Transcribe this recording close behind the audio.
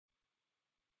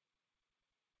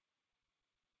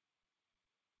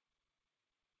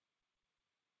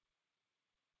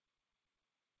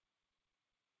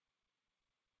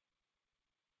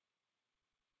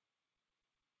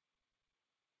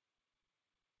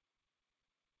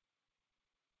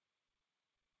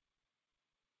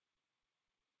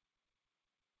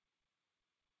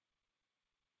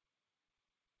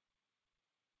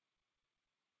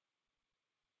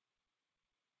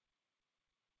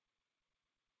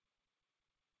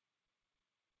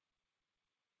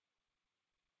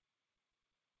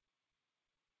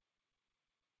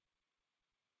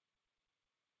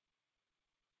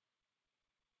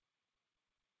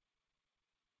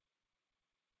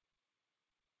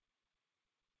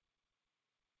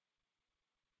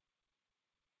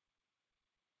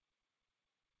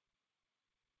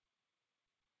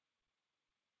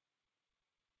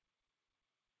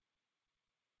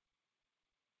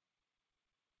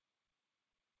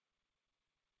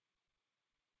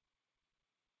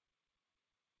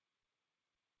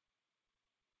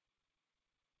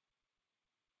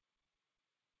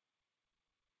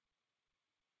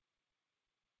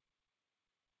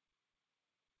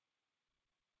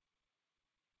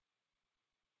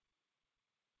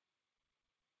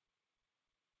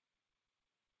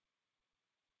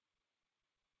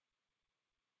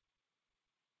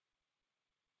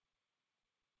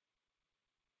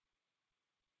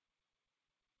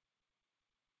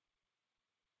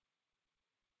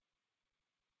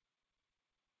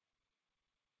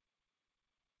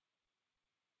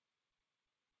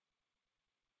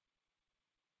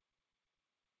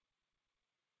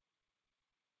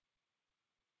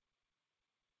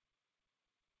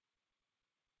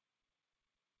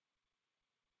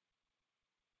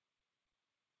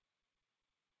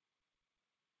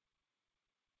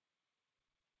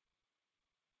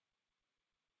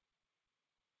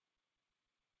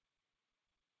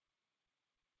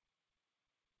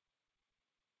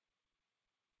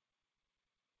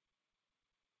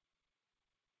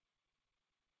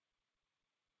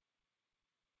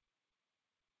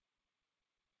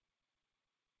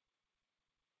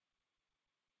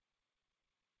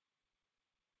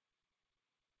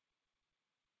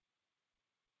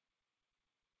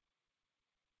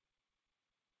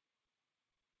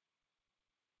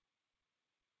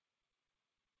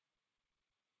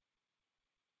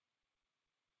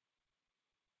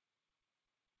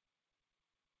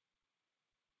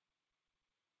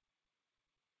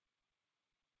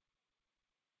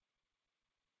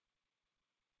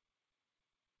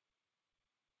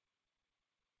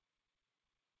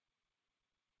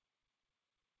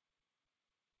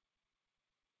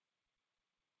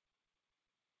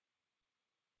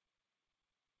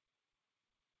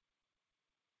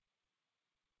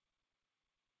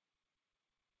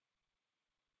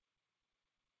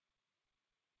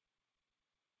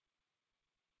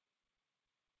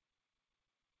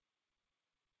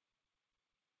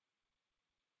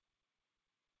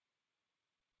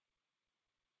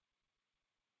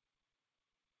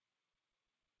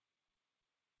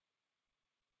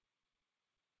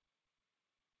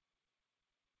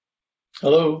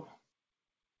Hello,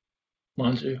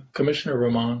 Manju. Commissioner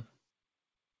Rahman.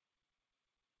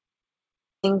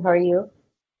 How are you?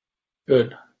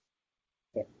 Good.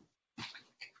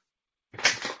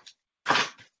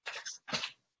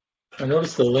 I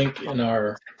noticed the link in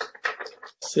our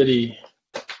city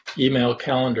email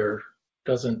calendar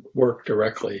doesn't work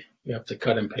directly. You have to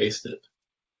cut and paste it.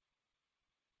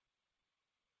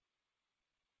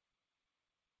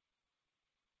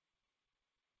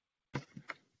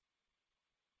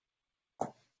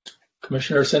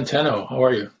 Commissioner Centeno, how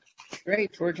are you?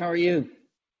 Great, George. How are you?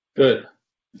 Good.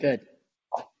 Good.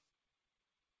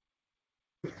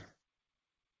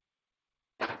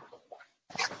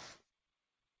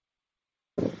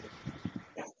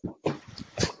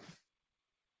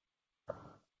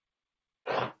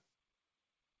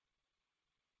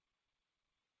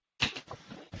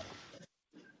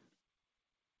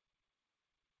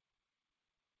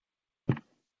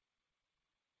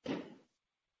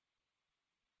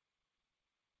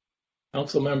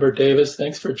 Councilmember Davis,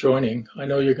 thanks for joining. I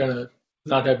know you're going to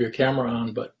not have your camera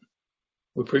on, but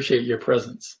we appreciate your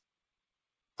presence.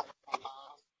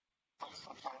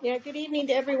 Yeah, good evening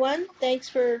to everyone. Thanks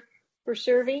for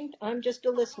serving. I'm just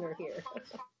a listener here.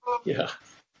 Yeah.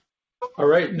 All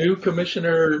right, new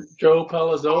Commissioner Joe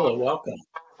Palazzola, welcome.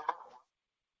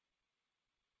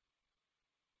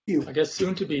 I guess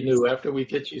soon to be new after we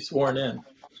get you sworn in.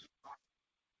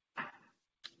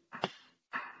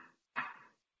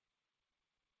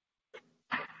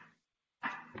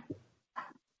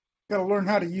 Got to learn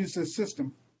how to use this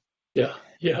system. Yeah,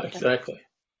 exactly.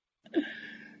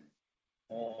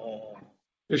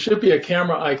 There should be a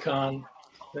camera icon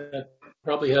that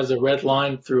probably has a red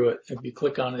line through it. If you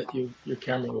click on it, your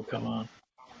camera will come on.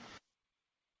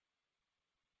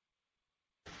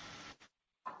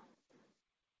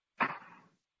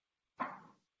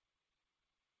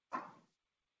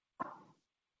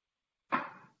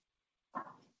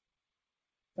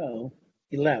 Oh,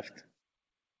 he left.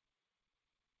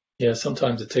 Yeah,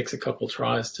 sometimes it takes a couple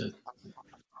tries to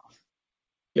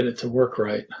get it to work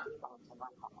right.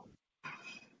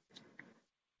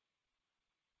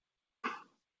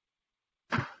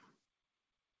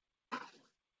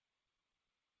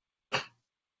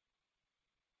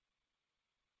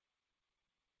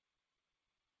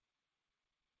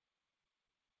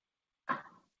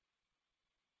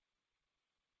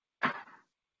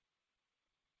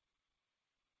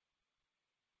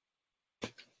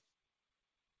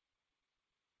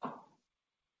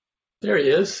 There he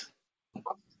is.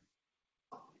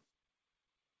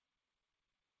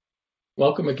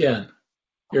 Welcome again.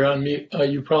 You're on mute.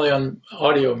 You're probably on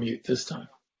audio mute this time.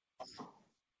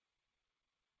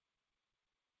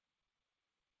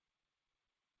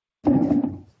 There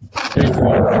you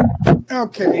go.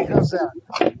 Okay, how's that?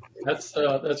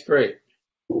 That's great.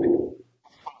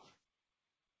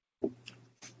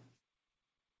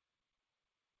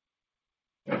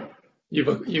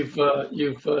 You've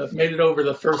made it over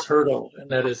the first hurdle, and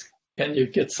that is, can you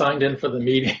get signed in for the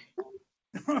meeting?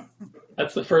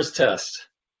 That's the first test.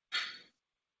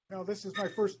 No, this is my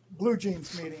first Blue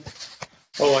Jeans meeting.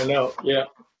 Oh, I know. Yeah.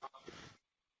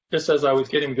 Just as I was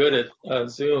getting good at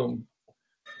Zoom,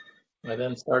 I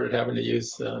then started having to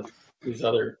use these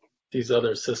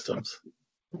other systems.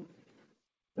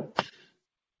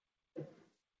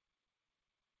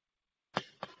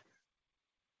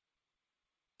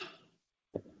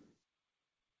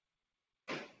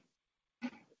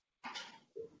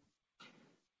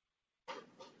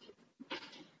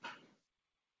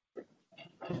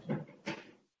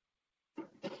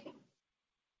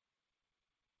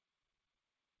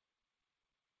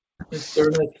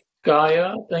 Mr.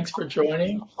 Gaia, thanks for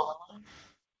joining. I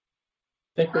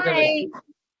think we're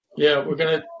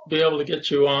gonna be able to get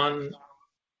you on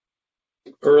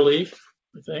early.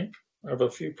 I think I have a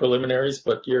few preliminaries,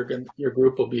 but your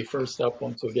group will be first up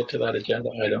once we get to that agenda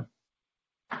item.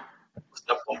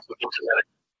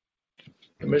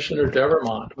 Commissioner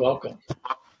Devermont, welcome.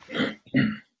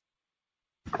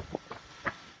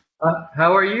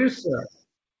 How are you, sir?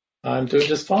 I'm doing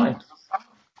just fine.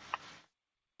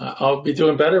 I'll be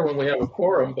doing better when we have a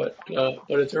quorum, but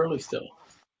it's early still.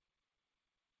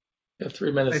 We have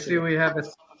 3 minutes. I see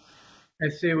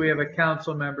we have a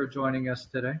council member joining us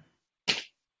today.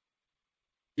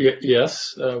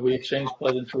 Yes, we exchanged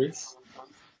pleasantries.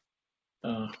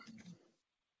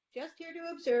 Just here to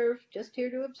observe. Just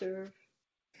here to observe.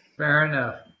 Fair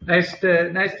enough. Nice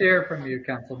to hear from you,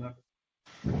 council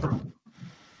member.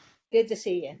 Good to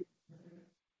see you.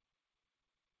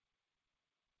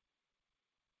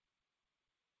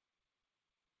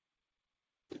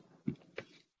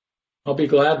 I'll be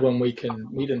glad when we can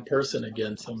meet in person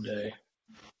again someday.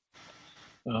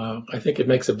 I think it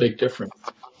makes a big difference.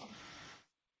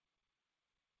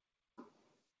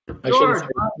 I shouldn't George, say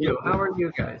Matthew, how are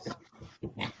you guys?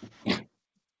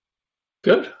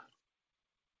 good.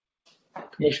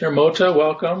 Commissioner Mota,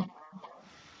 welcome.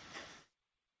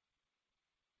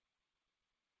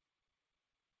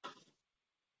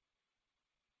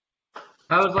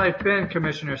 How has life been,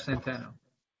 Commissioner Centeno?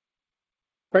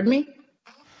 Pardon me?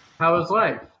 How is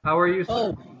life? How are you, sir?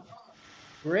 Oh,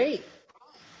 great.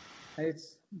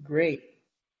 It's great.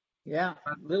 Yeah,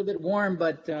 a little bit warm,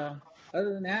 but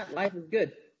other than that, life is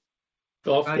good.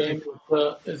 Golf How'd game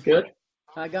you- is good.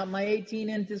 I got my 18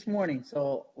 in this morning,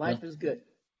 so life is good.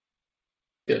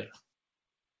 Good.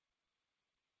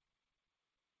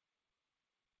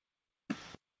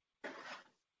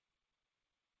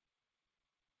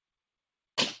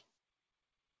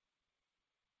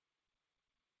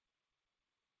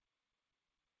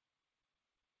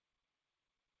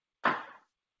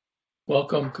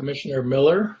 Welcome, Commissioner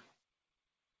Miller.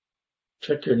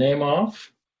 Check your name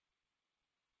off.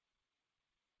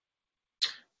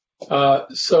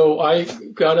 So I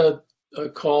got a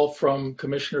call from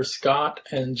Commissioner Scott,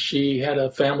 and she had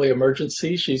a family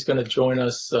emergency. She's going to join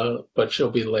us, but she'll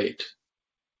be late.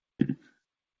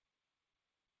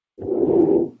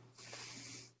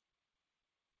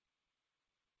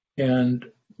 And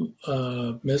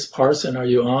Ms. Parson, are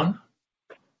you on?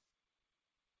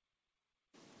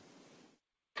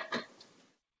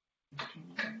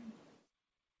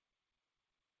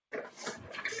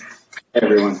 Hey,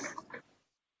 everyone.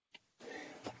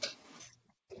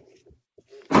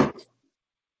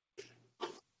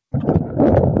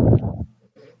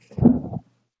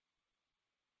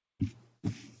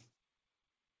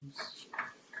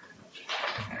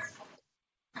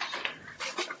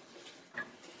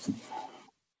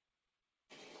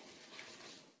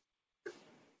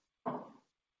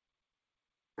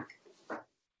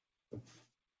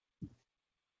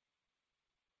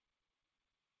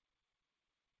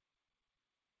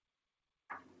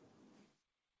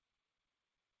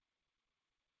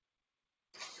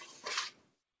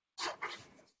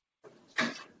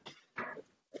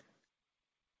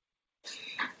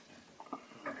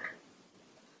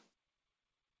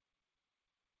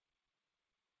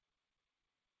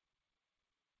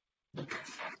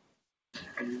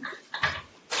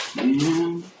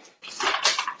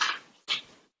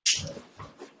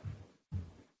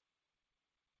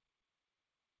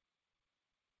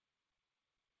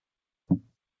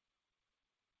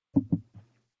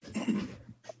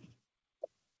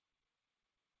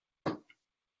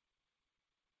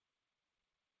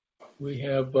 We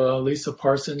have Lisa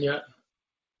Parson yet?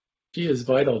 She is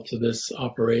vital to this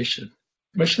operation.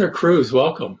 Commissioner Cruz,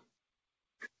 welcome.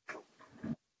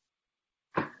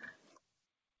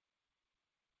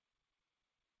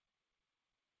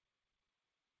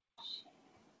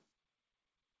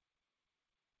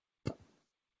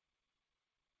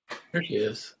 Here she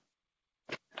is.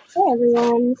 Hey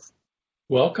everyone.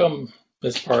 Welcome,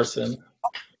 Ms. Parson.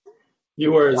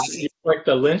 You're like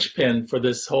the linchpin for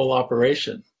this whole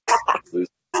operation.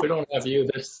 We don't have you.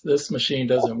 This machine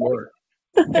doesn't work.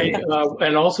 Hey,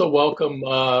 and also welcome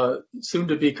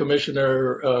soon-to-be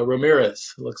Commissioner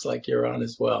Ramirez. Looks like you're on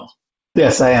as well.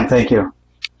 Yes, I am. Thank you.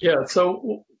 Yeah.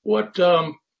 So what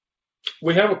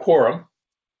we have a quorum.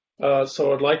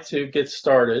 So I'd like to get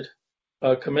started.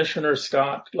 Commissioner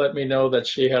Scott let me know that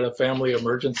she had a family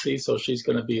emergency, so she's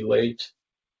going to be late.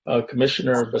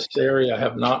 Commissioner Basteri, I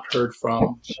have not heard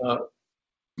from.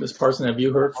 Ms. Parson, have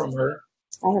you heard from her?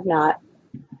 I have not.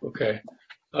 Okay.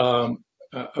 I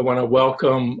want to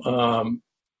welcome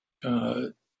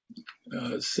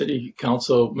City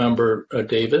Council Member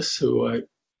Davis, who I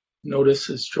notice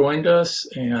has joined us,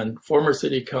 and former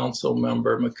City Council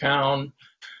Member McCown,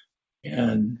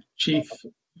 and Chief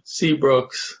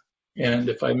Seabrooks. And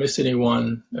if I miss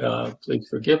anyone, please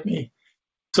forgive me.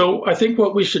 So I think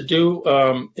what we should do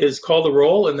is call the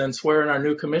roll and then swear in our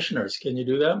new commissioners. Can you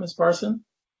do that, Ms. Parson?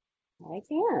 I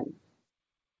can.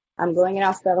 I'm going in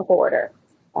alphabetical order.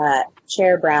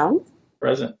 Chair Brown,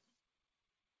 Present.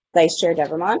 Vice Chair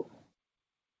Devermont,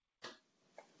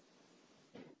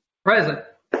 Present.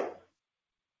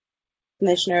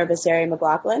 Commissioner Basari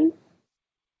McLaughlin,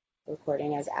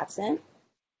 recording as absent,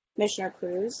 Commissioner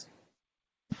Cruz,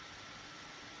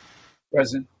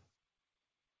 Present.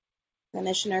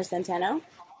 Commissioner Centeno,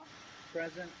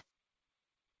 Present.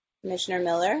 Commissioner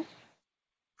Miller,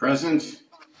 Present.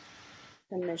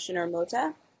 Commissioner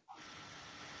Mota.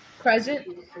 Present.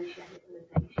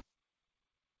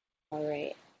 All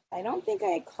right. I don't think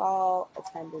I call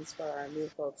attendance for our new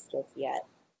folks just yet.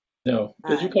 No.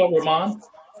 Did you call Ramon?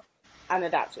 I'm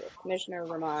about to. Commissioner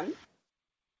Ramon,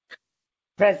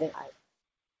 Present.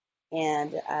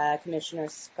 And Commissioner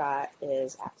Scott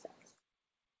is absent.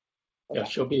 Yeah,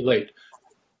 she'll be late.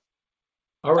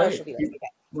 All Oh, right. she'll be late. Okay.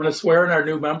 I'm going to swear in our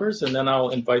new members, and then I'll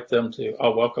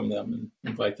welcome them and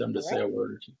invite them to All say right. a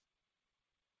word or two.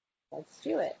 Let's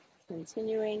do it.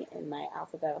 Continuing in my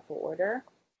alphabetical order.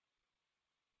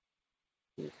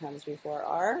 He comes before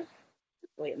R.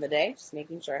 Late in the day, just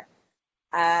making sure.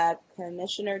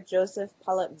 Commissioner Joseph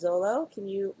Palazzolo, can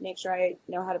you make sure I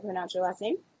know how to pronounce your last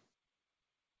name?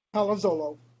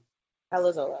 Palazzolo.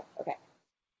 Palazzolo. Okay.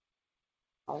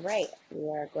 All right. We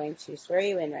are going to swear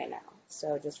you in right now.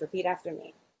 So just repeat after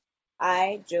me.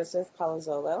 I, Joseph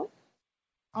Palazzolo,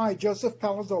 I, Joseph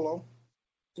Palazzolo,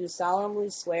 do solemnly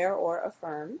swear or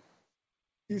affirm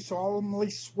do solemnly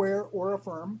swear or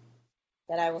affirm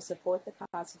that I will support the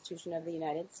Constitution of the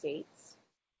United States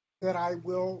that I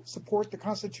will support the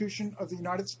Constitution of the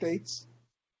United States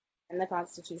and the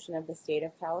Constitution of the State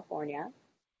of California,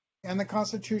 and the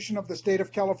Constitution of the State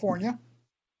of California,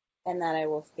 and that I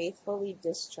will faithfully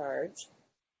discharge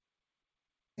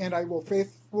and I will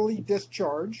faithfully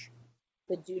discharge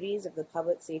the duties of the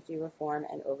Public Safety Reform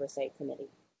and Oversight Committee.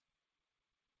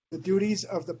 the duties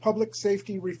of the Public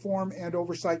Safety Reform and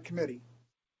Oversight Committee.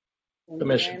 Thank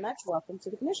Commission. you very much. Welcome to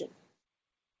the commission.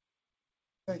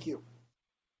 Thank you.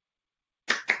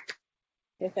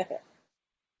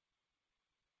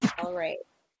 All right.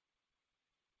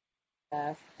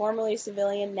 Formerly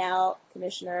civilian, now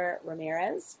Commissioner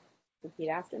Ramirez. Repeat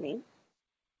after me.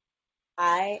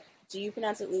 Do you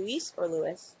pronounce it Luis or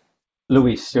Louis?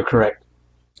 Luis, you're correct.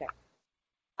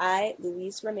 I,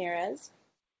 Luis Ramirez,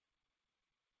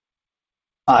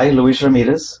 I, Luis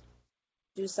Ramirez,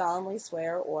 do solemnly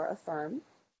swear or affirm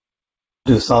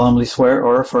do solemnly swear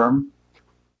or affirm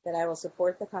that I will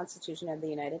support the Constitution of the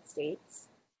United States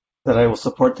that I will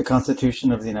support the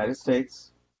Constitution of the United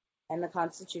States and the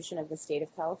Constitution of the State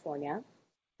of California,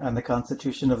 and the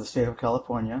Constitution of the State of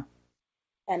California,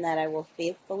 and that I will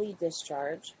faithfully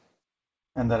discharge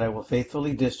and that I will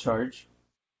faithfully discharge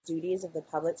duties of the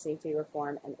Public Safety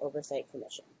Reform and Oversight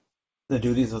Commission. the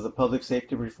duties of the Public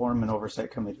Safety Reform and Oversight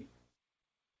Committee.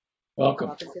 Welcome.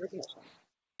 Welcome to the commission.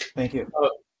 Thank you.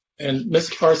 And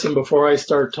Ms. Parson, before I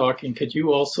start talking, could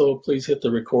you also please hit the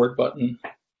record button?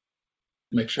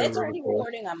 Make sure It's we're already recording.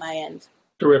 recording on my end.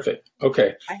 Terrific.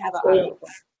 Okay. I have an So, audio.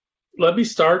 let me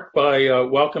start by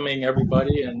welcoming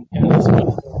everybody and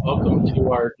welcome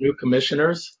to our new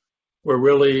commissioners. We're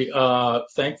really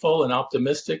thankful and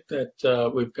optimistic that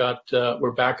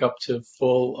we're back up to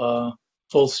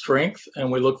full strength,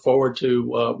 and we look forward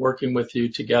to working with you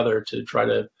together to try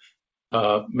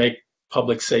to make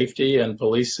public safety and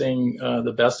policing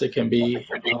the best it can be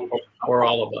for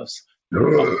all of us.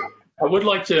 I would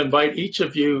like to invite each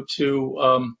of you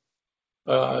to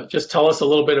just tell us a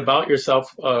little bit about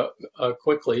yourself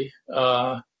quickly,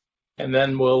 and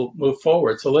then we'll move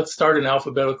forward. So let's start in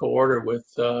alphabetical order with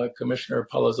Commissioner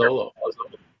Palazzolo.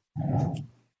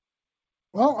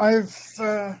 Well, I've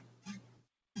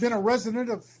been a resident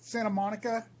of Santa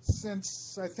Monica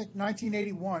since, I think,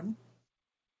 1981.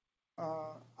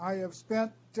 I have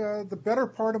spent the better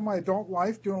part of my adult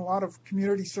life doing a lot of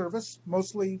community service,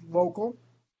 mostly local.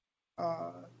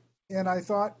 And I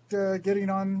thought getting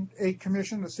on a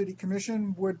commission, a city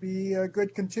commission, would be a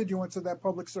good continuance of that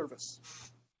public service.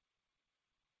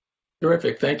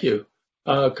 Terrific, thank you.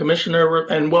 Commissioner,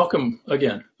 and welcome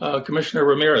again. Commissioner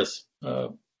Ramirez,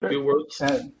 few words.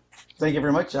 Thank you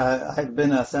very much. I've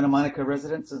been a Santa Monica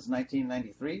resident since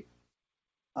 1993.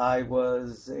 I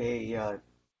was a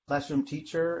classroom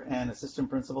teacher and assistant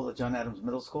principal at John Adams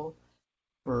Middle School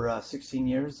for 16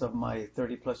 years of my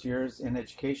 30 plus years in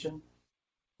education.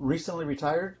 Recently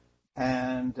retired,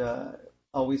 and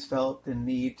always felt the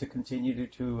need to continue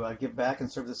to give back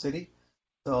and serve the city.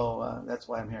 So that's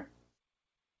why I'm here.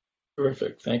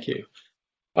 Terrific, thank you.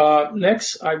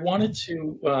 Next, I wanted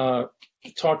to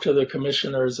talk to the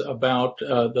commissioners about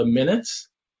the minutes.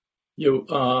 You'll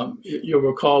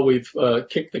recall we've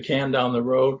kicked the can down the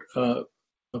road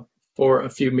for a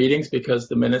few meetings because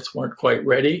the minutes weren't quite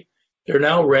ready. They're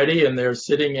now ready, and they're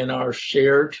sitting in our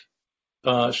shared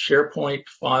SharePoint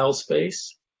file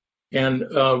space, and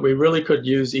we really could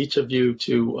use each of you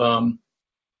to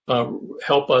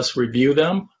help us review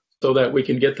them so that we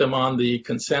can get them on the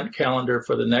consent calendar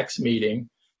for the next meeting.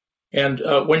 And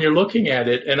when you're looking at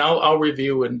it, and I'll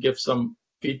review and give some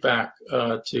feedback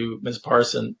to Ms.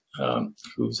 Parson,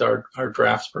 who's our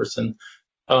drafts person.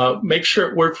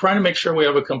 We're trying to make sure we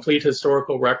have a complete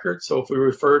historical record. So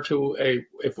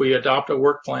if we adopt a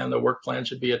work plan, the work plan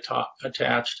should be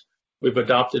attached. We've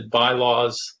adopted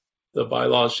bylaws. The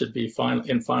bylaws should be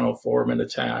in final form and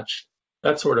attached,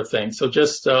 that sort of thing. So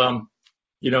just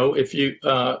if you,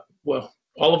 well,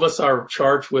 all of us are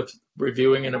charged with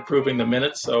reviewing and approving the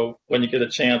minutes. So when you get a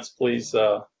chance, please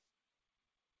do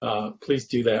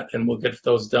that, and we'll get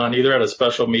those done either at a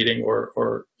special meeting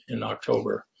or in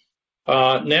October.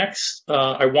 Next,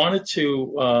 I wanted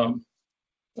to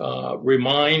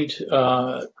remind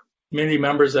community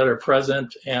members that are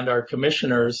present and our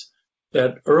commissioners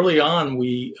that early on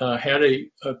we had a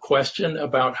question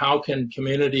about how can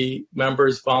community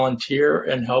members volunteer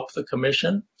and help the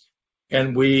commission,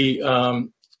 and we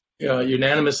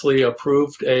unanimously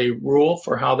approved a rule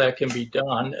for how that can be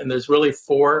done, and there's really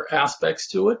 4 aspects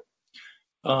to it.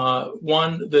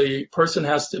 One, the person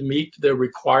has to meet the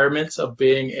requirements of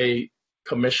being a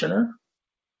commissioner.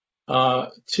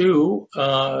 2,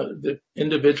 the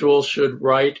individual should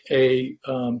write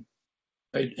an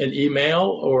email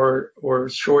or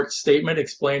short statement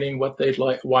explaining what they'd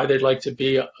like, why they'd like to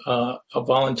be a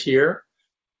volunteer,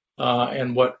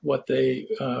 and what they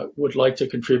would like to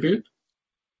contribute.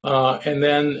 And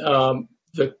then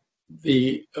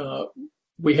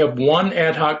we have one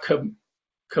ad hoc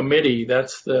committee.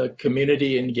 That's the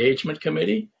Community Engagement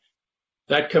Committee.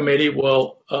 That committee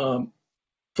will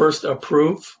first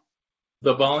approve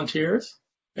the volunteers,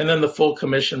 and then the full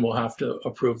commission will have to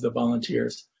approve the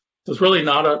volunteers. So it's really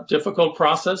not a difficult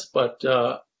process, but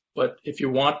if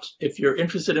you're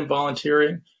interested in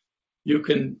volunteering, you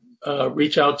can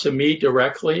reach out to me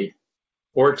directly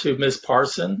or to Ms.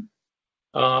 Parson,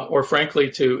 or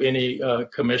frankly to any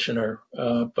commissioner.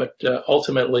 But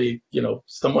ultimately,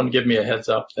 someone give me a heads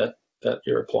up that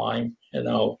you're applying, and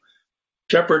I'll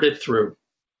shepherd it through.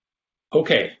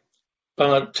 Okay,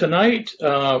 tonight,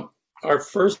 our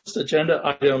first agenda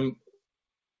item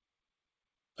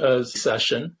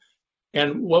session,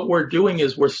 and what we're doing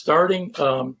is we're starting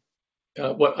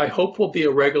what I hope will be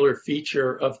a regular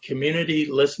feature of community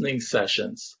listening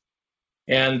sessions.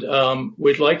 And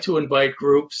we'd like to invite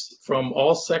groups from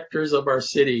all sectors of our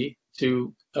city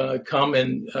to come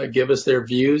and give us their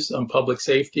views on public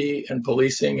safety and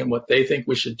policing and what they think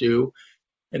we should do.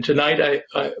 And tonight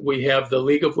we have the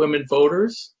League of Women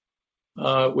Voters.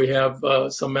 We have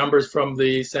some members from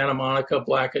the Santa Monica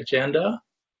Black Agenda,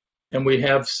 and we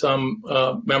have some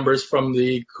members from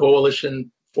the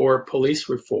Coalition for Police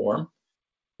Reform.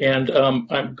 And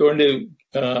I'm going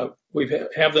to, we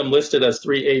have them listed as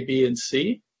 3A, B, and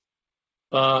C.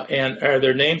 And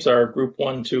their names are group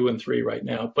 1, 2, and 3 right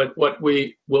now. But what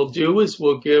we will do is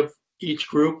we'll give each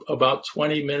group about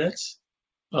 20 minutes,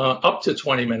 up to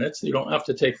 20 minutes. You don't have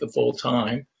to take the full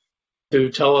time to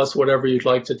tell us whatever you'd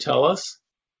like to tell us.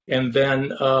 And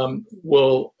then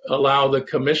we'll allow the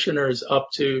commissioners up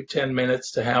to 10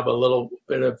 minutes to have a little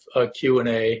bit of a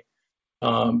Q&A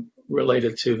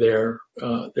related to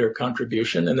their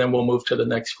contribution, and then we'll move to the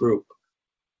next group.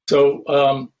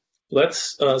 So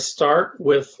let's start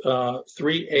with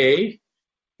 3A,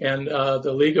 and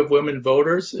the League of Women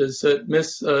Voters. Is it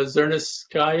Ms.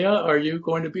 Zerniskaya? Are you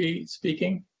going to be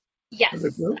speaking? Yes,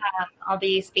 I'll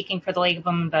be speaking for the League of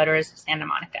Women Voters of Santa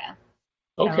Monica.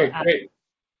 Okay, so, great.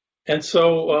 And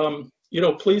so,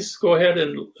 please go ahead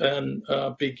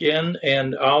and begin,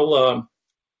 and I'll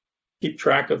keep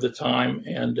track of the time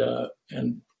and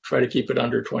try to keep it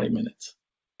under 20 minutes.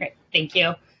 Great, thank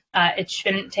you. It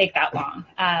shouldn't take that long.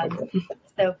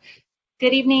 So,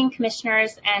 good evening,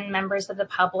 commissioners and members of the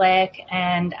public.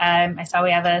 And I saw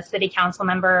we have a city council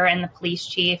member and the police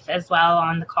chief as well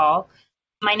on the call.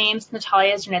 My name's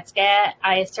Natalia Zernitska.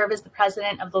 I serve as the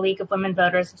president of the League of Women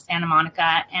Voters of Santa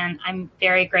Monica, and I'm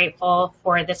very grateful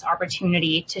for this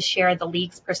opportunity to share the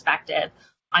League's perspective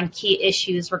on key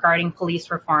issues regarding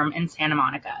police reform in Santa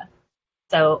Monica.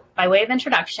 So, by way of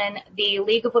introduction, the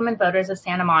League of Women Voters of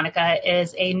Santa Monica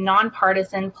is a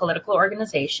nonpartisan political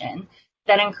organization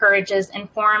that encourages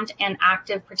informed and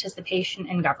active participation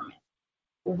in government.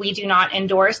 We do not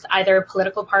endorse either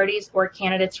political parties or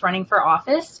candidates running for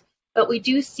office, but we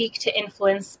do seek to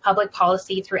influence public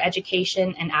policy through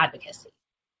education and advocacy.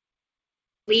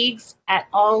 Leagues at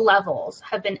all levels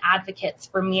have been advocates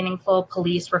for meaningful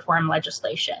police reform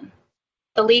legislation.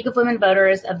 The League of Women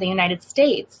Voters of the United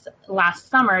States last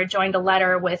summer joined a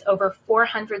letter with over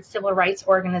 400 civil rights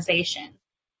organizations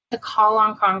to call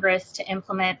on Congress to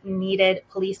implement needed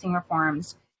policing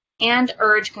reforms and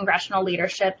urge congressional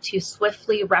leadership to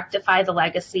swiftly rectify the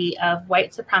legacy of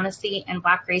white supremacy and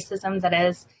Black racism that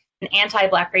is an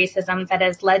anti-Black racism that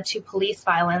has led to police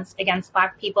violence against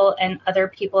Black people and other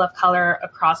people of color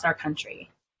across our country.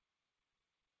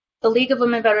 The League of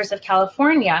Women Voters of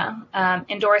California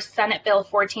endorsed Senate Bill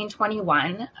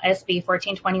 1421, SB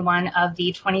 1421 of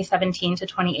the 2017 to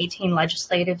 2018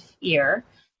 legislative year,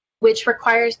 which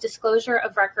requires disclosure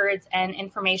of records and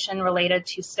information related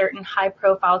to certain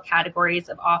high-profile categories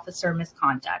of officer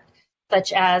misconduct,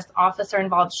 such as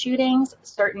officer-involved shootings,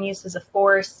 certain uses of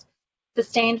force,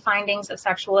 sustained findings of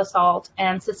sexual assault,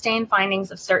 and sustained findings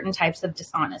of certain types of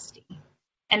dishonesty.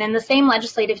 And in the same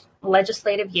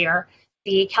legislative year,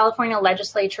 the California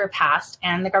legislature passed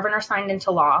and the governor signed into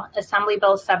law Assembly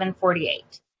Bill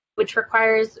 748, which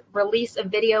requires release of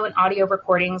video and audio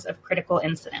recordings of critical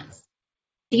incidents.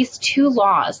 These two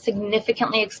laws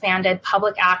significantly expanded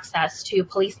public access to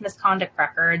police misconduct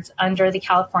records under the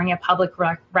California Public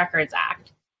Records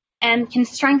Act and can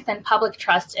strengthen public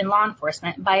trust in law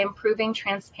enforcement by improving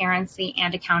transparency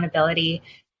and accountability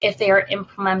if they are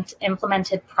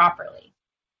implemented properly.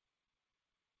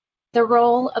 The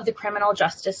role of the criminal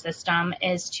justice system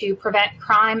is to prevent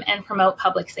crime and promote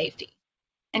public safety.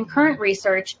 And current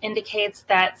research indicates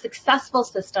that successful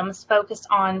systems focused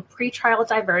on pretrial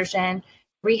diversion,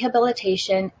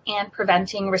 rehabilitation, and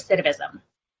preventing recidivism.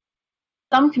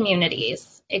 Some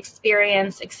communities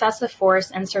experience excessive force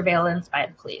and surveillance by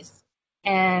the police.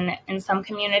 And in some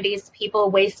communities, people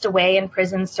waste away in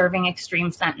prisons serving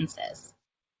extreme sentences.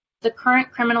 The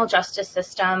current criminal justice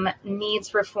system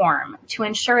needs reform to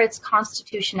ensure its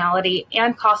constitutionality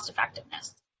and cost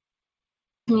effectiveness.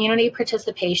 Community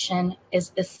participation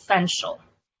is essential.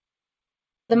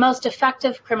 The most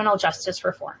effective criminal justice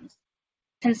reforms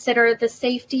consider the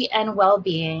safety and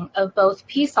well-being of both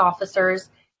peace officers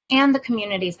and the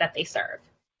communities that they serve,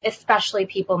 especially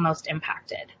people most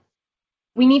impacted.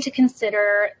 We need to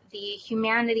consider the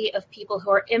humanity of people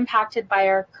who are impacted by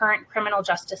our current criminal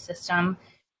justice system,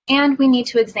 and we need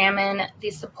to examine the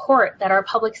support that our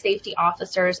public safety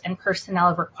officers and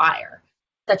personnel require,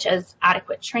 such as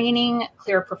adequate training,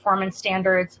 clear performance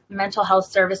standards, mental health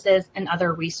services, and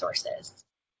other resources.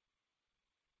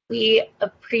 We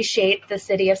appreciate the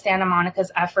City of Santa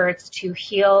Monica's efforts to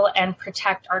heal and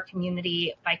protect our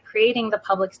community by creating the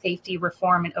Public Safety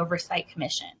Reform and Oversight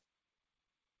Commission.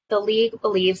 The League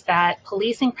believes that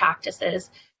policing practices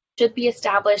should be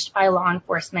established by law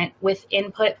enforcement with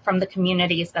input from the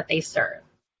communities that they serve.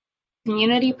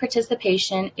 Community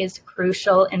participation is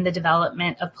crucial in the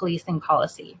development of policing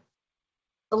policy.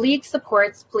 The League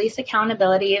supports police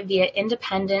accountability via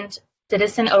independent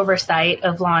citizen oversight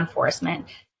of law enforcement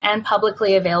and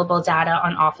publicly available data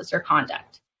on officer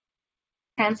conduct.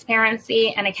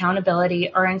 Transparency and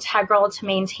accountability are integral to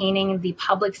maintaining the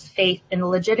public's faith in the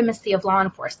legitimacy of law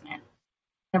enforcement.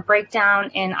 A breakdown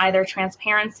in either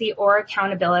transparency or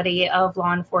accountability of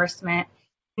law enforcement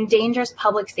endangers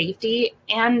public safety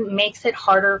and makes it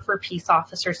harder for peace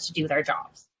officers to do their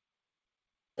jobs.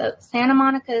 So Santa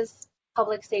Monica's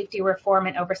Public Safety Reform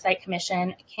and Oversight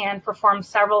Commission can perform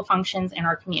several functions in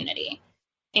our community,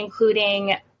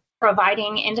 including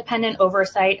providing independent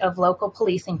oversight of local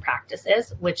policing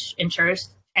practices, which ensures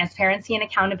transparency and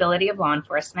accountability of law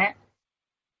enforcement,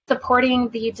 supporting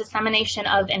the dissemination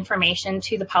of information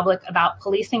to the public about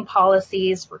policing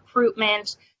policies,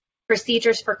 recruitment,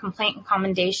 procedures for complaint and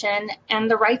commendation, and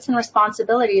the rights and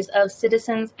responsibilities of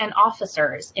citizens and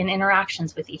officers in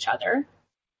interactions with each other,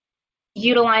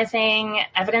 utilizing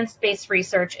evidence-based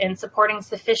research in supporting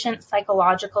sufficient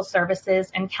psychological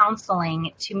services and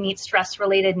counseling to meet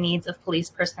stress-related needs of police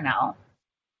personnel,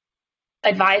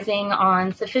 advising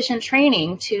on sufficient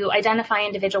training to identify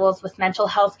individuals with mental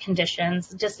health conditions,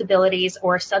 disabilities,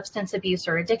 or substance abuse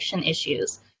or addiction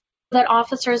issues, so that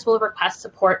officers will request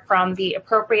support from the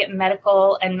appropriate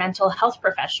medical and mental health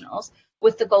professionals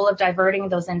with the goal of diverting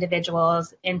those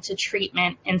individuals into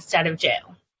treatment instead of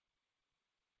jail.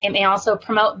 It may also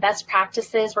promote best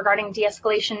practices regarding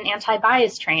de-escalation and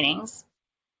anti-bias trainings,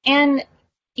 and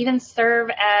even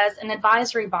serve as an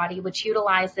advisory body which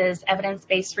utilizes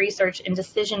evidence-based research in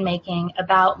decision-making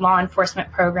about law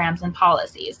enforcement programs and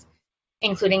policies,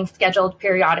 including scheduled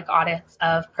periodic audits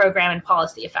of program and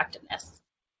policy effectiveness.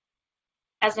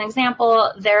 As an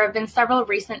example, there have been several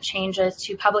recent changes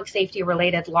to public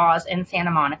safety-related laws in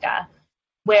Santa Monica,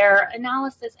 where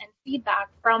analysis and feedback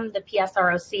from the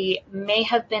PSROC may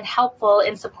have been helpful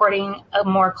in supporting a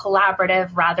more collaborative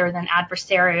rather than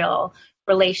adversarial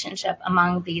relationship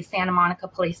among the Santa Monica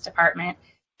Police Department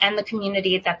and the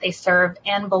community that they serve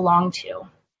and belong to.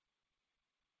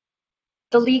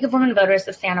 The League of Women Voters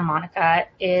of Santa Monica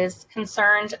is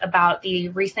concerned about the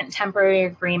recent temporary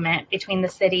agreement between the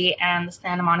city and the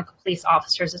Santa Monica Police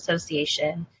Officers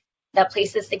Association that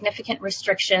places significant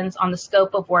restrictions on the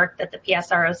scope of work that the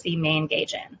PSROC may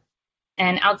engage in.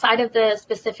 And outside of the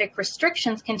specific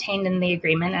restrictions contained in the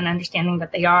agreement and understanding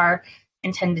that they are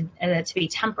intended to be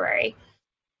temporary,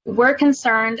 We're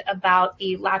concerned about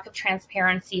the lack of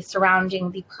transparency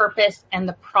surrounding the purpose and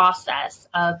the process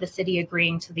of the city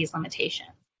agreeing to these limitations.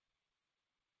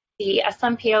 The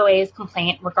SMPOA's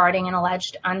complaint regarding an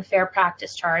alleged unfair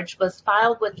practice charge was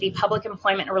filed with the Public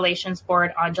Employment Relations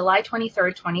Board on July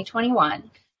 23, 2021,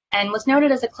 and was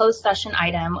noted as a closed session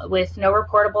item with no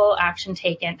reportable action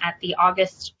taken at the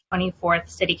August 24th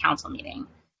City Council meeting.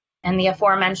 And the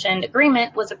aforementioned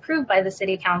agreement was approved by the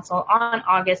City Council on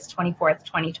August 24th,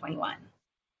 2021.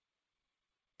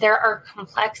 There are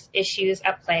complex issues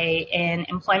at play in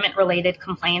employment-related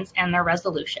complaints and their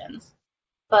resolutions.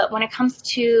 But when it comes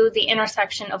to the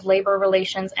intersection of labor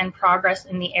relations and progress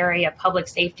in the area of public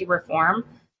safety reform,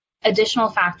 additional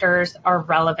factors are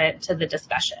relevant to the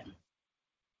discussion.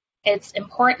 It's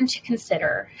important to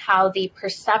consider how the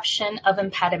perception of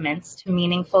impediments to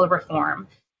meaningful reform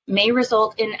may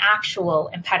result in actual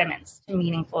impediments to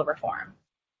meaningful reform.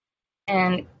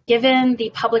 And given the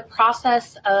public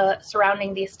process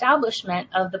surrounding the establishment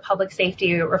of the Public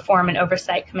Safety Reform and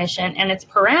Oversight Commission and its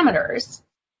parameters,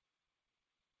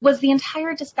 was the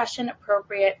entire discussion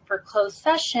appropriate for closed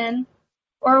session,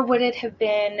 or would it have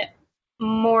been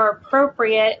more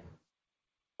appropriate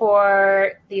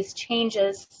for these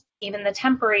changes, even the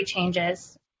temporary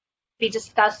changes, be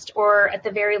discussed or at the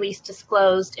very least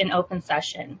disclosed in open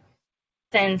session,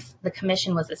 since the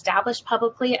commission was established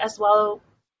publicly as well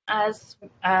as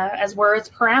were its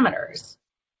parameters?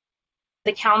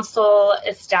 The council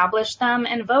established them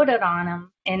and voted on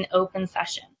them in open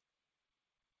session.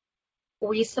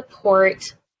 We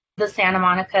support the Santa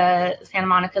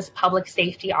Monica's public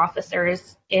safety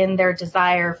officers in their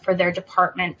desire for their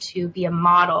department to be a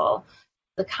model,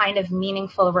 the kind of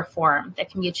meaningful reform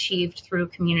that can be achieved through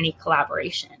community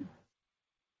collaboration.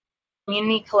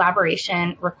 Community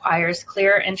collaboration requires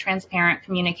clear and transparent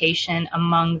communication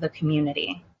among the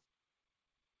community.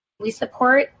 We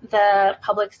support the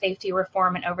Public Safety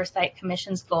Reform and Oversight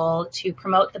Commission's goal to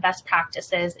promote the best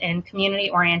practices in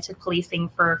community-oriented policing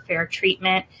for fair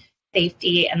treatment,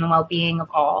 safety, and the well-being of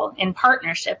all, in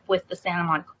partnership with the Santa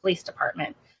Monica Police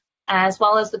Department, as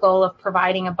well as the goal of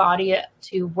providing a body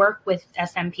to work with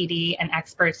SMPD and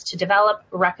experts to develop,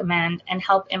 recommend, and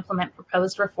help implement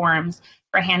proposed reforms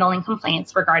for handling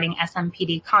complaints regarding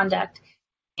SMPD conduct,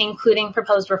 including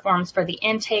proposed reforms for the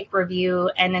intake,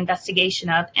 review, and investigation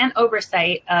of and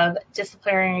oversight of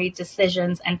disciplinary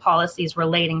decisions and policies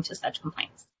relating to such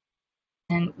complaints.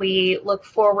 And we look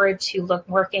forward to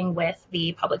working with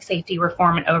the Public Safety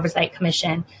Reform and Oversight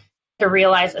Commission to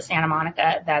realize a Santa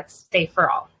Monica that's safe for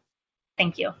all.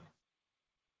 Thank you.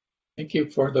 Thank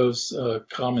you for those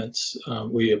comments.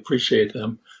 We appreciate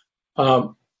them.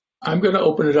 I'm going to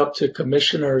open it up to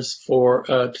commissioners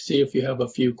to see if you have a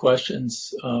few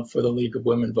questions for the League of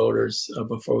Women Voters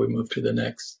before we move to the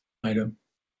next item.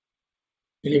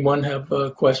 Anyone have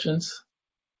questions?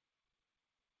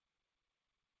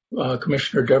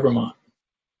 Commissioner Devermont.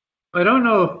 I don't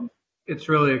know if it's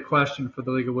really a question for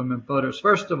the League of Women Voters.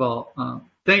 First of all,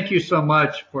 thank you so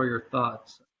much for your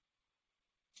thoughts.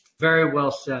 Very well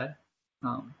said.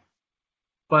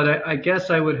 But I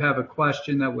guess I would have a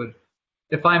question that would,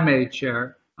 if I may,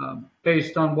 Chair,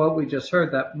 based on what we just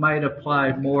heard, that might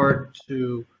apply more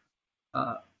to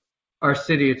our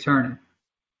city attorney.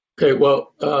 Okay,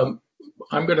 well,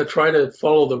 I'm going to try to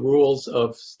follow the rules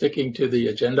of sticking to the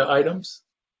agenda items.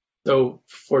 So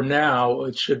for now,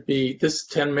 it should be this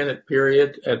 10-minute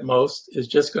period at most is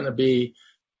just going to be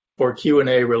for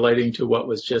Q&A relating to what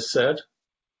was just said.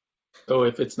 So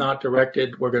if it's not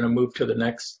directed, we're going to move to the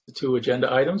next two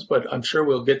agenda items, but I'm sure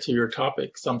we'll get to your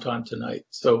topic sometime tonight.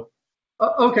 So,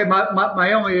 okay,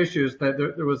 my only issue is that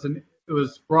it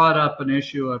was brought up an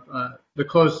issue of the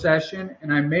closed session,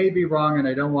 and I may be wrong, and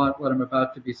I don't want what I'm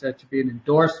about to be said to be an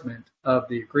endorsement of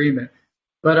the agreement,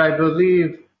 but I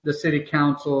believe the City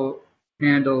Council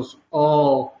handles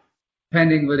all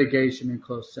pending litigation in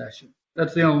closed session.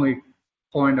 That's the only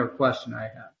point or question I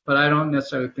have, but I don't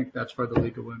necessarily think that's for the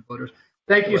League of Women Voters.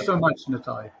 Thank you so much,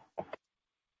 Natalia.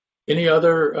 Any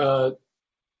other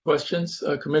questions?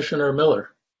 Commissioner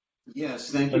Miller? Yes,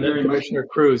 thank you and then very much. Commissioner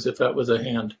Cruz, if that was a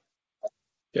hand.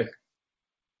 Okay,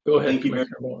 go ahead, Thank you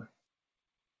Commissioner Miller.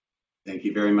 Thank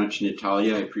you very much,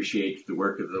 Natalia. I appreciate the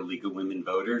work of the League of Women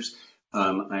Voters.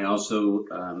 I also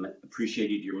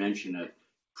appreciated your mention of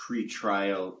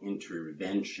pre-trial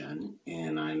intervention,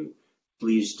 and I'm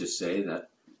pleased to say that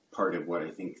part of what I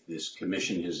think this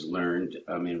commission has learned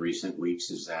in recent weeks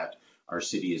is that our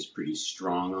city is pretty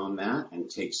strong on that and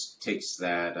takes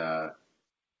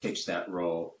that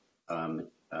role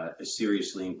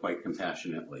seriously and quite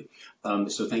compassionately.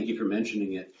 So thank you for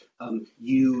mentioning it.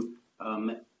 You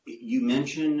You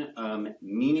mention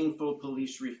meaningful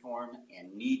police reform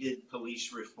and needed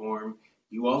police reform.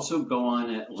 You also go on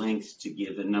at length to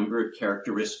give a number of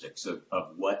characteristics of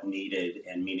what needed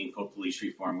and meaningful police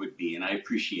reform would be, and I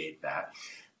appreciate that.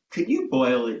 Could you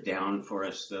boil it down for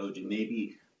us, though, to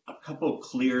maybe a couple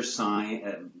clear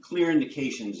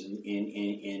indications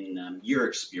in your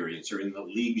experience or in the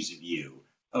league's view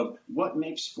of what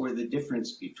makes for the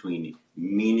difference between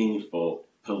meaningful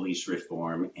police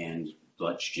reform and,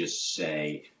 let's just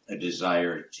say, a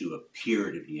desire to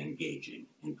appear to be engaging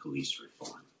in police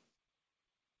reform?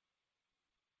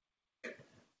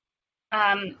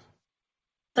 It's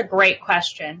a great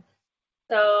question.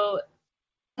 So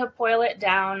to boil it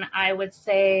down, I would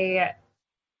say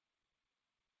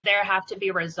there have to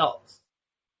be results.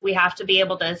 We have to be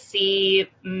able to see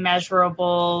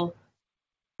measurable,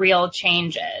 real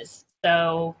changes.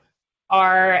 So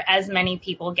are as many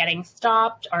people getting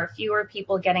stopped? Are fewer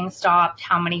people getting stopped?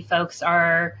 How many folks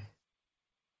are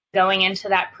going into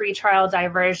that pretrial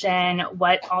diversion?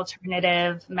 What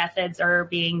alternative methods are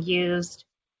being used?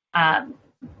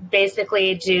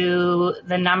 Basically, do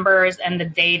the numbers and the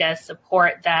data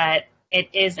support that it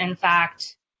is, in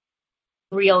fact,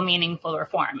 real meaningful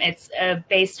reform? It's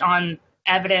based on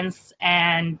evidence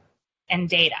and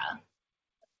data.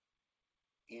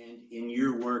 And in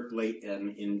your work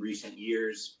in recent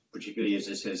years, particularly as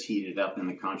this has heated up in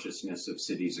the consciousness of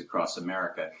cities across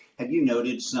America, have you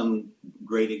noted some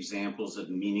great examples of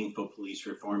meaningful police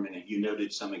reform? And have you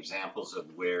noted some examples of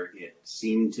where it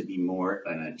seemed to be more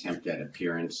an attempt at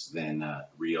appearance than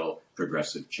real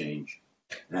progressive change?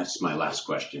 And that's my last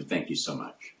question. Thank you so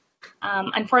much.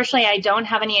 Unfortunately, I don't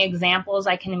have any examples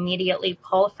I can immediately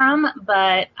pull from,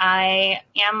 but I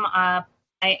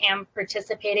am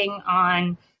participating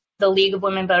on the League of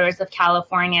Women Voters of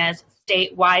California's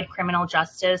statewide criminal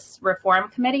justice reform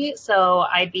committee. So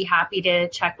I'd be happy to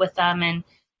check with them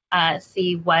and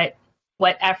see what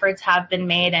efforts have been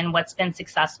made and what's been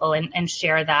successful, and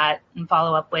share that and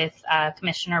follow up with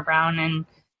Commissioner Brown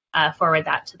and forward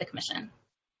that to the commission.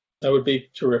 That would be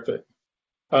terrific.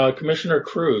 Commissioner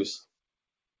Cruz.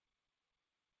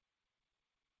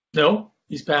 No,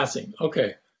 he's passing.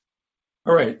 Okay.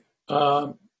 All right.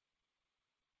 I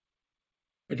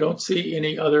don't see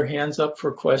any other hands up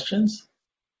for questions.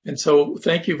 And so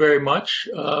thank you very much,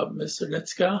 Ms.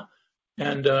 Cernitska.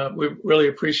 And we really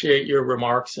appreciate your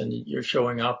remarks and your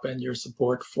showing up and your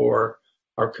support for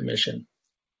our commission.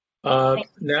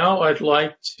 Now I'd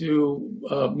like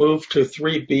to move to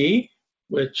 3B,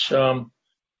 which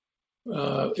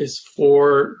is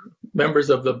for members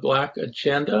of the Black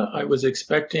Agenda. I was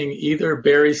expecting either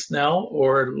Barry Snell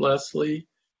or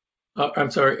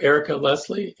Erica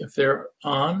Leslie, if they're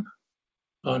on.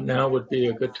 Now would be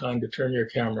a good time to turn your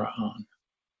camera on.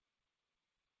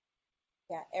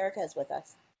 Yeah, Erica is with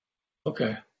us.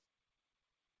 Okay.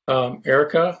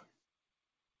 Erica,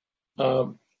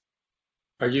 are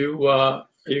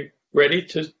you ready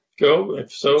to go?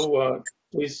 If so,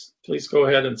 please go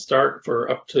ahead and start for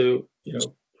up to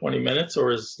 20 minutes,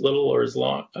 or as little or as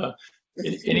long,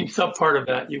 any sub part of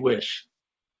that you wish.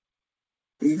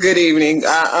 Good evening.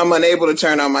 I'm unable to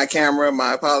turn on my camera.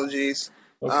 My apologies.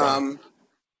 Okay.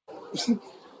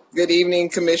 Good evening,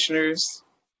 commissioners.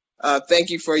 Thank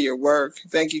you for your work.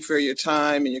 Thank you for your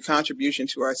time and your contribution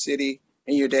to our city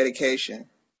and your dedication.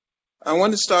 I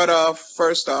want to start off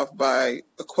first off by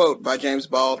a quote by James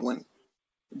Baldwin,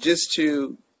 just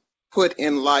to put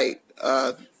in light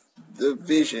the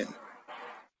vision.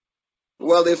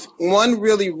 Well, if one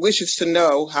really wishes to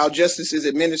know how justice is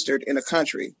administered in a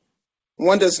country,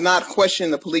 one does not question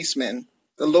the policemen,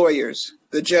 the lawyers,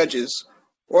 the judges,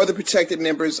 or the protected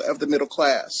members of the middle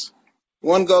class.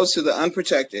 One goes to the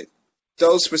unprotected,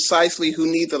 those precisely who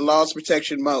need the law's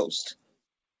protection most,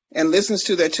 and listens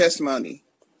to their testimony.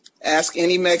 Ask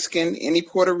any Mexican, any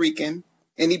Puerto Rican,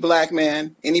 any black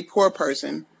man, any poor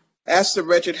person, ask the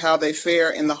wretched how they fare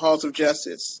in the halls of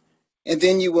justice, and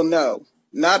then you will know,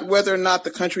 not whether or not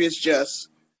the country is just,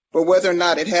 but whether or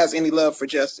not it has any love for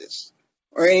justice,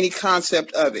 or any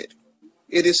concept of it.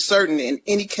 It is certain in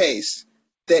any case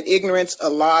that ignorance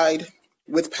allied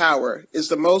with power is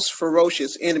the most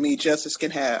ferocious enemy justice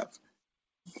can have.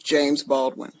 James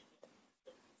Baldwin.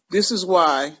 This is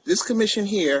why this commission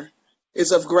here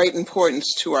is of great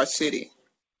importance to our city.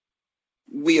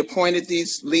 We appointed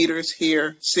these leaders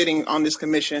here sitting on this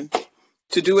commission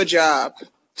to do a job,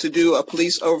 to do a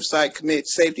police oversight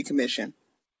safety commission,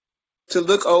 to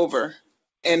look over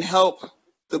and help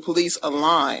the police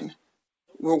align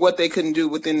with what they couldn't do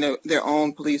within their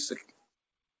own police,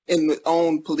 in their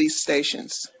own police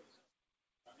stations.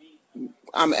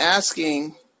 I'm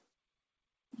asking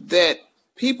that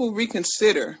people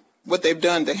reconsider what they've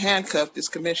done to handcuff this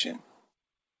commission.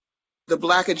 The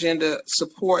Black Agenda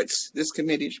supports this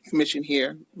commission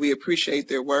here. We appreciate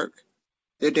their work,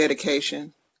 their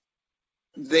dedication.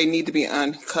 They need to be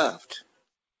uncuffed.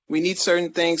 We need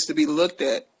certain things to be looked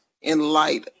at in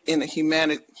light in a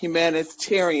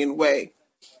humanitarian way.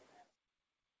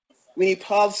 We need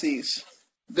policies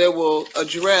that will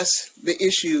address the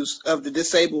issues of the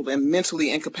disabled and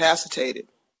mentally incapacitated,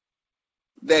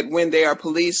 that when they are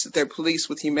policed, they're policed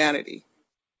with humanity.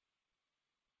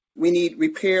 We need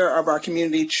repair of our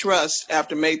community trust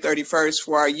after May 31st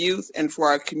for our youth and for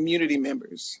our community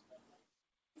members.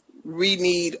 We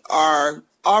need our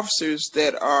officers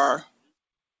that are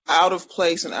out of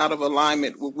place and out of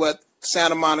alignment with what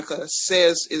Santa Monica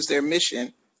says is their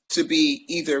mission to be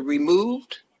either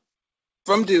removed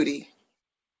from duty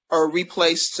or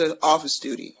replaced to office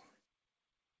duty.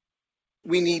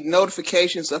 We need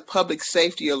notifications of public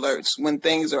safety alerts when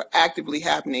things are actively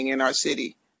happening in our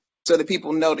city so that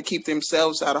people know to keep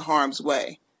themselves out of harm's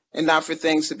way and not for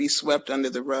things to be swept under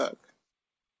the rug.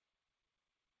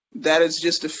 That is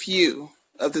just a few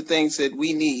of the things that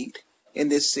we need in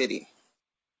this city.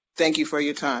 Thank you for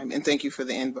your time and thank you for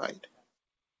the invite.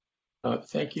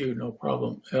 Thank you, no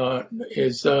problem.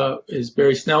 Is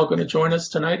Barry Snell going to join us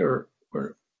tonight, or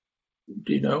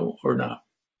do you know, or not?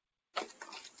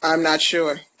 I'm not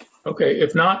sure. Okay,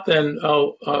 if not, then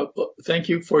thank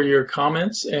you for your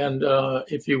comments, and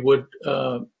if you would,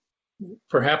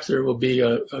 perhaps there will be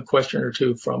a question or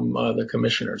two from the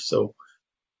commissioners. So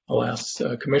I'll ask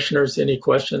commissioners, any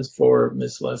questions for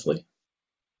Ms. Leslie?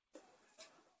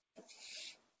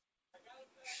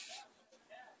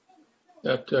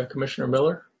 Commissioner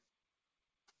Miller?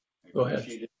 Go ahead.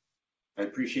 I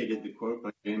appreciated the quote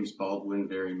by James Baldwin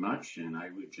very much, and I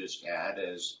would just add,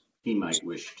 as he might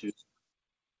wish to,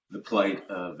 the plight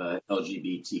of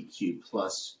LGBTQ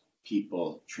plus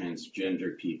people,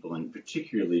 transgender people, and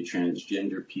particularly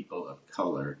transgender people of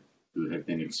color who have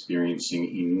been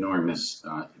experiencing enormous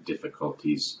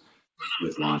difficulties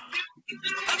with law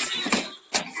enforcement.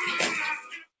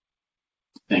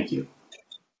 Thank you.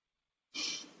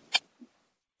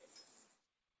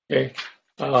 Okay.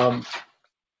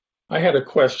 I had a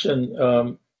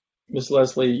question, Ms.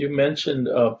 Leslie. You mentioned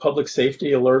public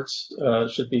safety alerts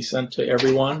should be sent to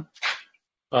everyone.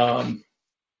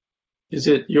 Is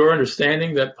it your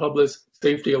understanding that public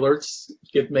safety alerts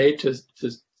get made to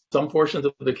some portions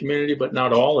of the community, but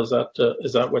not all? Is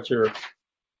that what you're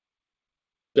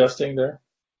suggesting there?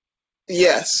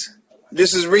 Yes.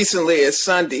 Just as recently as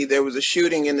Sunday, there was a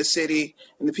shooting in the city,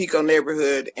 in the Pico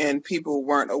neighborhood, and people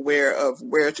weren't aware of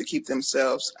where to keep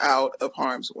themselves out of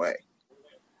harm's way.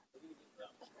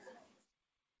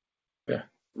 Yeah.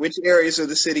 Which areas of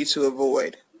the city to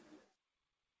avoid.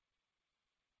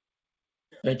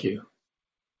 Thank you.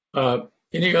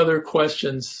 Any other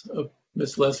questions of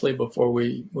Ms. Leslie before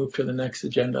we move to the next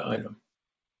agenda item?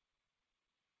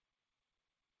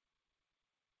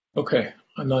 Okay,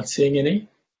 I'm not seeing any.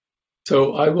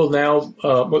 So I will now,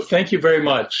 well, thank you very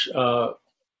much,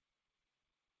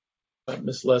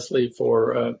 Ms. Leslie,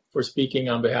 for speaking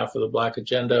on behalf of the Black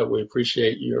Agenda. We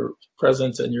appreciate your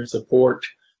presence and your support,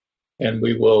 and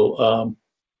we will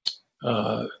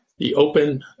be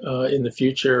open in the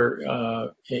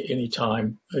future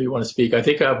anytime you want to speak. I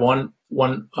think I have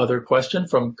one other question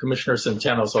from Commissioner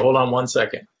Centeno, so hold on one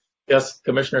second. Yes,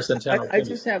 Commissioner Centeno. I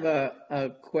just have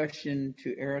a question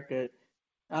to Erica.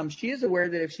 She is aware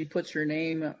that if she puts her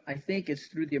name, I think it's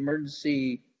through the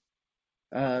emergency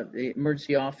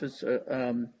office,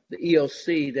 the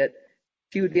EOC, that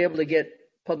she would be able to get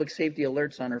public safety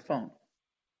alerts on her phone.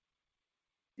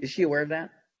 Is she aware of that?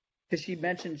 Because she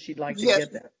mentioned she'd like to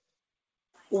get that.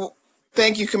 Well,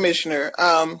 thank you, Commissioner.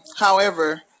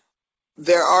 However,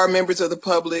 there are members of the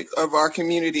public of our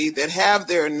community that have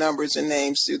their numbers and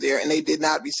names through there, and they did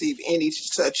not receive any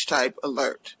such type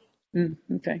alert.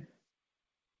 Okay.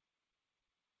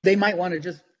 They might want to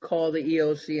just call the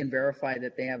EOC and verify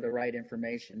that they have the right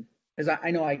information. Because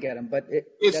I know I get them, but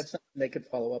that's something they could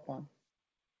follow up on.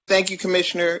 Thank you,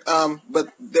 Commissioner.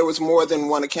 But there was more than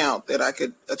one account that I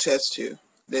could attest to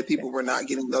that people were not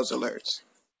getting those alerts.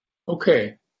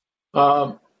 Okay.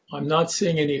 I'm not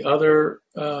seeing any other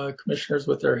commissioners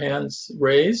with their hands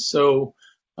raised. So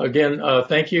again,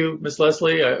 thank you, Ms.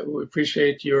 Leslie. We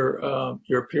appreciate your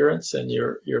appearance and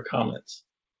your comments.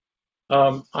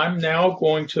 I'm now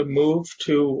going to move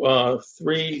to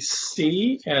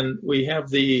 3C, and we have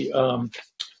the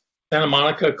Santa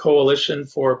Monica Coalition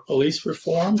for Police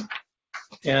Reform.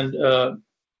 And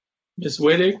Ms.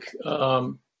 Wittig,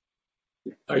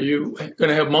 are you going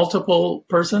to have multiple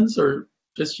persons, or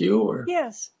just you or?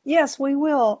 Yes, we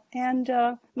will. And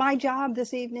my job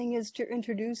this evening is to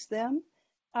introduce them.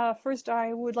 First,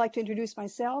 I would like to introduce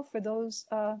myself for those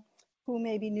who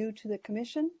may be new to the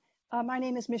commission. My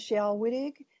name is Michelle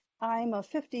Wittig. I'm a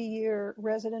 50-year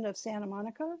resident of Santa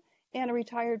Monica and a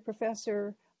retired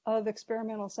professor of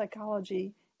experimental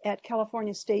psychology at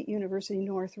California State University,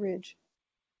 Northridge.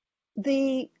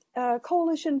 The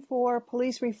Coalition for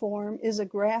Police Reform is a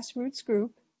grassroots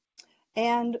group,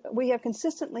 and we have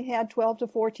consistently had 12 to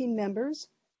 14 members.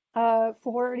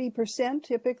 40%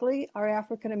 typically are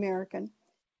African American.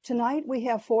 Tonight we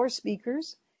have 4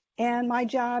 speakers, and my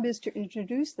job is to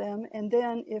introduce them, and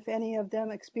then if any of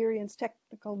them experience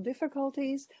technical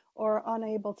difficulties or are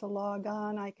unable to log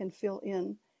on, I can fill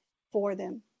in for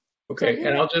them. Okay,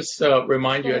 and I'll just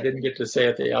remind you, I didn't get to say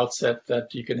at the outset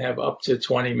that you can have up to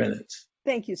 20 minutes.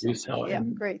 Thank you so much. Yeah,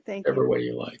 great. Thank you. Whichever way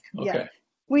you like. Okay. Yeah.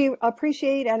 We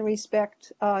appreciate and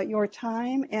respect your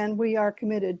time, and we are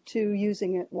committed to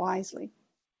using it wisely.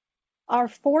 Our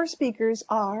 4 speakers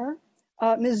are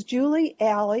Ms. Julie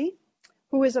Alley,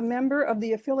 who is a member of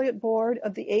the affiliate board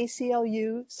of the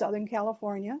ACLU Southern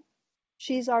California.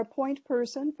 She's our point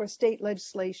person for state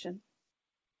legislation.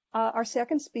 Our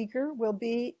second speaker will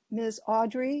be Ms.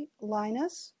 Audrey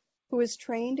Linus, who is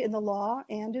trained in the law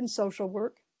and in social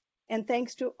work. And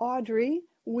thanks to Audrey,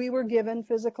 we were given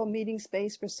physical meeting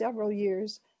space for several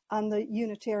years on the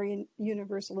Unitarian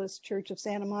Universalist Church of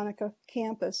Santa Monica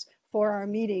campus for our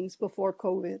meetings before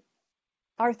COVID.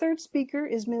 Our third speaker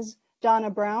is Ms.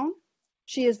 Donna Brown.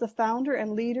 She is the founder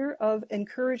and leader of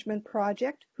Encouragement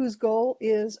Project, whose goal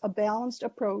is a balanced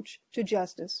approach to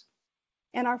justice.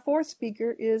 And our fourth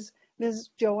speaker is Ms.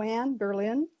 Joanne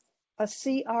Berlin, a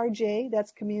CRJ,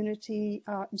 that's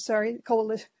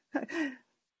Coalition,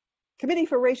 Committee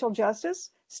for Racial Justice,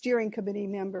 steering committee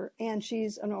member, and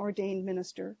she's an ordained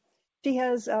minister. She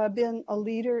has been a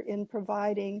leader in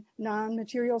providing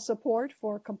non-material support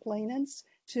for complainants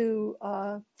to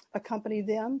accompany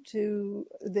them to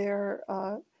their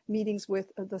meetings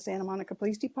with the Santa Monica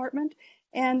Police Department.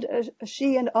 And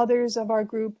she and others of our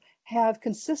group have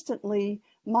consistently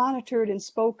monitored and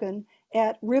spoken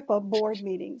at RIPA board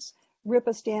meetings.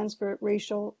 RIPA stands for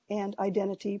Racial and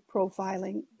Identity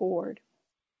Profiling Board.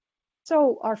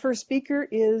 So our first speaker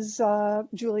is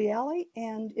Julie Alley,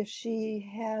 and if she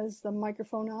has the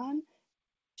microphone on,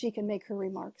 she can make her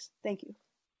remarks. Thank you.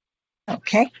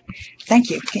 Okay, thank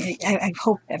you. I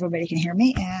hope everybody can hear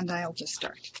me, and I'll just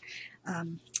start.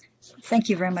 Thank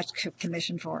you very much,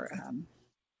 Commission, for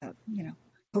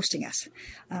hosting us.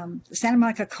 The Santa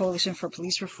Monica Coalition for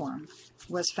Police Reform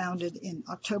was founded in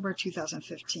October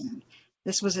 2015.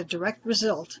 This was a direct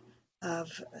result of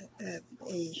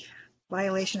a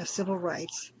violation of civil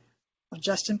rights of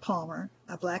Justin Palmer,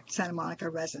 a Black Santa Monica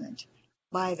resident,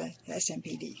 by the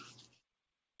SMPD.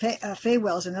 Faye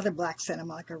Wells, another Black Santa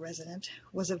Monica resident,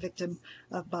 was a victim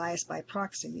of bias by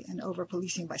proxy and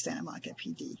over-policing by Santa Monica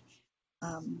PD.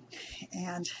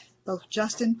 And both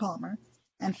Justin Palmer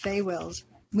and Faye Wells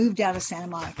moved out of Santa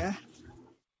Monica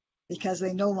because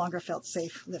they no longer felt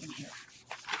safe living here.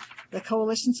 The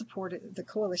coalition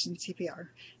CPR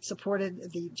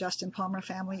supported the Justin Palmer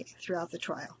family throughout the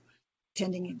trial,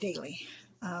 attending daily.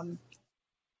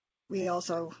 We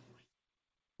also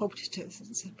hoped to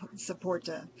support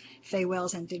Faye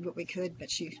Wells and did what we could,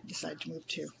 but she decided to move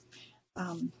too.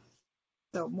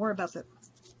 So more about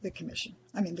the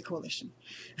coalition.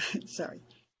 Sorry.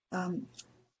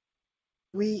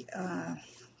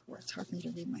 It's hard for me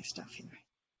to read my stuff here.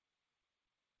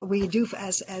 We do,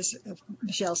 as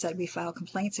Michelle said, we file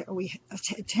complaints, or we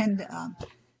attend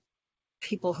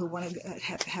people who want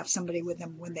to have somebody with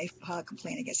them when they file a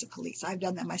complaint against the police. I've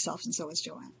done that myself, and so has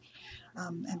Joanne,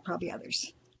 and probably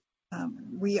others.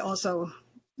 We also,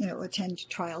 attend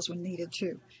trials when needed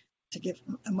too, to give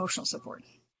emotional support.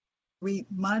 We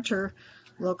monitor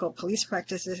local police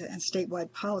practices and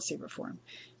statewide policy reform,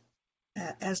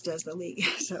 as does the League,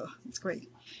 so it's great.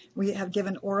 We have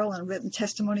given oral and written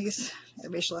testimonies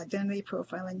at Racial Identity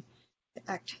Profiling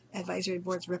Act Advisory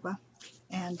Boards, RIPA,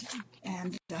 and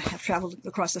have traveled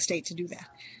across the state to do that.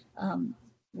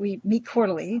 We meet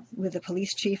quarterly with the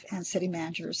police chief and city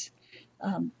managers,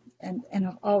 and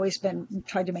have always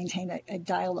tried to maintain a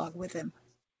dialogue with them.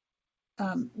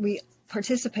 We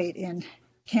participate in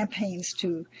campaigns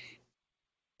to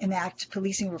enact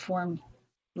policing reform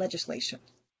legislation.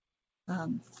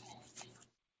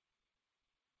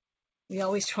 We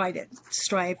always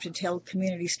strive to tell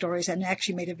community stories, and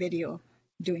actually made a video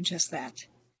doing just that.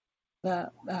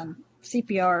 The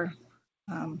CPR,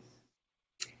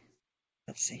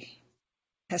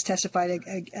 has testified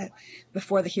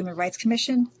before the Human Rights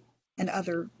Commission and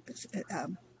other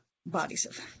bodies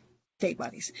of state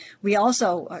bodies. We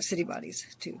also city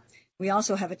bodies too. We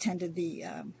also have attended the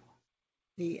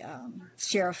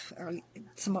sheriff, or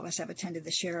some of us have attended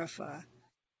the sheriff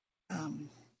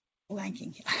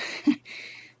blanking.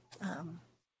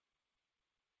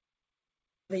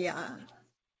 The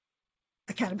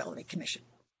Accountability Commission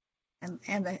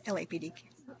and the LAPD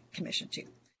Commission too.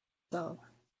 So,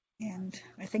 and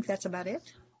I think that's about it,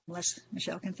 unless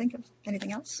Michelle can think of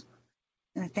anything else.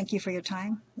 And I thank you for your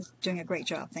time. You're doing a great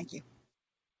job. Thank you.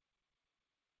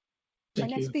 Our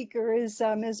next speaker is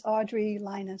Ms. Audrey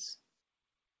Linus.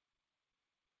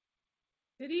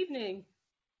 Good evening.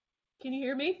 Can you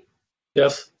hear me?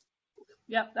 Yes.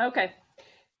 Yep. Okay.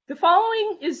 The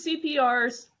following is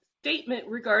CPR's statement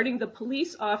regarding the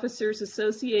Police Officers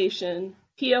Association,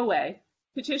 POA,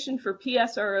 petition for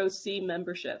PSROC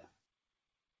membership.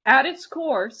 At its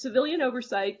core, civilian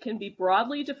oversight can be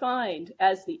broadly defined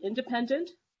as the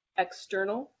independent,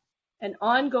 external, and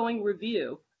ongoing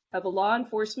review of a law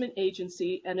enforcement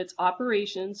agency and its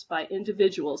operations by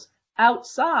individuals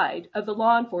outside of the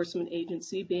law enforcement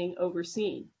agency being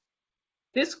overseen.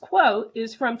 This quote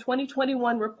is from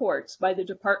 2021 reports by the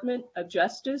Department of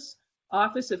Justice,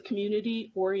 Office of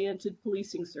Community-Oriented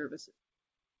Policing Services.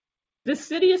 The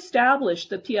city established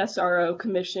the PSRO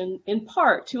Commission in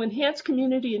part to enhance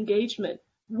community engagement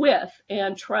with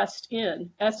and trust in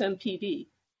SMPD.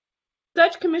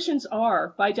 Such commissions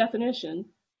are, by definition,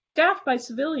 staffed by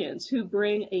civilians who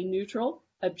bring a neutral,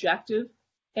 objective,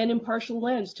 and impartial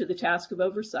lens to the task of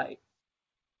oversight.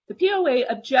 The POA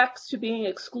objects to being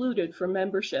excluded from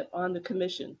membership on the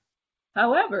commission.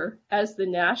 However, as the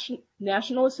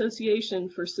National Association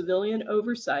for Civilian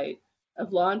Oversight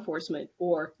of Law Enforcement,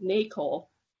 or NACOL,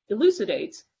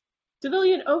 elucidates,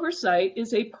 civilian oversight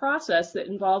is a process that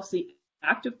involves the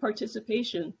active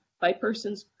participation by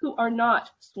persons who are not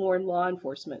sworn law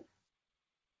enforcement.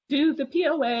 Do the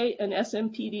POA and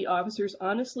SMPD officers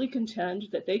honestly contend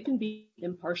that they can be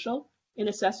impartial in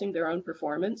assessing their own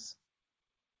performance?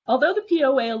 Although the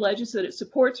POA alleges that it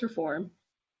supports reform,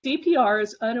 CPR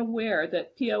is unaware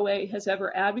that POA has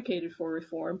ever advocated for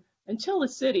reform until the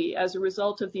city, as a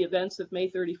result of the events of May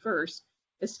 31st,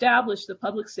 established the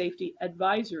Public Safety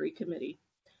Advisory Committee.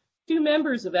 2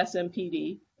 members of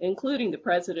SMPD, including the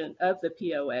president of the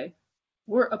POA,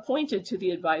 were appointed to the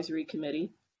advisory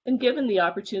committee and given the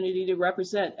opportunity to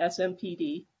represent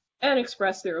SMPD and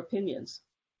express their opinions.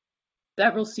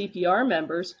 Several CPR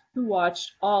members who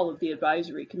watched all of the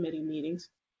advisory committee meetings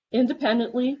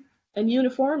independently and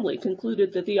uniformly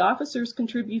concluded that the officers'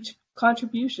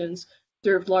 contributions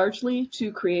served largely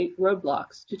to create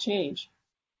roadblocks to change.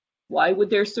 Why would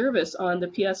their service on the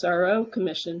PSRO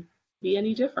Commission be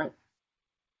any different?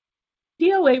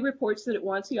 POA reports that it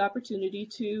wants the opportunity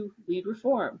to lead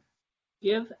reform,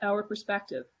 give our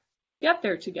perspective, get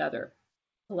there together,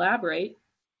 collaborate,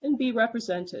 and be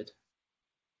represented.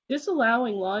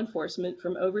 Disallowing law enforcement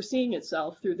from overseeing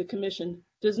itself through the Commission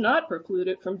does not preclude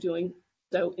it from doing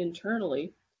so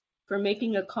internally, from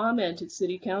making a comment at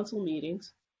City Council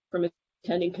meetings, from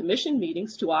attending Commission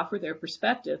meetings to offer their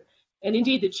perspective, and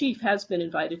indeed the Chief has been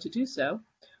invited to do so,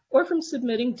 or from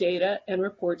submitting data and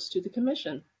reports to the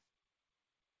Commission.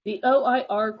 The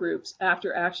OIR Group's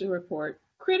After Action Report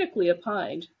critically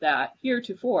opined that,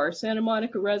 heretofore, Santa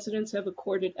Monica residents have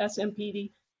accorded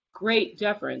SMPD great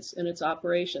deference in its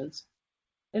operations.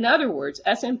 In other words,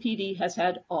 SMPD has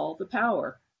had all the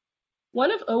power.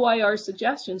 One of OIR's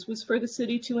suggestions was for the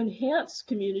city to enhance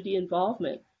community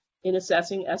involvement in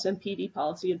assessing SMPD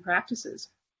policy and practices.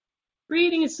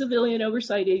 Creating a civilian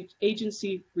oversight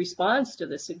agency responds to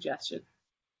this suggestion.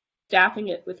 Staffing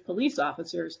it with police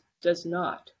officers does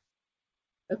not.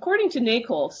 According to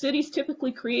NACOL, cities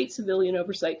typically create civilian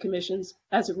oversight commissions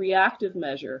as a reactive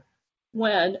measure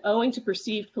when, owing to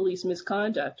perceived police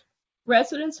misconduct,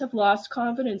 residents have lost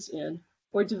confidence in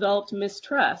or developed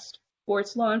mistrust for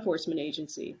its law enforcement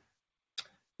agency.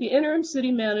 The interim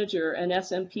city manager and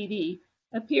SMPD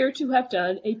appear to have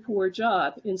done a poor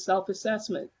job in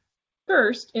self-assessment.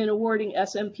 First, in awarding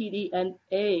SMPD an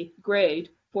A grade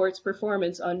for its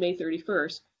performance on May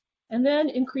 31st, and then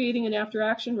in creating an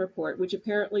after-action report which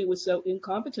apparently was so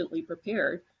incompetently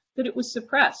prepared that it was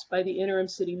suppressed by the interim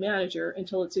city manager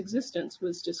until its existence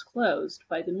was disclosed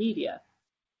by the media.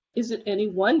 Is it any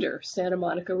wonder Santa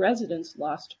Monica residents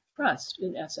lost trust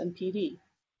in SMPD?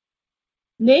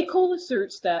 NACOL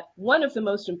asserts that one of the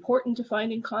most important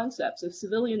defining concepts of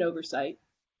civilian oversight,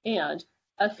 and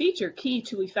a feature key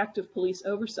to effective police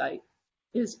oversight,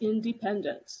 is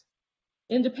independence.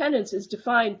 Independence is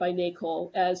defined by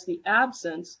NACOL as the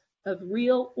absence of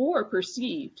real or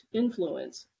perceived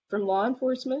influence from law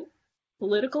enforcement,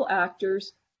 political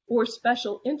actors, or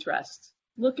special interests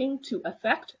looking to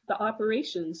affect the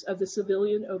operations of the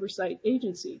civilian oversight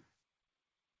agency.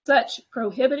 Such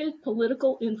prohibited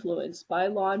political influence by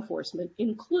law enforcement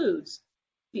includes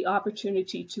the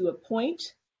opportunity to appoint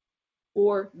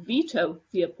or veto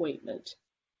the appointment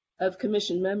of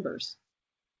commission members.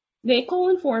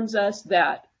 NACOL informs us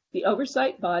that the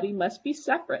oversight body must be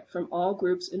separate from all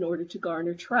groups in order to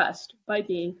garner trust by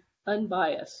being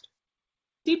unbiased.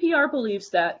 CPR believes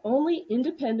that only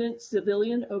independent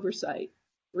civilian oversight,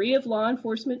 free of law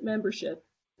enforcement membership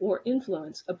or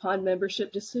influence upon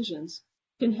membership decisions,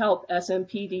 can help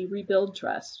SMPD rebuild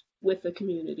trust with the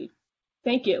community.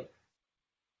 Thank you.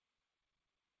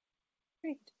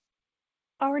 Great.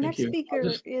 Our Thank next you. speaker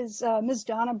is Ms.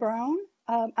 Donna Brown.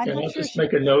 I'm And not I'll sure just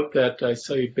make a note that I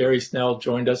see Barry Snell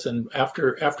joined us, and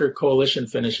after Coalition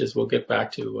finishes, we'll get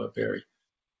back to Barry.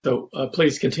 So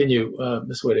please continue,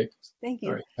 Ms. Whittick. Thank you.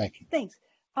 All right. Thank you. Thanks.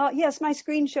 Yes, my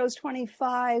screen shows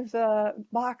 25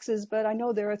 boxes, but I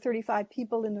know there are 35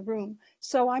 people in the room.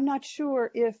 So I'm not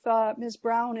sure if Ms.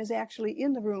 Brown is actually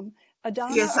in the room.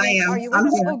 Donna, Yes, I am. are you with I'm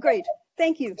us? here. Oh, great.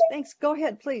 Thank you. Thanks. Go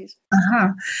ahead, please.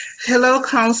 Hello,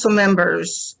 council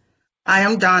members. I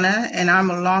am Donna, and I'm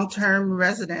a long-term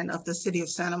resident of the city of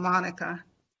Santa Monica.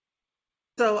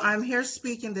 So I'm here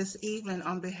speaking this evening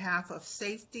on behalf of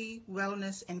safety,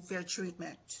 wellness, and fair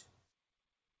treatment.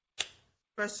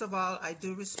 First of all, I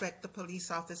do respect the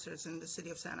police officers in the city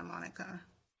of Santa Monica.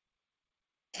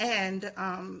 And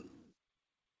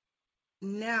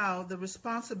now the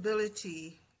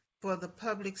responsibility for the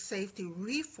Public Safety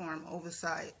Reform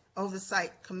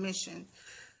Oversight Commission,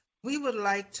 we would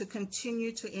like to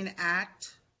continue to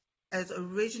enact as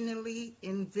originally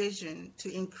envisioned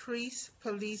to increase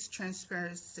police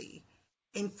transparency,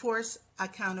 enforce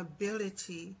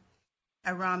accountability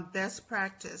around best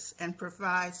practice, and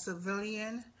provide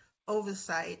civilian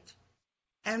oversight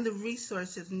and the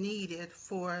resources needed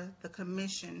for the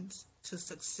commissions to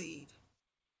succeed.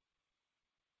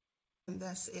 And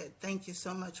that's it. Thank you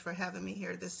so much for having me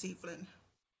here this evening.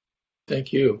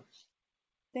 Thank you.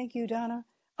 Thank you, Donna.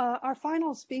 Our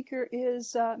final speaker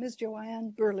is Ms.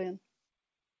 Joanne Berlin.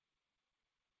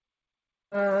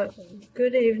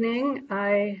 Good evening.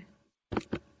 I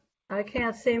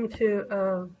can't seem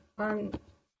to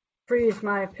unfreeze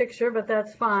my picture, but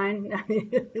that's fine.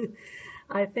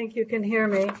 I think you can hear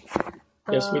me.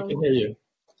 Yes, we can hear you.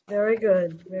 Very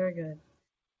good, very good.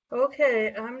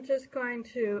 Okay, I'm just going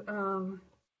to,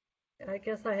 I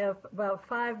guess I have about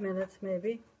 5 minutes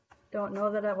maybe. Don't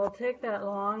know that it will take that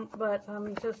long, but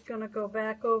I'm just going to go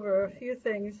back over a few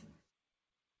things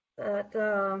that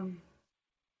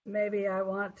maybe I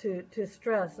want to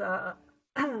stress.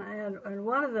 And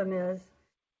one of them is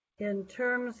in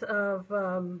terms of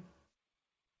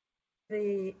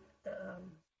the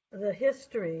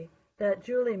history that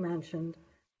Julie mentioned.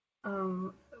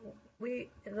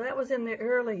 That was in the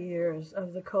early years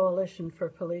of the Coalition for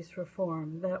Police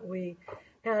Reform that we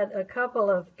had a couple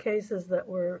of cases that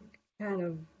were kind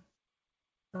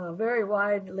of very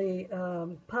widely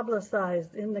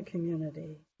publicized in the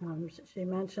community. She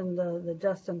mentioned the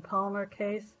Justin Palmer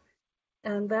case,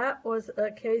 and that was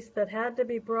a case that had to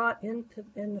be brought in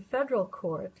the federal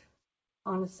court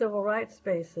on a civil rights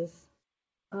basis.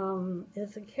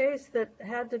 It's a case that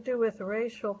had to do with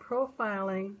racial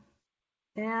profiling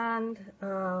and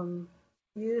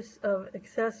use of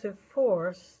excessive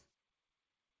force.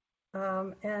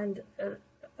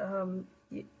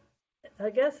 I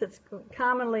guess it's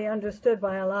commonly understood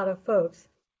by a lot of folks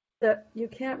that you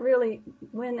can't really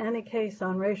win any case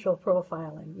on racial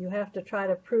profiling. You have to try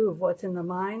to prove what's in the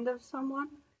mind of someone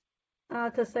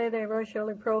to say they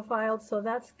racially profiled. So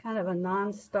that's kind of a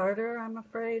non-starter, I'm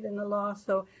afraid, in the law.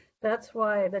 So that's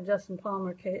why the Justin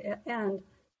Palmer case, and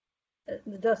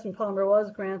the Justin Palmer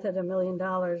was granted $1 million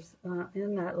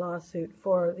in that lawsuit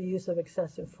for the use of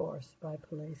excessive force by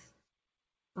police.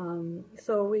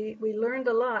 So we learned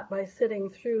a lot by sitting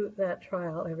through that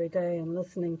trial every day and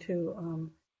listening to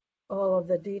all of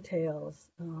the details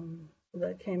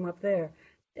that came up there.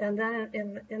 And then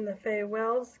in the Faye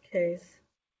Wells case,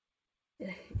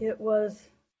 it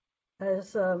was,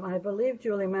 as I believe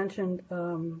Julie mentioned,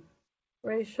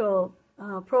 racial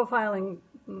profiling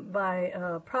by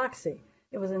proxy.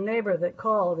 It was a neighbor that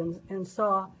called and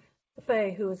saw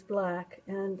Faye, who was black,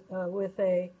 and with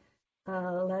a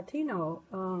Latino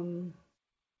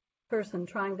person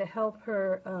trying to help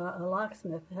her, a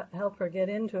locksmith, help her get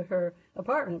into her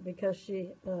apartment because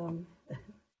she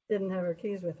didn't have her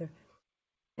keys with her.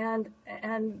 And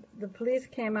the police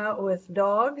came out with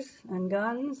dogs and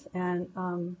guns, and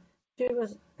she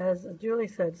was, as Julie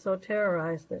said, so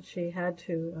terrorized that she had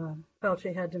to, felt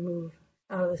she had to move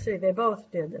out of the city. They both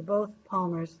did. They're both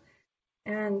Palmers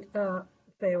and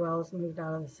Faywells moved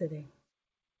out of the city.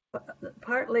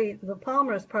 Partly, the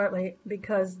Palmers, partly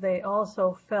because they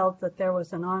also felt that there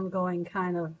was an ongoing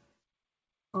kind of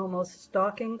almost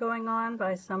stalking going on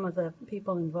by some of the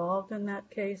people involved in that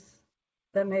case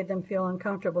that made them feel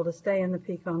uncomfortable to stay in the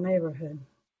Pico neighborhood.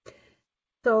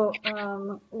 So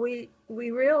we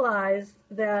realized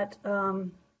that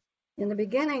in the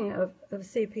beginning of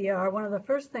CPR, one of the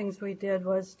first things we did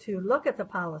was to look at the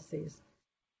policies.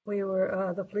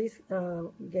 The police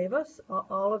gave us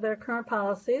all of their current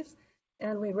policies,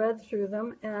 and we read through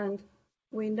them, and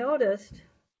we noticed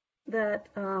that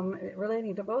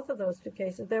relating to both of those two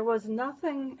cases, there was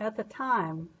nothing at the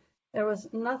time, there was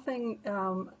nothing,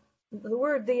 the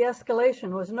word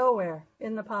de-escalation was nowhere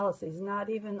in the policies, not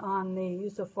even on the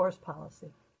use of force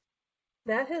policy.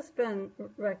 That has been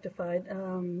rectified.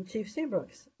 Chief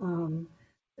Seabrooks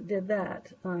did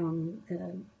that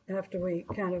after we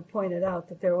kind of pointed out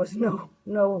that there was no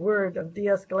word of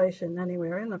de-escalation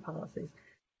anywhere in the policies.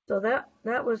 So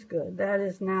that was good. That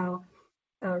is now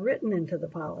written into the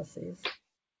policies.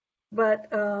 But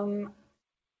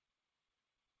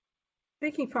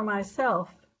speaking for myself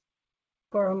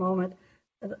for a moment,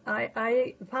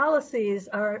 policies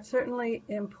are certainly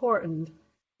important,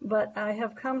 but I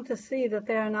have come to see that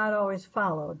they are not always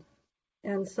followed.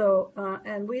 And so,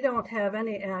 and we don't have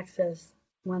any access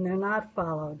when they're not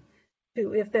followed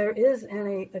to, if there is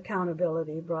any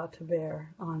accountability brought to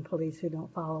bear on police who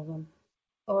don't follow them,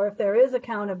 or if there is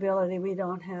accountability, we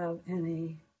don't have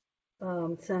any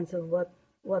sense of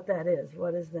what that is.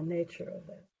 What is the nature of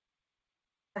that?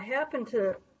 I happen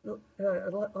to,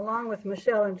 along with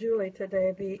Michelle and Julie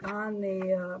today, be on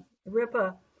the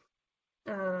RIPA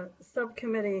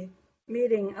subcommittee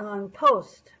meeting on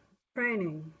post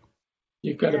training.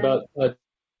 You've got about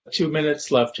 2 minutes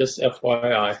left, just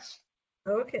FYI.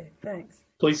 Okay, thanks.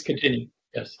 Please continue.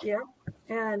 Yes. Yeah,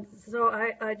 and so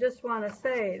I just want to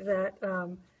say that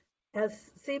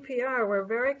as CPR, we're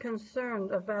very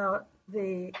concerned about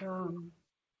the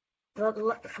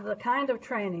kind of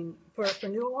training for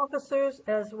new officers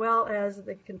as well as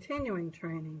the continuing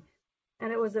training.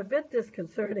 And it was a bit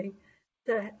disconcerting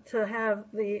to have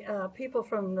the people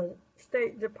from the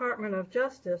State Department of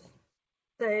Justice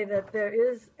say that there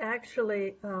is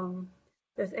actually,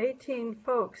 there's 18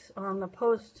 folks on the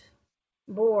post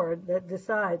board that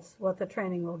decides what the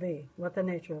training will be, what the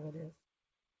nature of it is,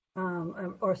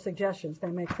 or suggestions.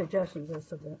 They make suggestions as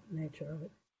to the nature of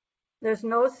it. There's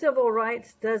no civil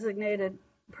rights designated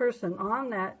person on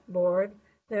that board.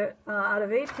 There, out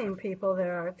of 18 people,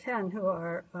 there are 10 who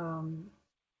are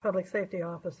public safety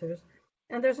officers,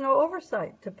 and there's no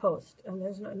oversight to post, and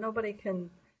there's nobody can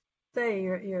say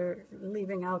you're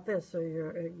leaving out this or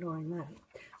you're ignoring that.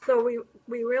 So we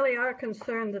really are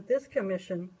concerned that this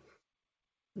commission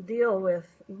deal with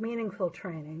meaningful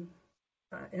training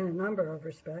in a number of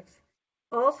respects.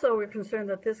 Also, we're concerned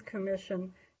that this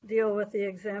commission deal with the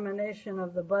examination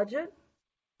of the budget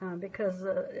because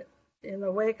in the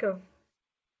wake of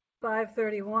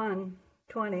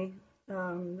 5/31/20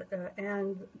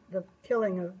 and the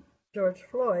killing of George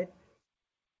Floyd,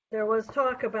 there was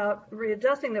talk about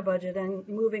readjusting the budget and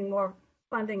moving more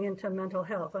funding into mental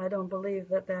health. I don't believe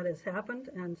that has happened,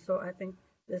 and so I think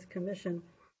this commission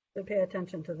should pay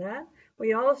attention to that.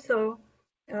 We also,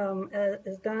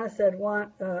 as Donna said,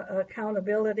 want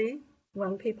accountability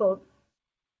when people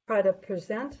try to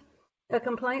present a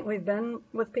complaint. We've been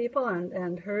with people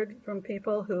and heard from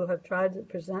people who have tried to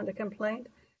present a complaint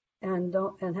and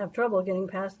have trouble getting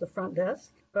past the front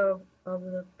desk of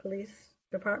the police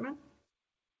department.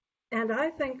 And I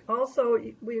think also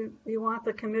we want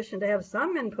the commission to have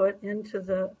some input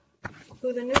into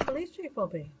who the new police chief will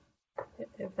be,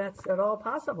 if that's at all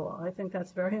possible. I think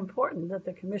that's very important that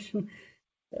the commission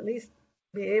at least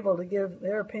be able to give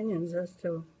their opinions as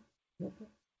to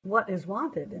what is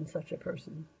wanted in such a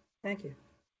person. Thank you.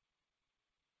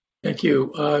 Thank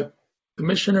you.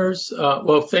 Commissioners,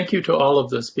 well, thank you to all of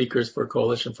the speakers for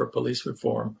Coalition for Police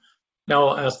Reform. Now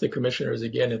I'll ask the commissioners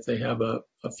again if they have a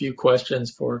few questions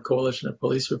for Coalition of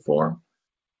Police Reform,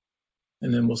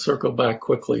 and then we'll circle back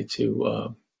quickly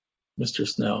to Mr.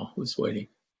 Snell, who's waiting.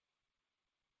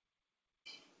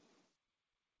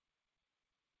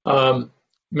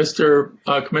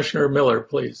 Commissioner Miller,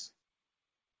 please.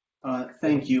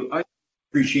 Thank you. I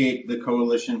appreciate the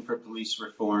Coalition for Police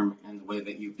Reform and the way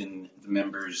that the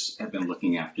members have been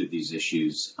looking after these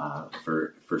issues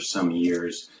for some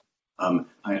years.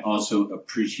 I also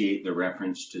appreciate the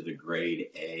reference to the grade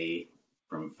A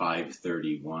from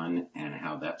 531 and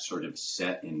how that sort of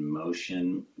set in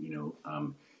motion,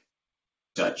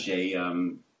 such a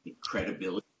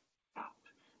credibility gap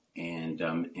And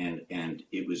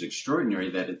it was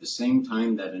extraordinary that at the same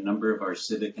time that a number of our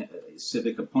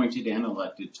civic appointed and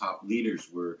elected top leaders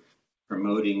were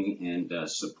promoting and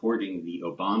supporting the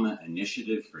Obama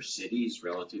initiative for cities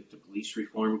relative to police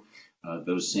reform,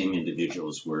 those same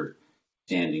individuals were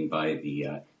standing by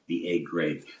the A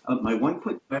grade. My one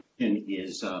quick question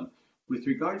is with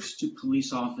regards to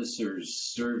police officers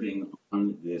serving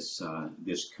on this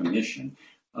commission.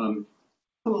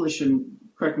 Coalition,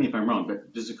 correct me if I'm wrong,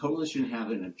 but does the coalition have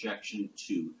an objection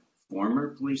to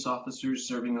former police officers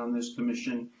serving on this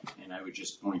commission? And I would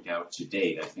just point out to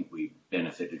date, I think we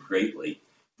benefited greatly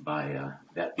by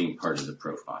that being part of the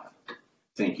profile.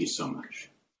 Thank you so much.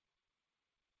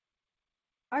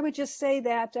 I would just say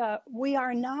that we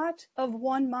are not of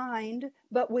one mind,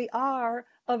 but we are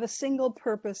of a single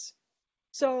purpose.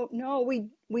 So no, we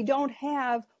don't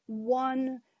have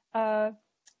one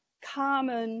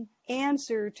common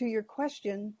answer to your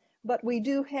question, but we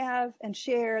do have and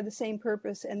share the same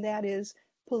purpose, and that is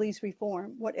police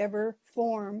reform, whatever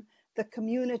form the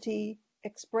community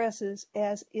expresses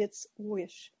as its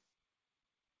wish.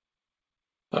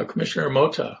 Commissioner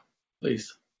Mota,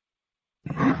 please.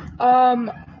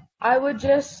 I would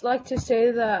just like to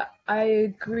say that I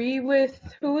agree with,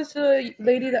 who was the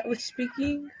lady that was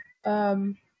speaking?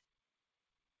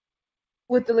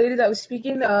 With the lady that was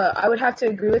speaking, I would have to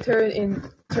agree with her in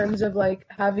terms of like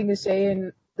having a say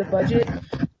in the budget,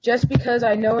 just because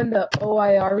I know in the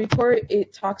OIR report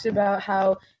it talks about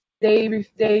how they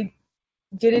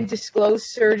didn't disclose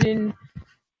certain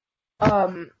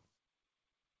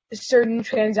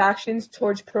transactions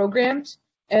towards programs,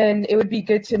 and it would be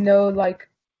good to know like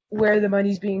where the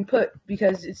money's being put,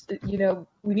 because it's, you know,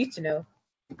 we need to know.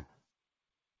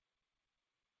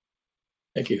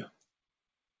 Thank you.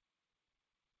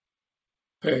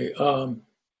 Okay,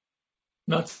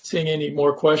 not seeing any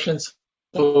more questions.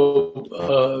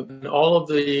 So all of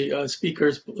the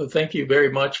speakers, thank you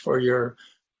very much for your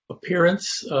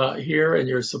appearance here and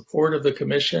your support of the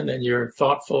commission and your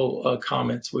thoughtful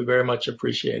comments. We very much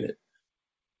appreciate it.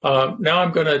 Now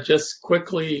I'm going to just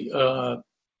quickly go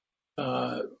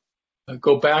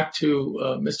back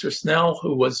to Mr. Snell,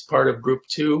 who was part of Group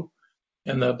 2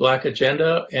 and the Black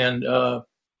Agenda. And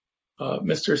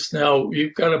Mr. Snell,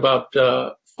 you've got about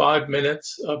 5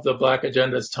 minutes of the Black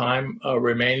Agenda's time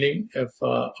remaining. If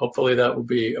hopefully that will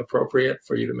be appropriate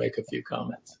for you to make a few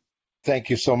comments.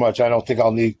 Thank you so much. I don't think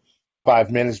I'll need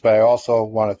 5 minutes, but I also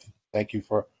want to thank you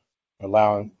for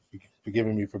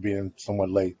forgiving me for being somewhat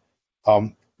late.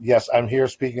 Yes, I'm here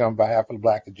speaking on behalf of the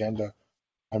Black Agenda.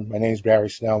 My name is Barry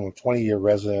Snell. I'm a 20-year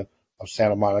resident of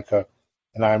Santa Monica,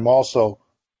 and I'm also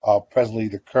presently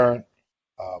the current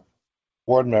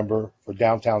board member for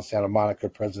Downtown Santa Monica,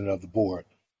 president of the board.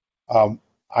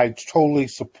 I totally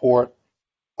support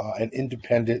an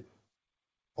independent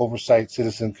oversight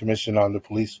citizen commission on the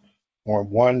police, or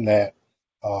one that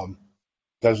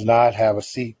does not have a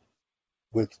seat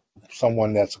with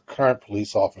someone that's a current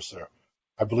police officer.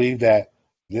 I believe that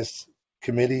this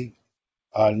committee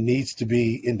needs to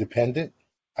be independent.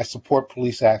 I support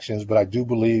police actions, but I do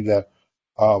believe that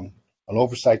an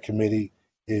oversight committee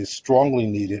is strongly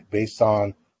needed based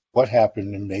on what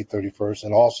happened in May 31st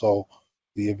and also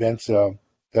the events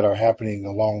that are happening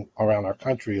around our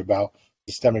country about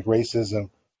systemic racism,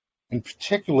 and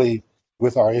particularly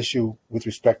with our issue with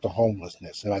respect to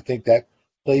homelessness. And I think that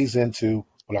plays into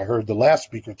what I heard the last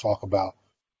speaker talk about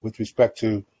with respect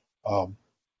to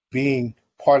being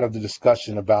part of the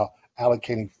discussion about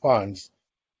allocating funds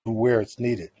to where it's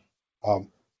needed.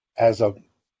 As a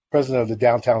president of the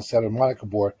Downtown Santa Monica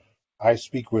board, I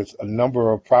speak with a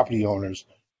number of property owners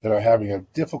that are having a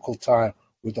difficult time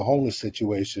with the homeless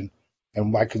situation.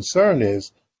 And my concern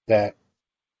is that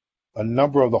a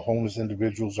number of the homeless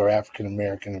individuals are African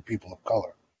American and people of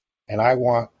color.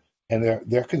 And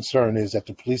their concern is that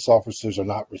the police officers are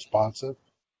not responsive.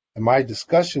 And my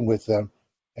discussion with them,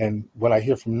 and what I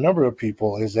hear from a number of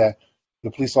people, is that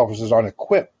the police officers aren't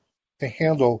equipped to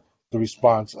handle the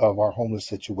response of our homeless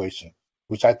situation,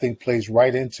 which I think plays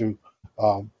right into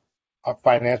our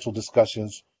financial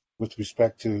discussions with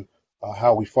respect to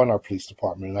how we fund our police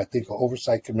department. And I think an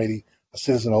oversight committee, a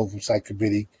citizen oversight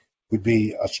committee, would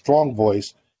be a strong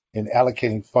voice in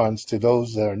allocating funds to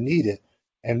those that are needed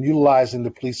and utilizing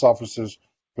the police officers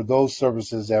for those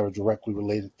services that are directly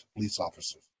related to police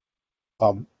officers.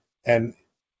 And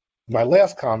my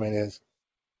last comment is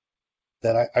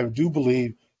that I do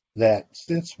believe that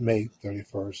since May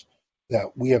 31st,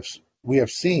 that we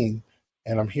have seen,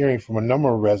 and I'm hearing from a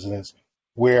number of residents,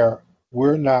 where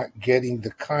we're not getting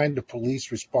the kind of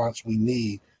police response we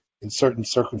need in certain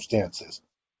circumstances.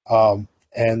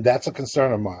 And that's a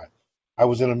concern of mine. I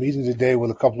was in a meeting today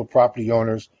with a couple of property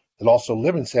owners that also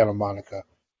live in Santa Monica.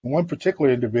 One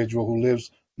particular individual who lives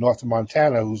north of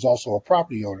Montana, who's also a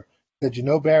property owner, said, you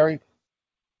know, Barry,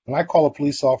 when I call a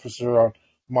police officer on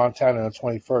Montana on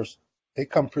the 21st, they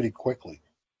come pretty quickly.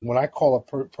 When I call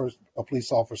a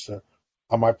police officer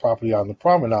on my property on the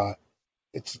promenade,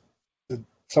 it's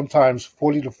sometimes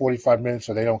 40 to 45 minutes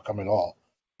or they don't come at all.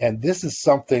 And this is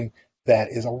something that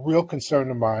is a real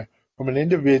concern of mine from an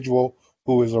individual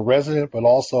who is a resident but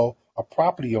also a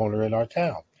property owner in our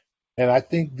town. And I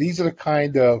think these are the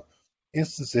kind of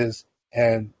instances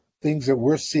and things that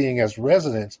we're seeing as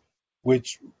residents,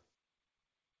 which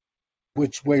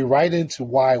weigh right into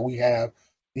why we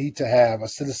need to have a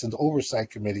citizens oversight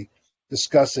committee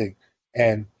discussing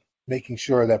and making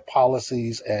sure that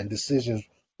policies and decisions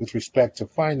with respect to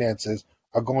finances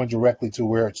are going directly to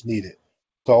where it's needed.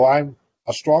 So I'm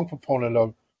a strong proponent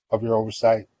of your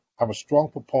oversight. I'm a strong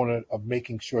proponent of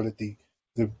making sure that the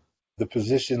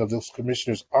position of those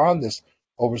commissioners on this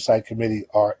oversight committee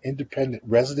are independent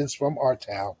residents from our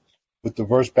town with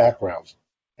diverse backgrounds.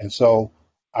 And so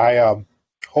I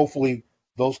hopefully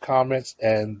those comments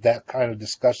and that kind of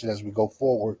discussion as we go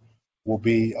forward will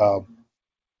be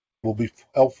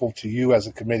helpful to you as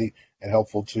a committee and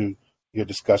helpful to your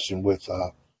discussion with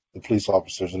the police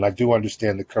officers. And I do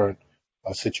understand the current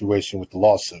situation with the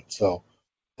lawsuit. So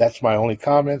that's my only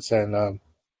comments. And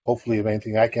hopefully if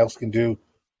anything else can do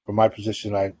from my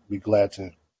position, I'd be glad to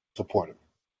support it.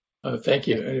 Thank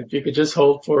you. And if you could just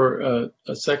hold for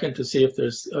a second to see if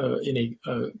there's any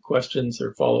questions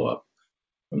or follow-up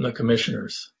from the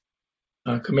commissioners.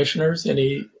 Commissioners,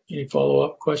 any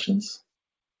follow-up questions?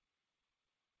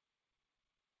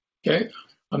 Okay,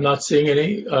 I'm not seeing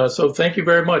any. So thank you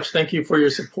very much. Thank you for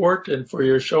your support and for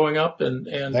your showing up and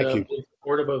being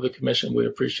supportive of the commission. We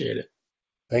appreciate it.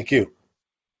 Thank you.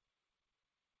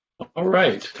 All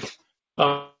right.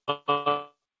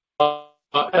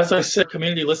 As I said,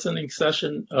 community listening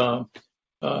session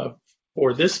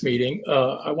for this meeting.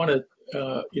 I want to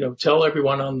tell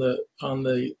everyone on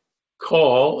the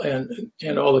call and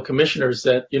all the commissioners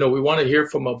that we want to hear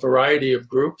from a variety of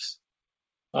groups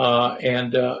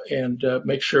and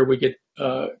make sure we get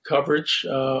coverage.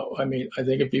 I think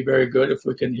it'd be very good if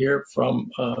we can hear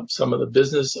from some of the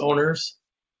business owners.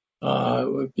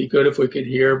 It would be good if we could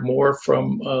hear more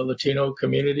from Latino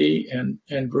community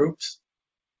and groups,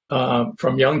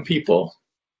 from young people,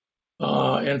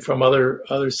 and from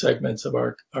other segments of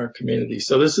our community.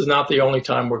 So this is not the only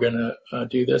time we're going to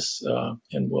do this,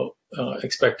 and we'll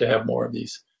expect to have more of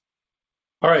these.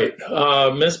 All right,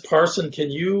 Ms. Parson,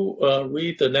 can you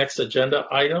read the next agenda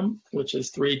item, which is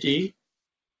 3D?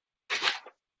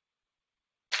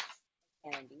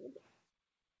 Indeed.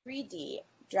 3D,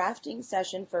 drafting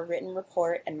session for written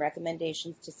report and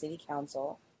recommendations to City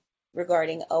Council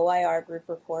regarding OIR group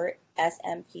report,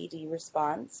 SMPD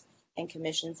response, and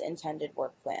Commission's intended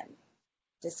work plan.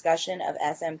 Discussion of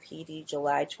SMPD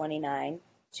July 29,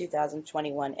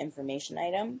 2021 information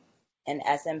item, and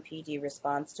SMPD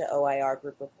response to OIR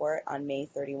group report on May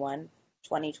 31,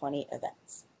 2020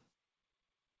 events.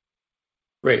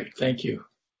 Great, thank you.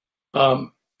 All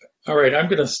right, I'm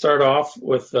going to start off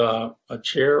with a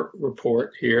chair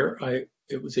report here.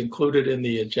 It was included in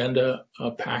the agenda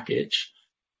package.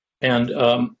 And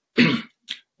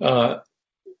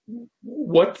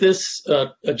what this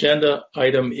agenda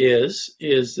item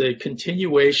is a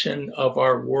continuation of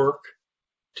our work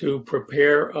to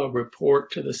prepare a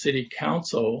report to the City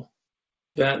Council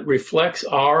that reflects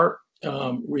our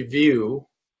review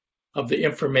of the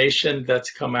information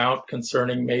that's come out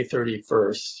concerning May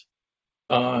 31st.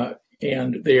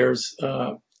 And there's,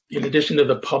 in addition to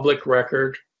the public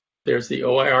record, there's the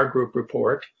OIR group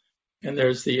report, and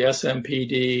there's the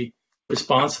SMPD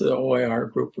response to the OIR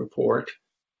group report.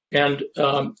 And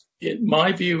in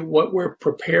my view, what we're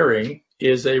preparing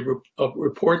is a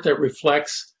report that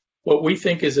reflects what we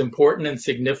think is important and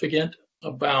significant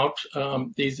about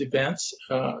these events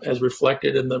as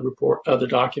reflected in the report, the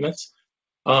documents,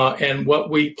 and what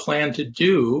we plan to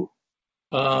do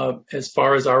as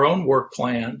far as our own work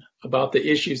plan about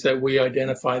the issues that we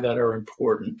identify that are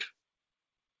important.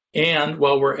 And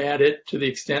while we're at it, to the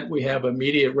extent we have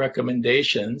immediate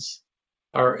recommendations,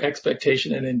 our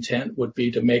expectation and intent would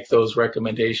be to make those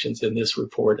recommendations in this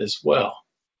report as well.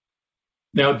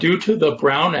 Now, due to the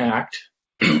Brown Act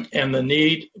and the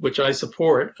need, which I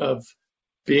support, of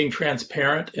being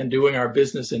transparent and doing our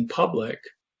business in public,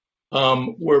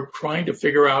 we're trying to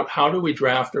figure out how do we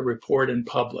draft a report in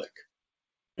public.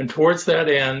 And towards that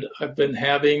end, I've been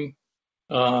having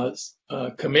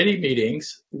committee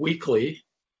meetings weekly,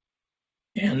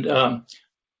 and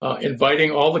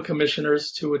inviting all the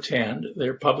commissioners to attend.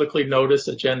 They're publicly noticed,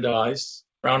 agendized,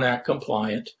 Brown Act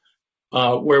compliant,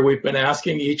 where we've been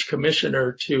asking each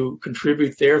commissioner to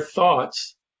contribute their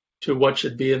thoughts to what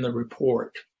should be in the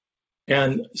report.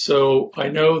 And so I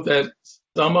know that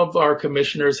some of our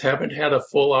commissioners haven't had a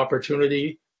full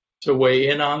opportunity to weigh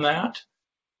in on that.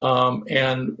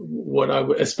 And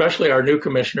especially our new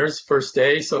commissioners, first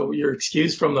day, so you're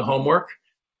excused from the homework.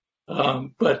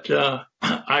 But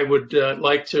I would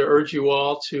like to urge you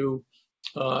all to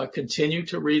continue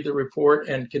to read the report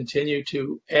and continue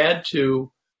to add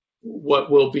to what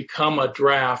will become a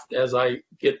draft as I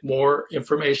get more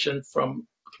information from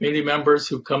community members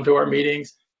who come to our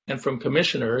meetings and from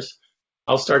commissioners.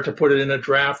 I'll start to put it in a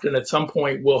draft, and at some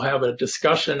point we'll have a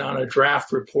discussion on a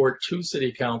draft report to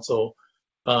City Council,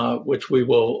 which we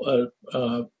will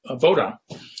vote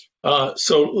on.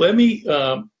 So let me,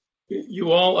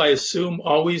 you all, I assume,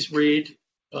 always read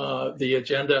the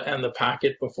agenda and the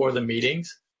packet before the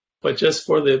meetings, but just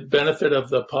for the benefit of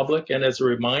the public and as a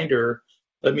reminder,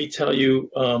 let me tell you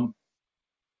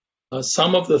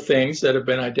some of the things that have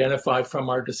been identified from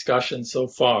our discussion so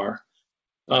far.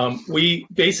 We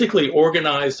basically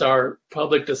organized our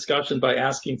public discussion by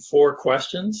asking 4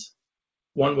 questions.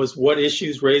 One was, what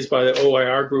issues raised by the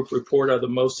OIR group report are the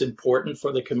most important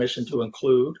for the commission to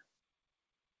include?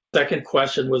 Second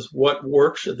question was, what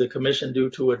work should the commission do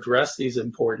to address these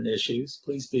important issues?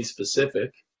 Please be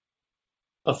specific.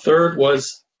 A third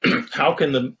was, how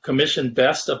can the commission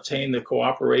best obtain the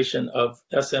cooperation of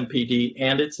SMPD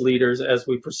and its leaders as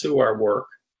we pursue our work?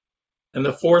 And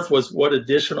the fourth was, what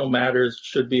additional matters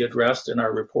should be addressed in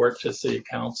our report to City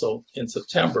Council in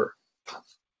September?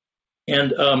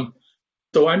 And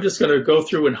so I'm just going to go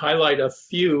through and highlight a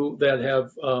few that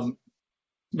have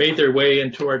made their way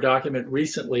into our document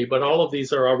recently, but all of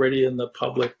these are already in the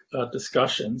public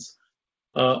discussions.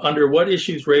 Under what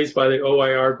issues raised by the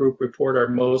OIR group report are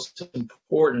most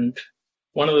important,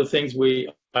 one of the things we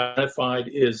identified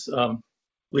is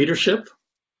leadership,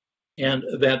 and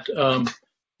that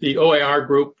the OIR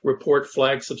group report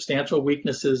flagged substantial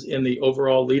weaknesses in the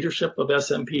overall leadership of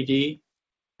SMPD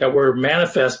that were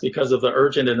manifest because of the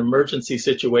urgent and emergency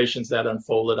situations that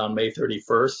unfolded on May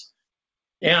 31st.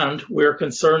 And we're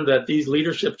concerned that these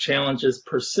leadership challenges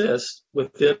persist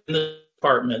within the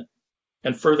department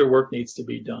and further work needs to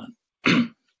be done.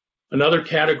 Another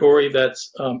category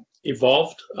that's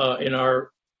evolved in our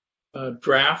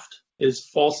draft is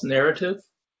false narrative.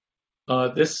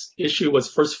 This issue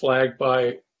was first flagged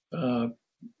by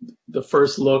the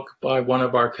first look by one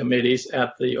of our committees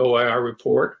at the OIR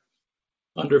report.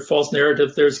 Under false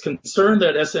narrative, there's concern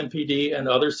that SMPD and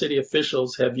other city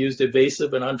officials have used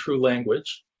evasive and untrue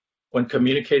language when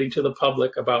communicating to the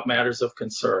public about matters of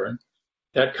concern.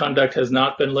 That conduct has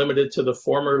not been limited to the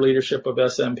former leadership of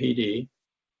SMPD,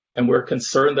 and we're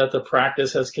concerned that the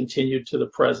practice has continued to the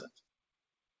present.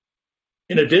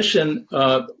 In addition,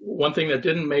 one thing that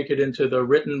didn't make it into the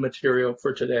written material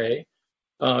for today,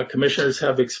 commissioners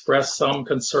have expressed some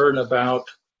concern about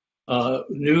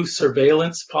new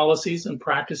surveillance policies and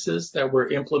practices that were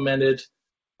implemented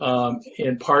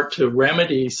in part to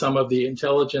remedy some of the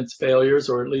intelligence failures,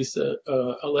 or at least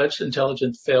alleged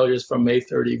intelligence failures from May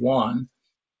 31.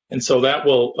 And so that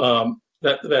will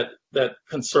that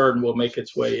concern will make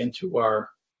its way into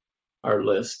our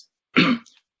list.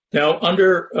 Now,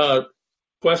 under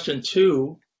question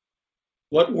 2,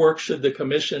 what work should the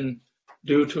commission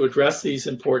do to address these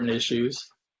important issues?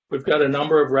 We've got a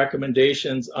number of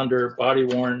recommendations under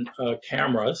body-worn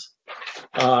cameras,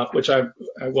 which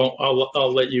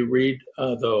I'll let you read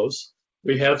those.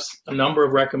 We have a number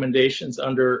of recommendations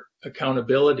under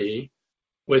accountability,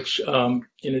 which,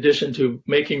 in addition to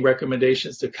making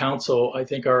recommendations to council, I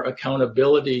think our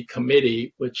accountability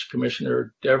committee, which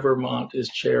Commissioner Devermont is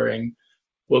chairing,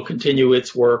 will continue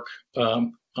its work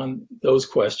on those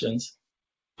questions.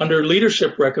 Under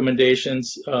leadership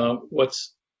recommendations,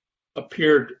 what's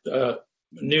appeared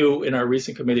new in our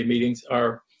recent committee meetings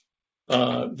are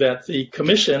that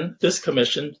this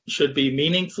commission should be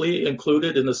meaningfully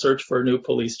included in the search for a new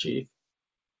police chief.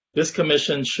 This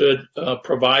commission should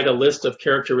provide a list of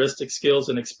characteristic, skills,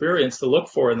 and experience to look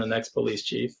for in the next police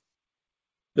chief.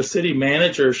 The city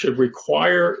manager should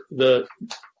require the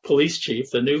police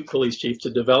chief, the new police chief, to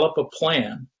develop a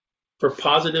plan for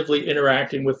positively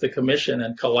interacting with the commission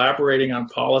and collaborating on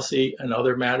policy and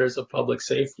other matters of public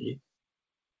safety.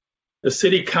 The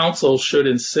city council should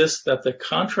insist that the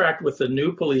contract with the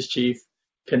new police chief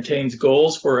contains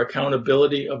goals for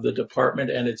accountability of the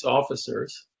department and its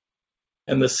officers.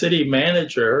 And the city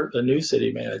manager, the new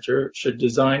city manager, should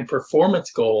design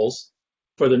performance goals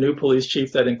for the new police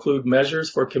chief that include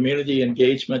measures for community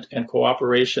engagement and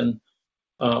cooperation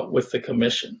with the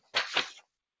commission.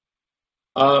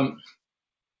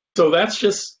 So that's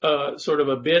just sort of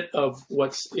a bit of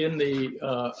what's in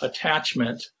the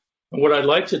attachment. And what I'd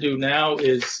like to do now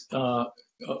is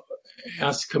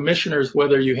ask commissioners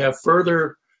whether you have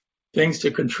further things to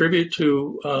contribute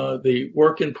to the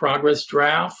work in progress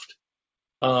draft,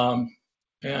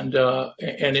 and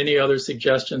any other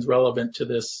suggestions relevant to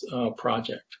this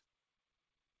project.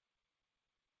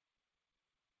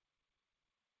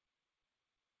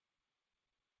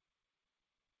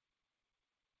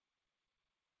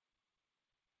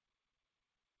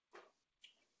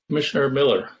 Commissioner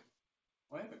Miller.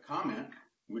 Well, I have a comment,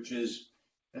 which is,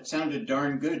 that sounded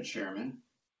darn good, Chairman.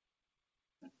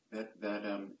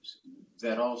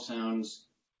 That all sounds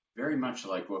very much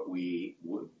like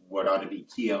what ought to be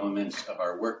key elements of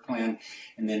our work plan.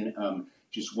 And then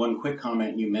just one quick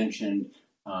comment, you mentioned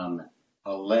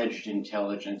alleged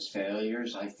intelligence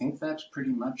failures. I think that's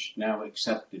pretty much now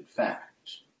accepted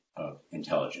fact of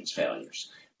intelligence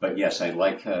failures. But yes, I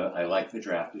like the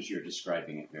draft as you're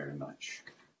describing it very much.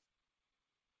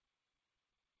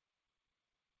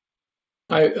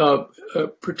 I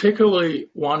particularly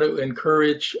want to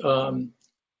encourage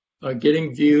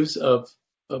getting views of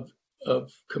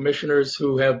commissioners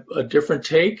who have a different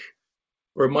take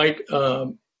or might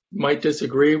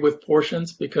disagree with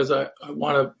portions, because I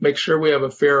want to make sure we have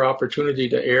a fair opportunity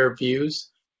to air views.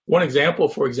 One example,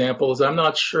 for example, is I'm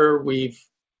not sure we've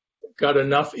got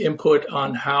enough input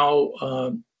on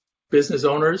how business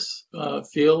owners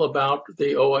feel about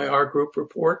the OIR group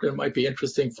report. It might be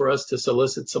interesting for us to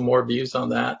solicit some more views on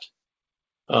that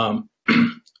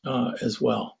as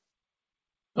well.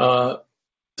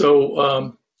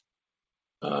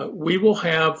 We will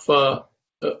have,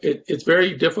 it's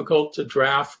very difficult to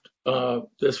draft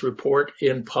this report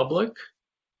in public.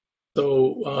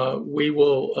 So we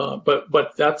will,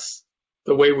 but that's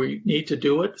the way we need to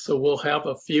do it. So we'll have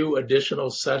a few additional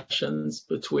sessions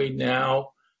between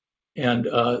now and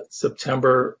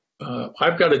September.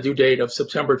 I've got a due date of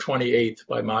September 28th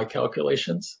by my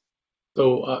calculations.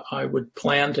 So I would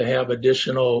plan to have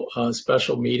additional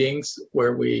special meetings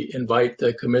where we invite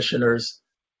the commissioners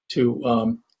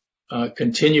to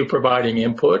continue providing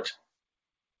input.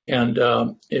 And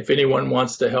if anyone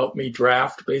wants to help me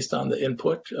draft based on the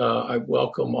input, I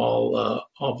welcome all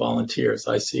volunteers.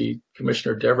 I see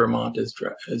Commissioner Devermont is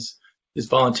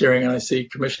volunteering, and I see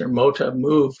Commissioner Mota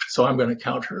moved, so I'm going to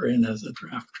count her in as a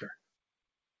drafter.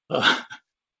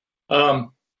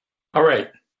 All right.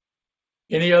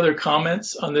 Any other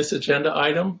comments on this agenda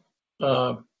item?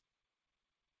 Not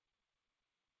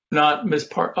Ms.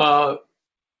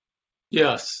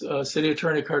 Yes, City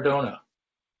Attorney Cardona.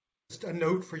 Just a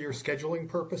note for your scheduling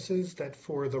purposes that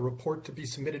for the report to be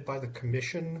submitted by the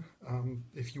commission,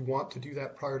 if you want to do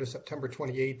that prior to September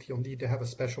 28th, you'll need to have a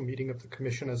special meeting of the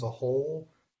commission as a whole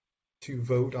to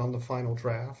vote on the final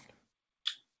draft.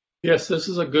 Yes, this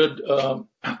is a good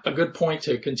point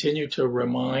to continue to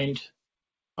remind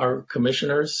our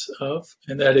commissioners of,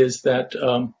 and that is that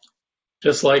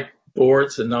just like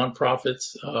boards and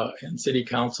nonprofits and city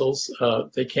councils,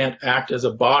 they can't act as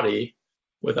a body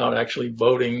without actually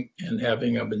voting and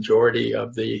having a majority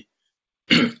of the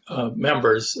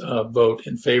members vote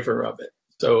in favor of it.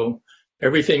 So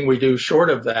everything we do short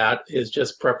of that is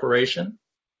just preparation,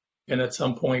 and at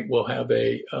some point we'll have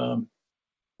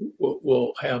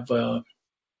we'll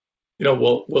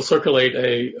circulate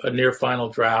a near final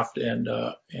draft and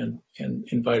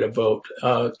invite a vote.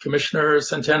 Commissioner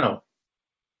Centeno.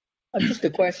 Just a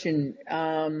question,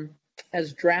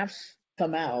 as drafts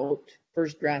come out,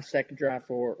 first draft, second draft,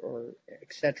 or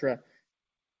et cetera,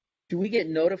 do we get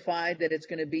notified that it's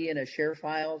going to be in a share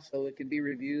file so it can be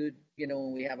reviewed,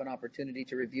 when we have an opportunity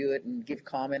to review it and give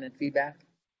comment and feedback?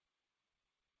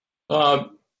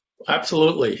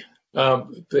 Absolutely.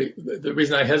 The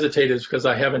reason I hesitate is because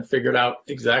I haven't figured out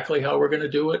exactly how we're going to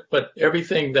do it, but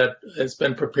everything that has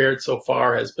been prepared so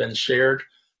far has been shared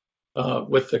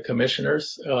with the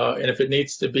commissioners. And if it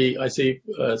needs to be, I see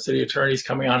city attorneys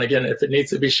coming on again. If it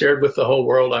needs to be shared with the whole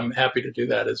world, I'm happy to do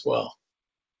that as well.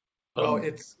 Well,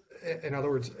 it's, in other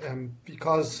words,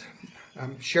 because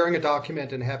sharing a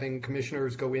document and having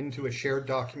commissioners go into a shared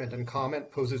document and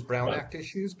comment poses Brown Act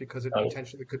issues because it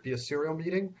potentially could be a serial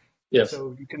meeting. Yes.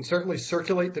 So you can certainly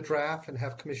circulate the draft and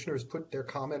have commissioners put their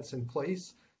comments in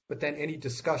place, but then any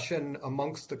discussion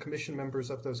amongst the commission members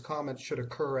of those comments should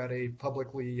occur at a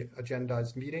publicly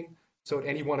agendized meeting. So at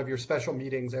any one of your special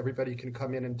meetings, everybody can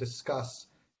come in and discuss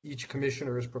each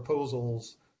commissioner's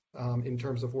proposals in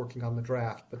terms of working on the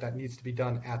draft, but that needs to be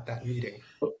done at that meeting.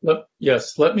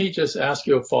 Yes, let me just ask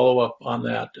you a follow-up on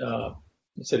that,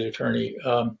 City Attorney.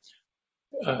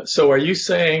 So are you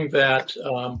saying that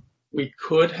we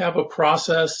could have a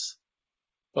process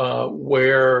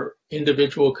where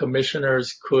individual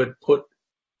commissioners could put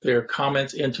their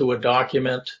comments into a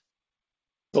document,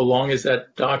 so long as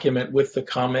that document with the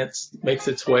comments makes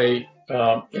its way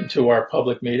into our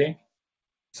public meeting?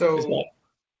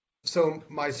 So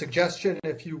my suggestion,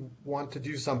 if you want to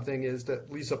do something, is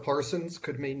that Lisa Parsons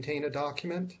could maintain a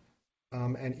document,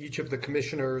 and each of the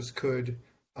commissioners could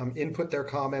input their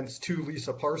comments to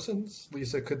Lisa Parsons.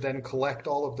 Lisa could then collect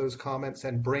all of those comments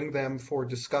and bring them for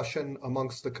discussion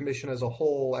amongst the commission as a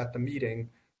whole at the meeting,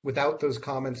 without those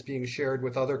comments being shared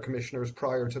with other commissioners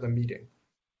prior to the meeting.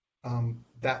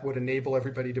 That would enable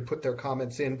everybody to put their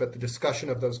comments in, but the discussion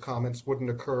of those comments wouldn't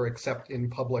occur except in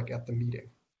public at the meeting.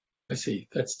 I see.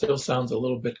 That still sounds a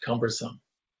little bit cumbersome,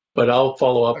 but I'll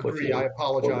follow up with you. I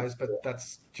apologize, but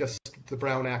that's just the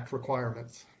Brown Act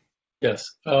requirements.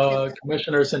 Yes.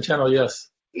 Commissioner Centeno, yes.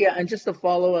 Yeah, and just a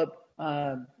follow-up,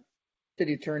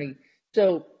 City Attorney.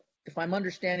 So if I'm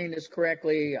understanding this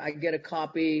correctly, I get a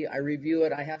copy, I review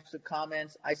it, I have some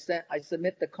comments, I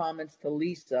submit the comments to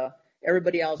Lisa.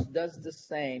 Everybody else does the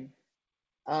same.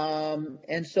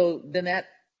 And so then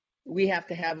we have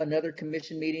to have another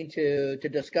commission meeting to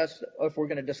discuss, if we're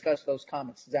going to discuss those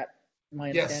comments. Is that my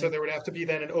understanding? Yes, so there would have to be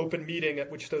then an open meeting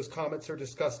at which those comments are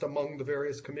discussed among the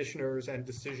various commissioners and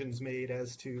decisions made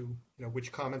as to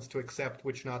which comments to accept,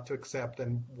 which not to accept,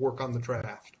 and work on the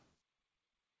draft.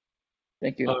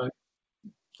 Thank you.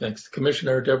 Thanks.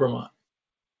 Commissioner Debremont.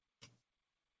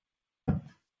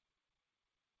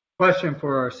 Question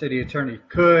for our city attorney.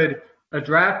 Could a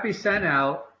draft be sent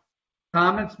out,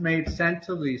 comments made sent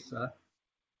to Lisa,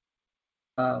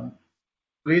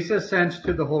 Lisa sends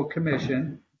to the whole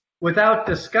commission, without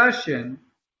discussion,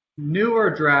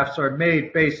 newer drafts are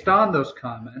made based on those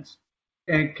comments,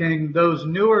 and can those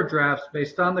newer drafts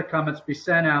based on the comments be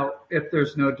sent out if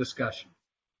there's no discussion?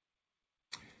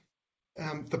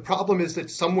 The problem is that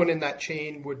someone in that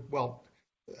chain would,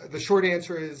 the short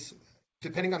answer is,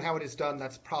 depending on how it is done,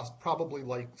 that's probably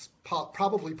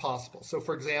possible. So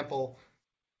for example,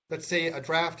 let's say a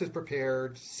draft is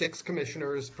prepared, 6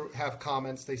 commissioners have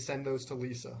comments, they send those to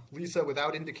Lisa. Lisa,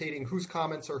 without indicating whose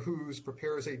comments are whose,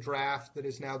 prepares a draft that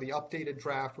is now the updated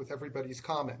draft with everybody's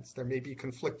comments. There may be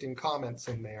conflicting comments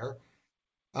in there.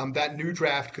 That new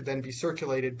draft could then be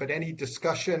circulated, but any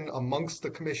discussion amongst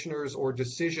the commissioners or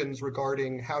decisions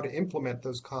regarding how to implement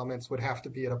those comments would have to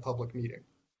be at a public meeting.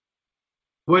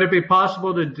 Would it be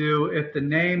possible to do if the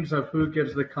names of who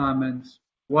gives the comments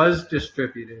was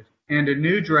distributed and a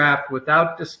new draft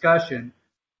without discussion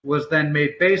was then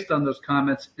made based on those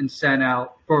comments and sent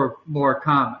out for more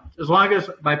comments? As long as,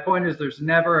 my point is, there's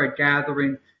never a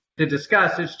gathering to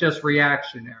discuss, it's just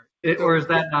reactionary. Or is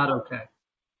that not okay?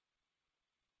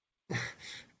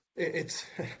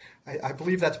 I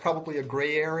believe that's probably a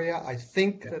gray area. I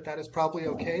think that is probably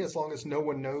okay as long as no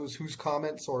one knows whose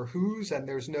comments are whose and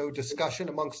there's no discussion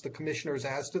amongst the commissioners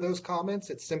as to those comments.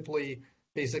 It's simply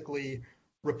basically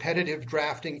repetitive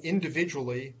drafting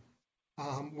individually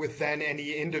with then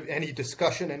any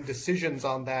discussion and decisions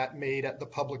on that made at the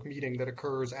public meeting that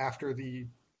occurs after the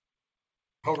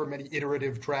however many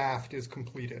iterative draft is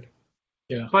completed.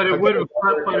 Yeah. But it would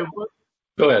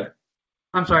go ahead.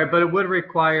 I'm sorry, but it would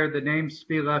require the names to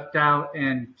be left out,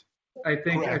 and I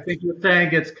think you're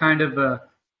saying it's kind of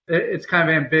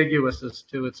ambiguous as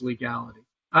to its legality.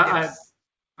 Yes.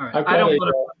 All right. I don't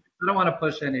want to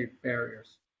push any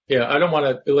barriers. Yeah, I don't want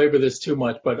to belabor this too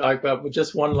much, but I've got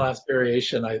just one last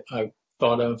variation I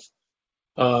thought of.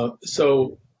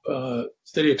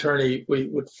 City Attorney, we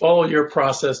would follow your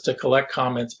process to collect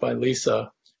comments by Lisa.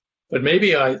 But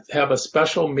maybe I have a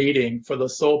special meeting for the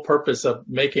sole purpose of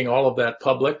making all of that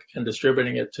public and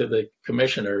distributing it to the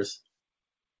commissioners.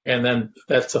 And then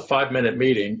that's a 5-minute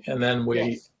meeting. And then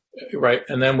we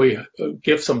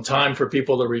give some time for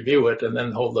people to review it and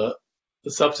then hold the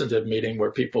substantive meeting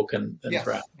where people can then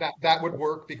draft. That would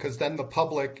work because then the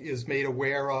public is made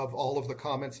aware of all of the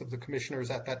comments of the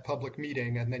commissioners at that public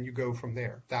meeting, and then you go from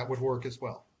there. That would work as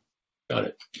well. Got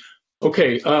it.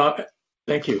 Okay,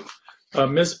 thank you.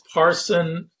 Ms.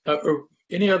 Parson,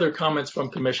 any other comments from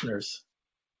commissioners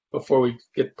before we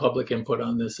get public input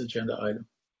on this agenda item?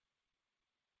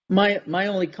 My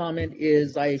only comment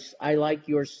is I like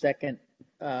your second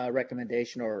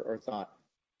recommendation or thought.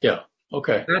 Yeah,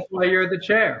 okay. That's why you're the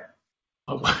chair.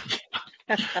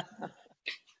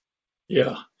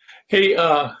 Yeah. Hey,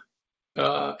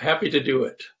 happy to do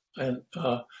it. And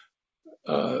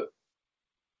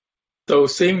So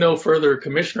seeing no further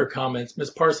commissioner comments,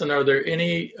 Ms. Parson, are there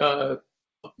any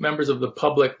members of the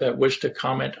public that wish to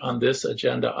comment on this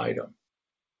agenda item?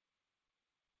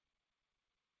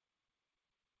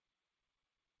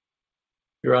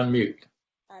 You're on mute.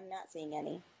 I'm not seeing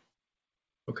any.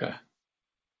 Okay.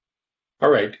 All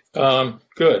right.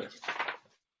 Good.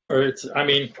 Or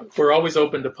we're always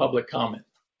open to public comment.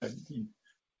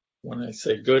 When I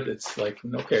say good, it's like,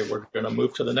 okay, we're going to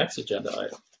move to the next agenda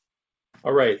item.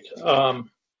 All right.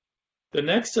 The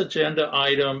next agenda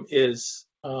item is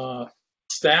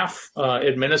staff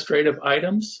administrative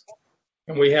items.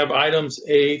 And we have items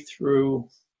A through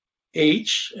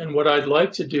H. And what I'd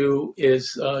like to do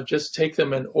is just take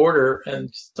them in order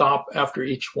and stop after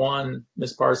each one,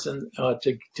 Ms. Parson,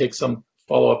 to take some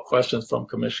follow-up questions from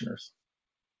commissioners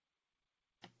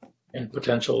and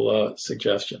potential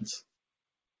suggestions.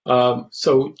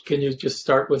 So can you just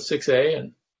start with 6A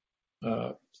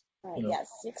and Yes,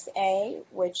 6A,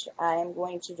 which I am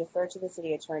going to defer to the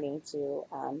city attorney to,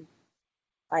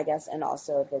 I guess, and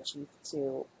also the chief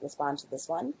to respond to this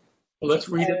one. Well, let's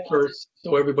read it first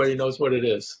so everybody knows what it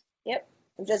is. Yep,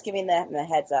 I'm just giving them a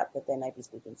heads up that they might be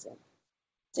speaking soon.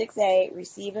 6A,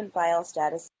 receive and file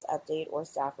status update or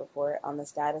staff report on the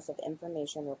status of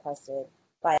information requested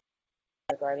by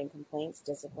regarding complaints,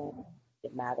 discipline,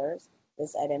 matters.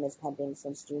 This item is pending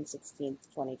since June 16th,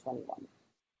 2021.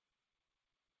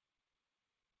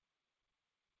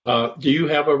 Do you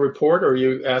have a report, or are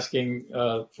you asking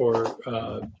for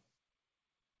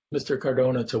Mr.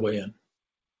 Cardona to weigh in?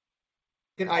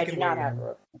 I can not weigh have in. a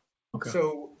report. Okay.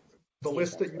 So the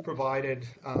list that you provided,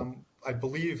 I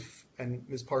believe, and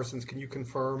Ms. Parsons, can you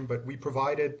confirm, but we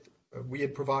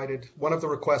had provided, one of the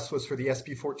requests was for the SB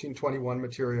 1421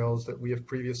 materials that we have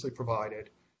previously provided.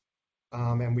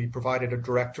 And we provided a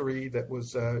directory that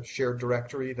was a shared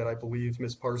directory that I believe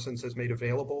Ms. Parsons has made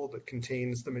available that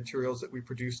contains the materials that we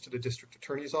produced to the district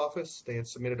attorney's office. They had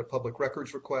submitted a public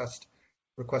records request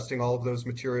requesting all of those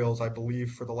materials, I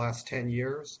believe, for the last 10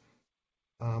 years.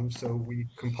 So we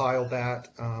compiled that,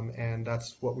 and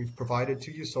that's what we've provided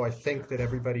to you. So I think that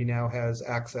everybody now has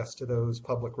access to those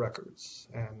public records.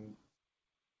 And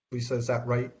Lisa, is that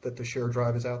right, that the shared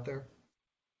drive is out there?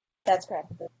 That's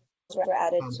correct.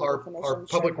 Added to our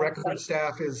public records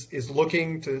staff is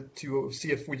looking to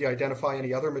see if we identify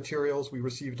any other materials. We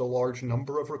received a large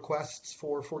number of requests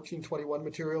for 1421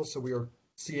 materials, so we are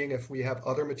seeing if we have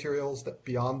other materials that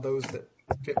beyond those that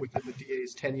fit within the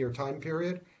DA's 10-year time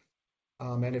period.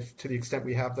 And if to the extent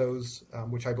we have those,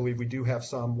 which I believe we do have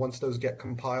some, once those get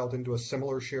compiled into a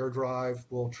similar shared drive,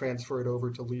 we'll transfer it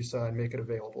over to Lisa and make it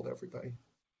available to everybody.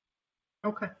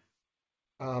 Okay.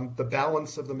 The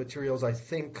balance of the materials, I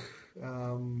think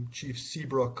Chief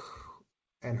Seabrook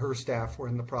and her staff were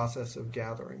in the process of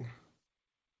gathering.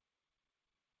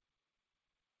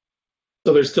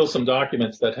 So there's still some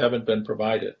documents that haven't been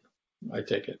provided, I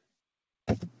take it.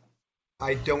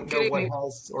 I don't know what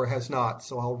has or has not,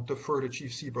 so I'll defer to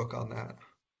Chief Seabrook on that.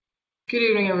 Good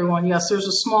evening, everyone. Yes, there's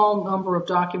a small number of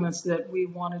documents that we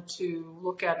wanted to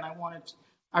look at, and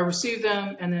I received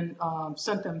them and then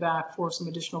sent them back for some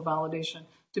additional validation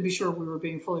to be sure we were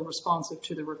being fully responsive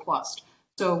to the request.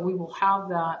 So we will have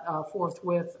that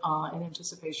forthwith in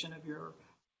anticipation of your,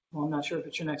 well, I'm not sure if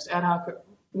it's your next ad hoc,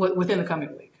 within the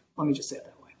coming week. Let me just say it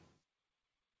that way.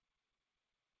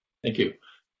 Thank you.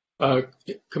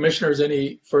 Commissioners,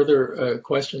 any further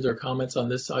questions or comments on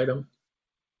this item?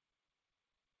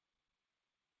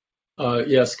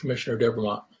 Yes, Commissioner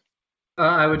Devermont.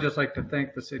 I would just like to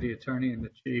thank the city attorney and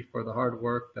the chief for the hard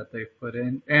work that they've put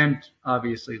in, and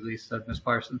obviously Lisa, Ms.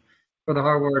 Parson, for the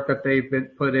hard work that they've been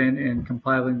put in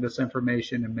compiling this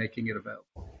information and making it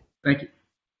available. Thank you.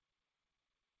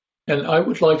 And I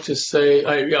would like to say,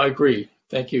 I agree.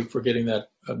 Thank you for getting that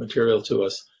material to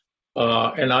us.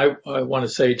 And I want to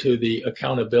say to the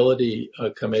Accountability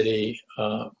Committee,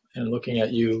 and looking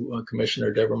at you,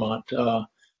 Commissioner Devermont, I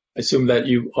assume that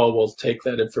you all will take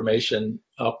that information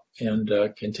up and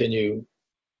continue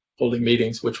holding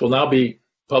meetings, which will now be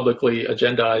publicly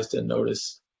agendized and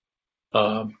noticed,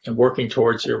 and working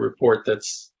towards your report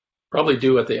that's probably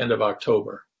due at the end of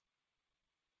October.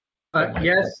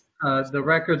 Yes, the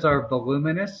records are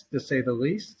voluminous, to say the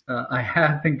least. I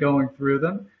have been going through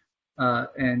them.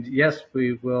 And yes,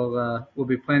 we'll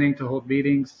be planning to hold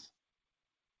meetings.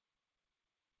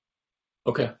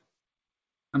 Okay.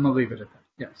 I'm going to leave it at that.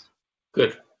 Yes.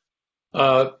 Good.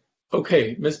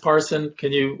 Okay, Ms. Parson,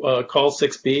 can you call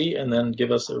 6B and then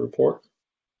give us a report?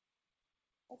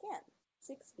 I can.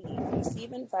 6B,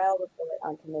 receive and file report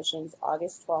on Commission's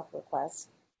August 12th request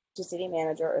to City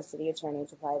Manager or City Attorney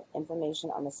to provide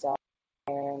information on the staff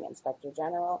hiring Inspector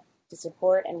General, to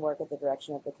support and work at the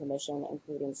direction of the Commission,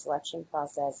 including selection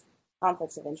process,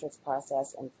 conflicts of interest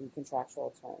process, and key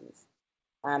contractual terms.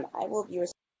 I will be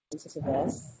responding to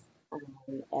this,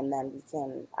 and then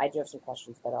I do have some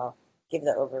questions, but I'll give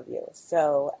the overview.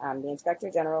 So the Inspector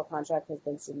General contract has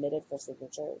been submitted for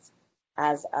signatures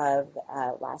as of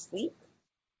last week.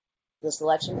 The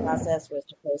selection process was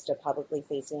to post a publicly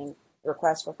facing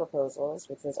request for proposals,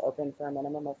 which was open for a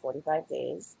minimum of 45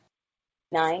 days.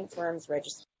 9 firms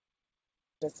registered.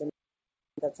 That's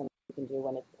something you can do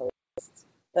when it posts,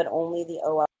 but only the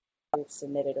OI group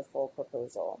submitted a full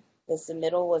proposal. The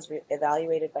submittal was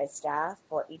evaluated by staff.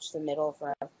 For each submittal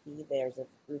for RFP, there's a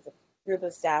group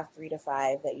of staff, 3 to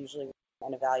 5, that usually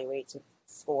and evaluate to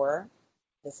score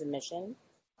the submission,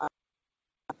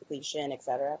 completion,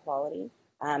 etc., quality.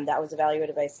 That was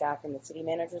evaluated by staff from the city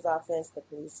manager's office, the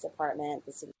police department,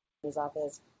 the city manager's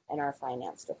office, and our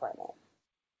finance department.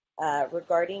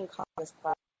 Regarding this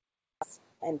process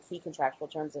and key contractual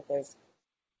terms, if there's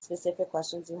specific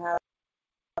questions you have.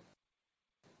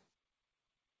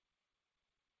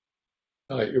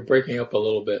 You're breaking up a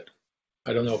little bit.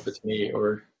 I don't know if it's me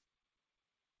or.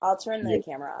 I'll turn the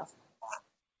camera off.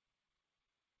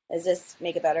 Does this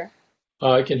make it better?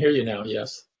 I can hear you now.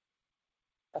 Yes.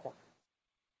 Okay.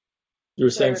 You were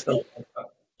saying something.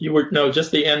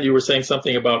 Just the end. You were saying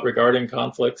something about regarding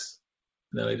conflicts.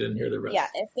 And then I didn't hear the rest. Yeah.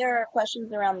 If there are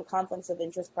questions around the conflicts of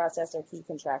interest process or key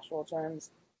contractual terms,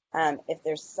 if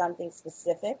there's something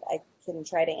specific, I can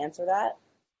try to answer that.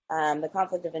 The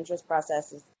conflict of interest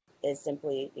process is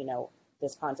simply,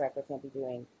 this contractor can't be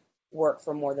doing work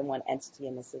for more than one entity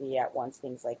in the city at once,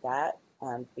 things like that.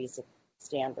 Basic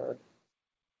standard.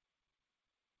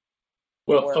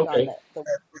 Well, work okay. on the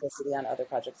work for the city on other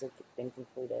projects have been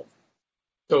concluded.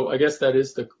 So I guess that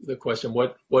is the question.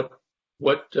 What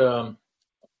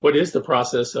is the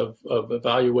process of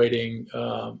evaluating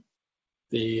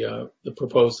the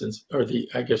proposed or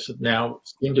I guess now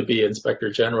seem to be Inspector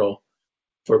General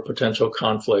for potential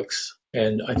conflicts?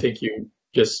 And I think you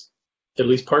just at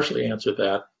least partially answered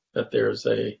that there's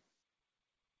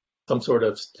some sort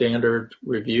of standard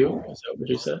review. Is that what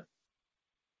you said?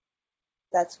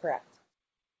 That's correct.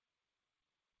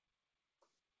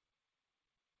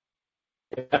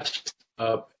 At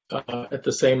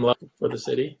the same level for the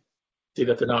city? See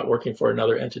that they're not working for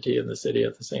another entity in the city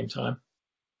at the same time?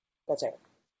 That's right.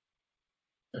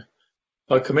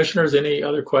 Okay. Commissioners, any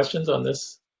other questions on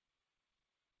this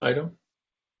item?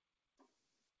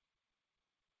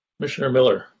 Commissioner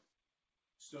Miller.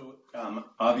 So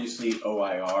obviously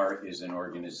OIR is an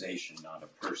organization, not a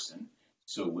person.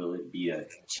 So will it be a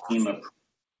team approach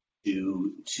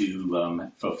to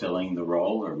fulfilling the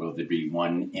role, or will there be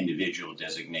one individual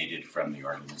designated from the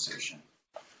organization?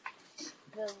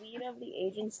 The lead of the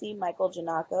agency, Michael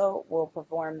Giannacco, will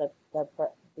perform the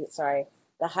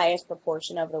highest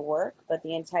proportion of the work, but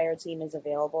the entire team is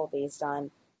available based on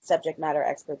subject matter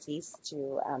expertise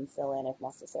to fill in if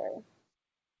necessary.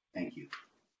 Thank you.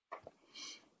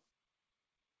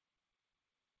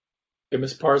 Okay,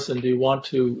 Ms. Parson, do you want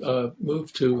to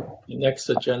move to the next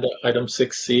agenda, item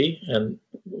 6C, and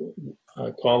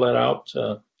call that out,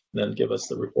 and then give us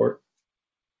the report?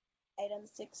 Item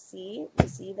 6C,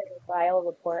 receive and file a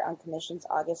report on Commission's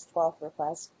August 12th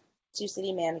request to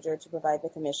City Manager to provide the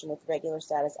Commission with regular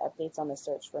status updates on the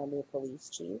search for a new police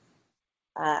chief.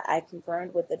 I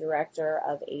confirmed with the Director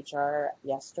of HR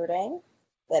yesterday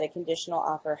that a conditional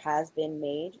offer has been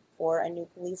made for a new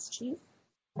police chief.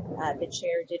 The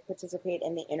chair did participate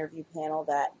in the interview panel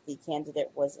that the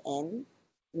candidate was in.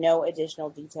 No additional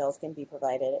details can be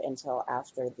provided until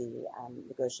after the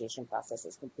negotiation process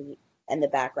is complete and the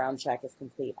background check is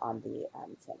complete on the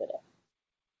candidate.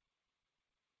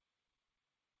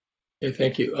 Okay,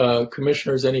 thank you.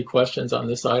 Commissioners, any questions on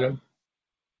this item?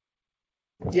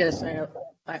 Yes, I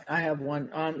have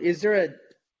one. Is there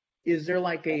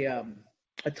like a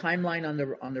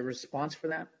timeline on the response for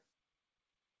that?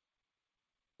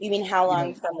 You mean how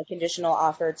long from the conditional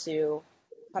offer to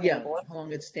coming aboard? How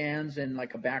long it stands and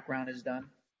like a background is done?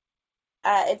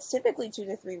 It's typically 2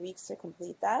 to 3 weeks to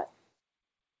complete that.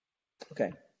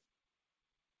 Okay.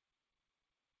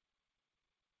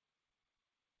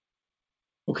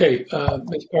 Okay,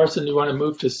 Ms. Parson, do you want to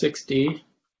move to 6D?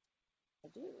 I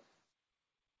do.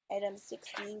 Item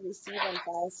 6D, receive and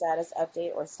file status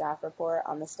update or staff report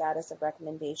on the status of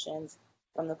recommendations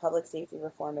from the Public Safety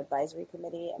Reform Advisory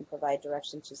Committee and provide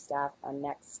direction to staff on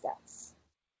next steps.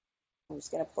 I'm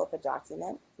just going to pull up a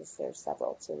document because there's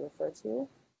several to refer to.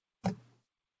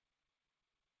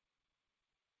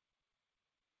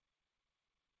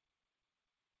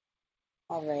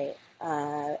 All right,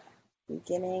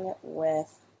 beginning with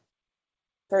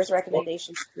first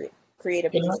recommendation. create a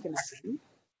police commission.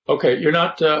 Okay, you're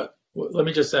not, let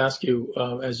me just ask you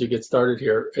as you get started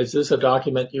here, is this a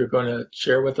document you're going to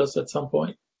share with us at some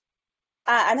point?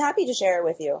 I'm happy to share it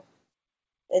with you.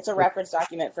 It's a reference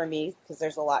document for me because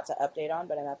there's a lot to update on,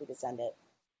 but I'm happy to send it.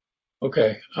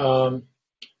 Okay.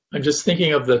 I'm just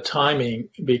thinking of the timing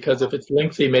because if it's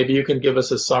lengthy, maybe you can give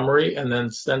us a summary and then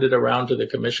send it around to the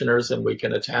commissioners and we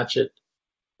can attach it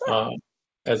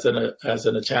as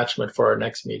an attachment for our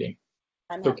next meeting.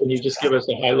 So can you just give us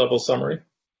a high-level summary?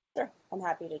 Sure, I'm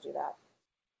happy to do that.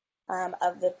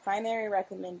 Of the primary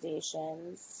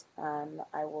recommendations,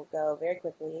 I will go very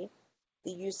quickly.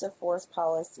 The use of force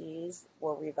policies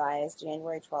were revised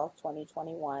January 12th,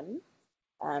 2021.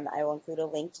 I will include a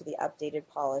link to the updated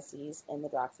policies in the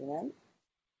document.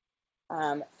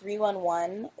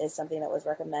 311 is something that was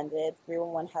recommended.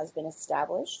 311 has been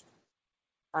established.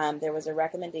 There was a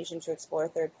recommendation to explore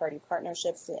third-party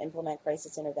partnerships to implement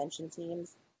crisis intervention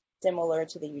teams, similar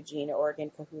to the Eugene, Oregon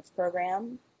CAHOOTS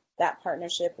program. That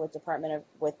partnership with the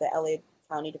LA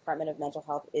County Department of Mental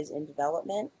Health is in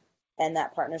development, and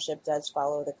that partnership does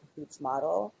follow the CAHOOTS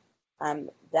model.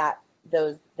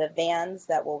 The vans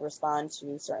that will respond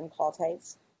to certain call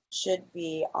types should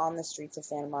be on the streets of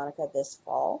Santa Monica this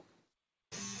fall.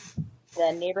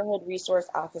 The neighborhood resource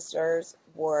officers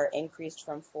were increased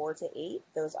from 4 to 8.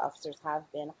 Those officers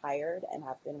have been hired and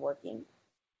have been working.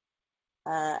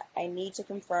 I need to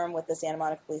confirm with the Santa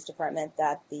Monica Police Department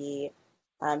that the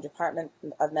Department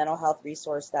of Mental Health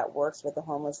resource that works with the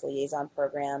Homeless Liaison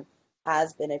Program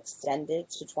has been extended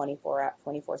to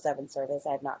 24/7 service.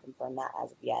 I have not confirmed that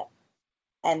as of yet.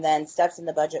 And then steps in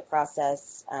the budget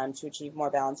process to achieve more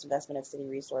balanced investment of city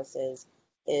resources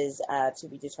is to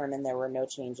be determined. There were no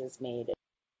changes made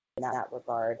in that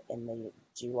regard in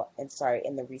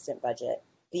the recent budget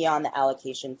beyond the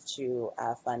allocations to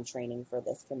fund training for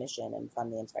this commission and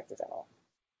fund the Inspector General.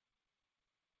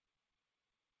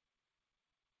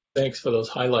 Thanks for those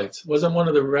highlights. Wasn't one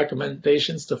of the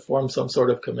recommendations to form some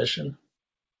sort of commission?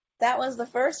 That was the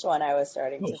first one I was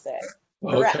starting to say.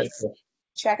 Okay.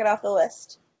 Check it off the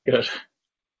list. Good.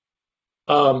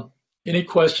 Any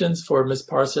questions for Ms.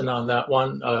 Parson on that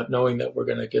one, knowing that we're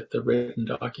going to get the written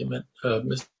document?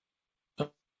 Ms.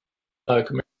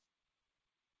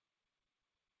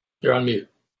 You're on mute.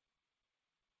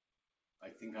 I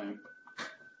think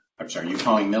I'm sorry, you're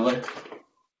calling Miller?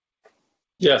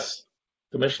 Yes,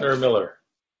 Commissioner Miller.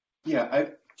 Yeah, I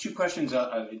have two questions,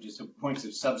 just points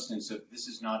of substance. If this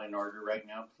is not in order right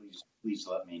now, please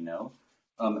let me know.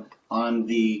 On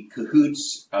the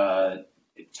CAHOOTS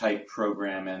type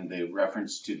program and the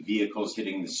reference to vehicles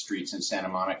hitting the streets in Santa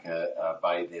Monica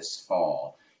by this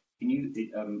fall, do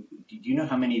you know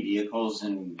how many vehicles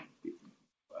and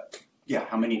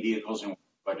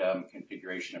what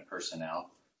configuration of personnel?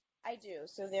 I do.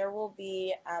 So there will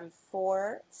be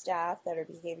 4 staff that are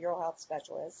behavioral health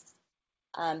specialists.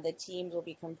 The teams will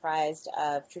be comprised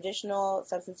of traditional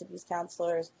substance abuse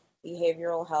counselors,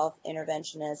 behavioral health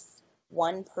interventionists,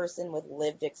 1 person with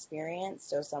lived experience,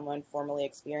 so someone formerly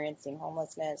experiencing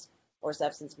homelessness or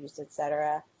substance abuse,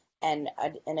 etc., and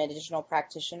an additional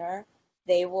practitioner.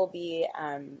 They will be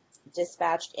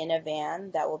dispatched in a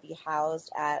van that will be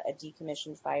housed at a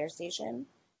decommissioned fire station.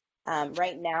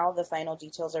 Right now, the final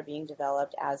details are being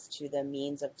developed as to the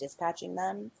means of dispatching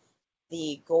them.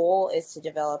 The goal is to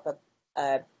develop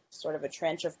a sort of a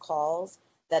trench of calls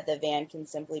that the van can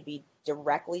simply be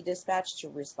directly dispatched to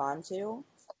respond to.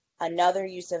 Another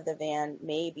use of the van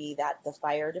may be that the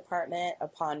fire department,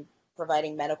 upon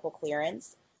providing medical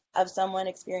clearance of someone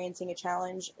experiencing a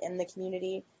challenge in the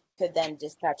community, could then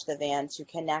dispatch the van to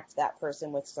connect that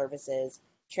person with services,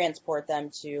 transport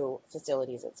them to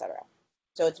facilities, etc.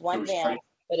 So it's one van,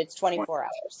 but it's 24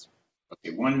 hours.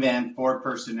 Okay, 1 van, 4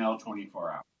 personnel,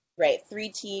 24 hours. Right, 3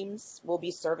 teams will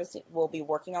be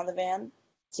working on the van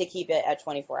to keep it at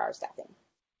 24-hour staffing.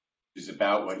 Is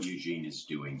about what Eugene is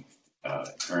doing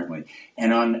currently.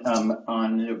 And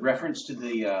on the reference to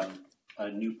the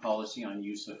new policy on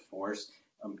use of force,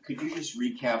 could you just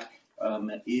recap?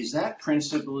 Is that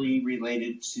principally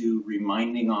related to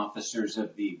reminding officers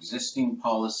of the existing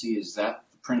policy? Is that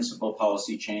the principal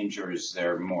policy change, or is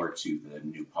there more to the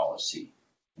new policy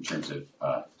in terms of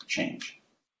change?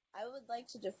 I would like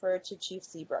to defer to Chief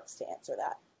Seabrooks to answer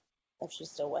that, if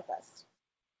she's still with us.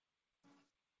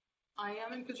 I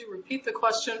am, and could you repeat the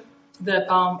question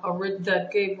that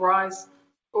gave rise,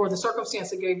 or the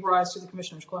circumstance that gave rise to the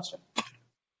Commissioner's question?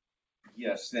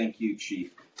 Yes, thank you,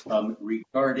 Chief.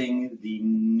 Regarding the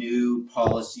new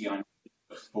policy on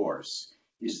force,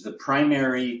 is the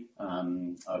primary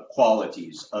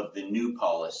qualities of the new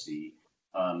policy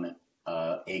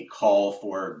a call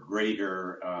for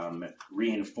greater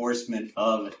reinforcement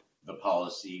of the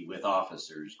policy with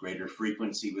officers, greater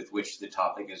frequency with which the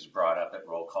topic is brought up at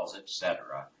roll calls,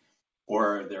 etc.?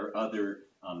 Or are there other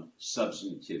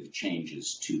substantive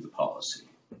changes to the policy?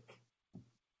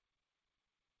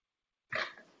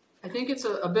 I think it's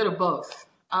a bit of both.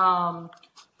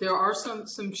 There are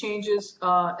some changes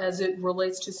as it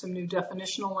relates to some new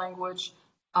definitional language.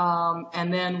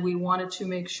 And then we wanted to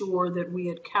make sure that we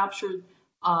had captured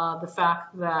the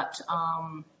fact that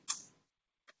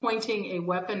pointing a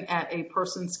weapon at a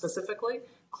person specifically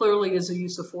clearly is a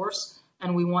use of force.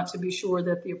 And we want to be sure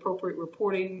that the appropriate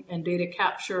reporting and data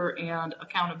capture and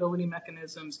accountability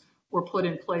mechanisms were put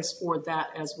in place for that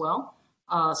as well.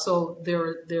 So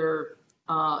there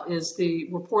is the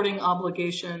reporting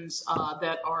obligations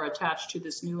that are attached to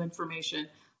this new information.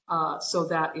 So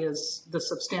that is the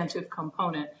substantive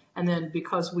component. And then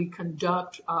because we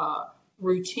conduct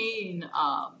routine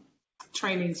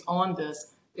trainings on this,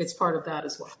 it's part of that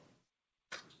as well.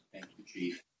 Thank you,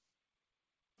 Chief.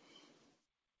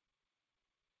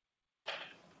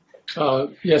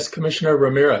 Yes, Commissioner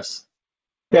Ramirez.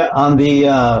 Yeah, on the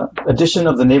addition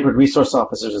of the neighborhood resource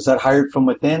officers, is that hired from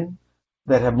within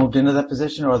that have moved into that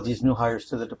position, or are these new hires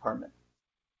to the department?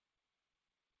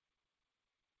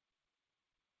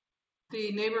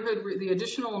 The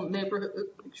additional neighborhood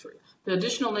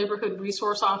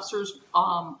resource officers,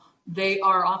 they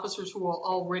are officers who are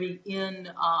already in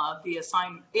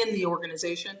the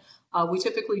organization. We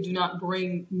typically do not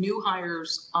bring new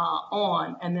hires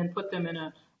on and then put them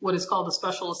in what is called a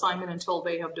special assignment until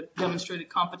they have demonstrated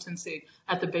competency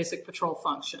at the basic patrol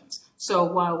functions. So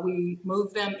while we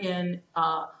move them in,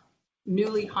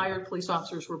 newly hired police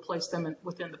officers replace them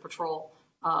within the patrol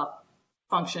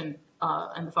function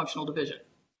and the functional division.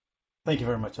 Thank you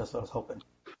very much. That's what I was hoping.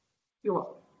 You're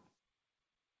welcome.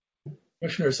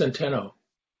 Commissioner Centeno.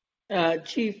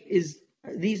 Chief, is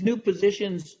these new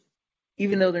positions,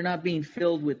 even though they're not being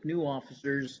filled with new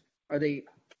officers, are they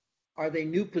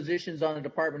new positions on the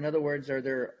department? In other words, are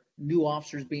there new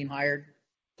officers being hired?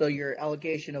 So your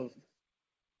allocation of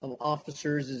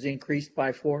officers is increased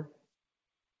by 4?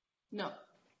 No.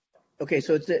 Okay,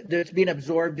 so it's being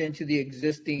absorbed into the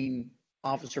existing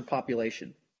officer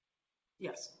population.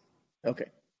 Yes. Okay.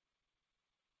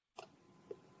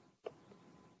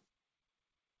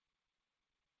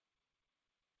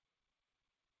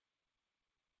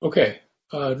 Okay,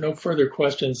 no further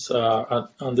questions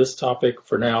on this topic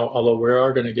for now, although we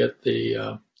are going to get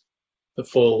the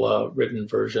full written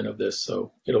version of this,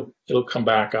 so it'll come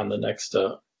back on the next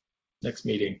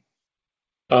meeting.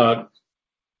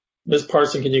 Ms.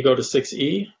 Parson, can you go to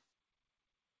 6E?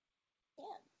 Yeah.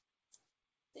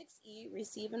 6E,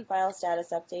 receive and file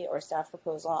status update or staff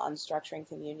proposal on structuring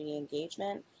community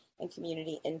engagement and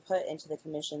community input into the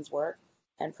Commission's work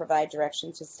and provide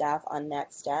direction to staff on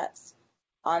next steps.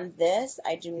 On this,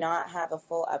 I do not have a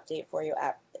full update for you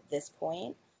at this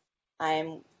point.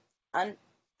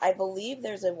 I believe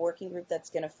there's a working group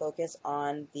that's going to focus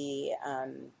on the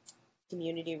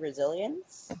community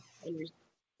resilience.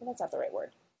 That's not the right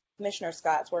word. Commissioner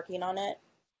Scott's working on it.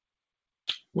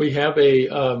 We have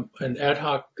an ad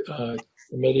hoc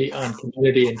committee on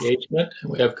community engagement.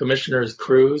 We have Commissioners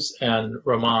Cruz and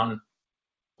Rahman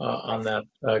on that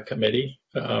committee.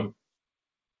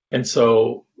 And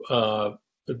so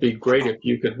it'd be great if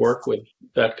you could work with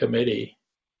that committee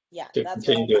to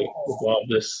continue to evolve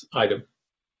this item.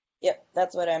 Yep,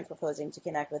 that's what I'm proposing, to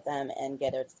connect with them and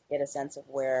get a sense of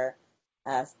where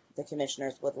the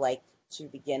commissioners would like to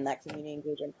begin that community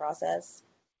engagement process.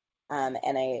 And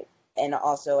I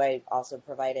also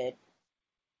provided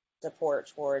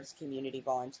support towards community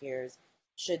volunteers.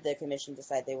 Should the commission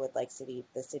decide they would like the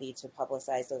city to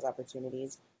publicize those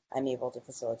opportunities, I'm able to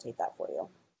facilitate that for you.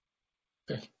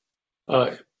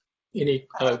 Okay. Any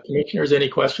commissioners, any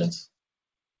questions?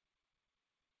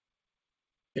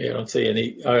 Okay, I don't see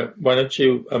any. Why don't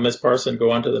you, Ms. Parson,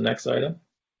 go on to the next item?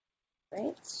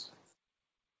 Right.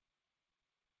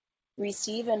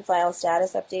 Receive and file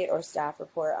status update or staff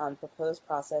report on proposed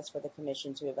process for the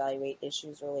commission to evaluate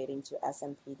issues relating to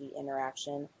SMPD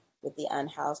interaction with the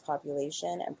unhoused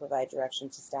population and provide direction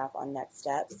to staff on next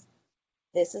steps.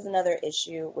 This is another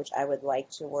issue which I would like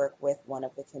to work with one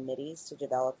of the committees to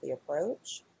develop the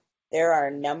approach. There are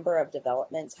a number of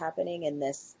developments happening in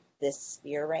this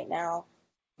sphere right now.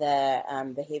 The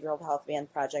behavioral health van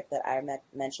project that I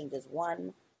mentioned is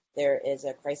one. There is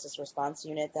a crisis response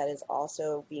unit that is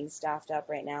also being staffed up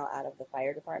right now out of the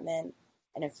fire department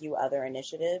and a few other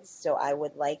initiatives. So I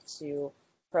would like to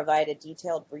provide a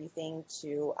detailed briefing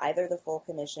to either the full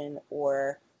commission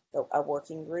or a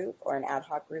working group or an ad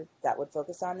hoc group that would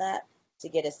focus on that to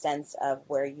get a sense of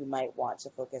where you might want to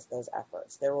focus those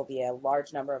efforts. There will be a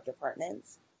large number of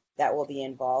departments that will be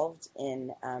involved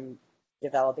in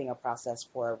developing a process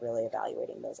for really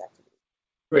evaluating those activities.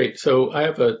 Great. So I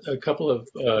have a couple of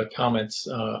comments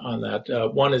on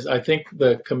that. One is I think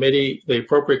the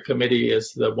appropriate committee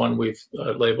is the one we've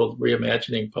labeled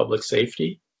Reimagining Public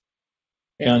Safety.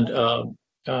 And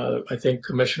I think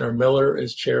Commissioner Miller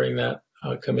is chairing that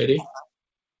committee.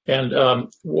 And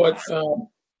what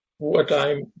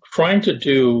I'm trying to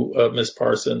do, Ms.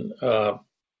 Parson,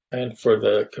 and for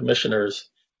the commissioners,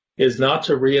 is not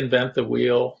to reinvent the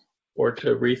wheel or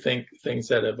to rethink things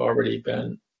that have already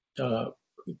been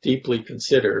deeply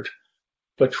considered,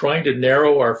 but trying to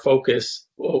narrow our focus.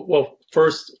 Well,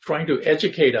 first, trying to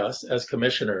educate us as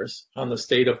commissioners on the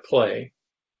state of play,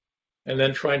 and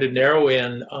then trying to narrow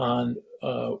in on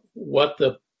what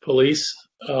the police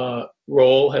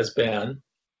role has been,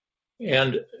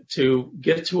 and to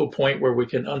get to a point where we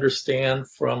can understand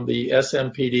from the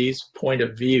SMPD's point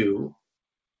of view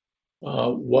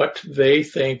what they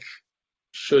think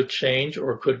should change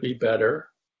or could be better,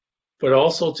 but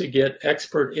also to get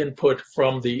expert input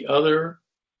from the other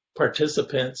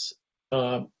participants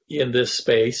in this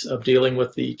space of dealing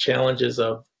with the challenges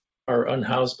of our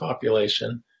unhoused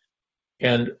population,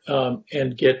 and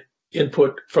get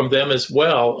input from them as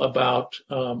well about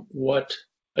what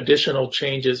additional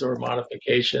changes or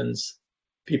modifications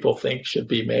people think should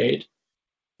be made.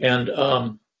 And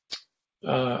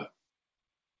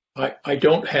I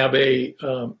don't have a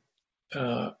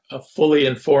fully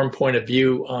informed point of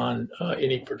view on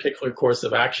any particular course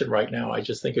of action right now. I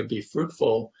just think it'd be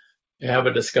fruitful to have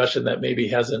a discussion that maybe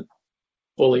hasn't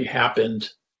fully happened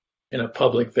in a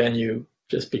public venue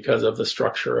just because of the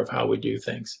structure of how we do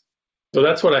things. So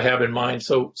that's what I have in mind.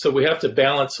 So we have to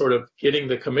balance sort of getting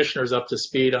the commissioners up to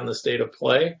speed on the state of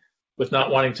play with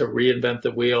not wanting to reinvent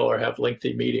the wheel or have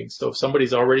lengthy meetings. So if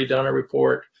somebody's already done a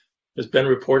report, there's been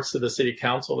reports to the city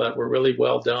council that were really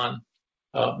well done.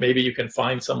 Maybe you can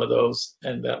find some of those,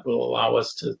 and that will allow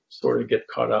us to sort of get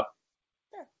caught up.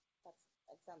 Sure,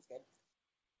 that sounds good.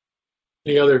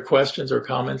 Any other questions or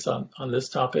comments on this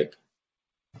topic?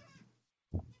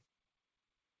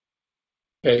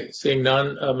 Okay, seeing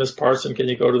none, Ms. Parson, can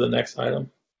you go to the next item?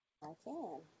 I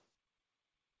can.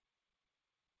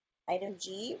 Item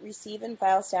G, receive and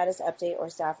file status update or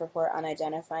staff report on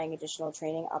identifying additional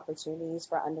training opportunities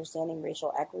for understanding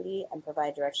racial equity and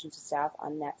provide direction to staff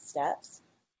on next steps.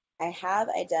 I have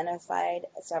identified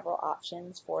several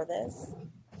options for this.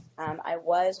 I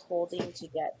was holding to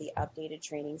get the updated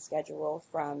training schedule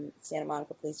from Santa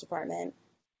Monica Police Department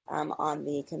on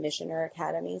the Commissioner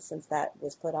Academy, since that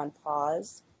was put on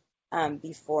pause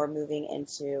before moving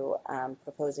into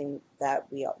proposing that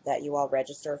you all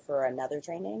register for another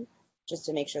training, just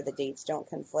to make sure the dates don't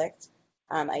conflict.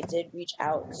 I did reach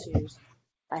out to,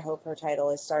 I hope her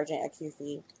title is Sergeant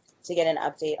Akuthi, to get an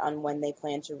update on when they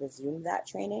plan to resume that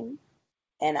training.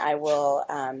 And I will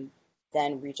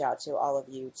then reach out to all of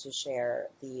you to share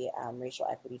the racial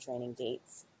equity training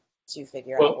dates to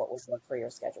figure out what will work for your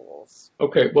schedules.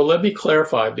 Okay, well, let me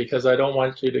clarify, because I don't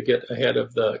want you to get ahead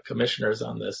of the commissioners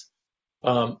on this.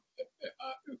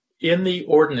 In the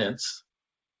ordinance,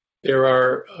 there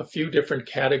are a few different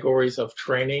categories of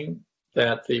training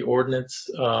that the ordinance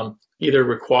either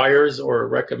requires or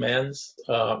recommends.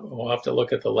 We'll have to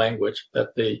look at the language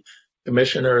that the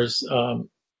commissioners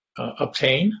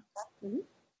obtain. Mm-hmm.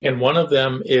 And one of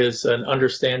them is an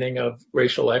understanding of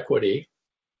racial equity.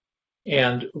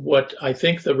 And what I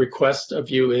think the request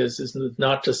of you is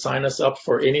not to sign us up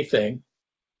for anything,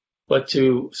 but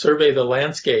to survey the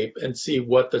landscape and see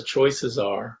what the choices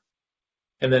are,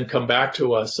 and then come back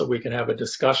to us so we can have a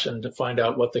discussion to find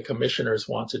out what the commissioners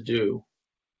want to do.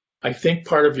 I think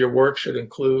part of your work should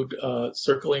include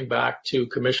circling back to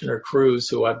Commissioner Cruz,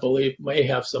 who I believe may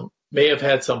have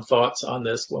had some thoughts on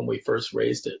this when we first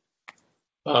raised it.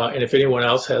 And if anyone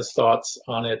else has thoughts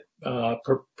on it,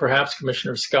 perhaps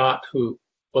Commissioner Scott, who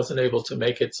wasn't able to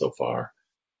make it so far,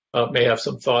 may have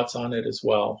some thoughts on it as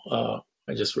well.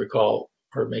 I just recall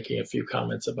her making a few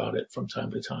comments about it from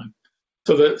time to time.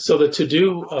 So the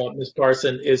to-do, Ms.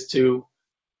 Parson, is to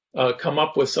come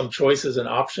up with some choices and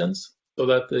options so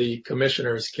that the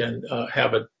commissioners can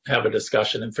have a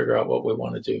discussion and figure out what we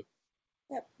want to do.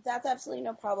 Yep, that's absolutely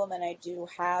no problem, and I do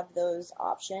have those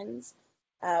options.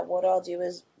 What I'll do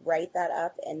is write that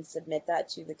up and submit that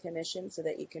to the commission so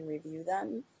that you can review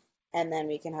them, and then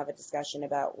we can have a discussion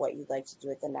about what you'd like to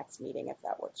do at the next meeting, if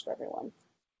that works for everyone.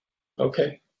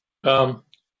 Okay.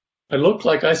 It looked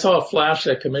like I saw a flash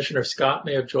that Commissioner Scott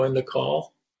may have joined the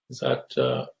call. Is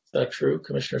that true?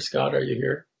 Commissioner Scott, are you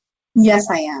here? Yes,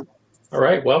 I am. All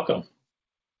right, welcome.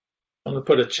 I'm going to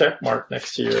put a check mark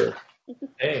next to your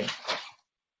name.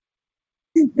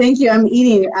 Thank you. I'm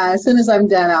eating. As soon as I'm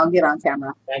done, I'll get on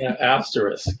camera. And an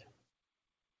asterisk.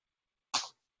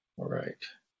 All right.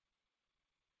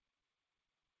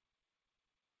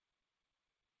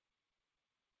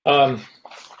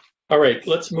 All right,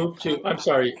 let's move to, I'm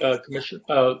sorry, Commissioner,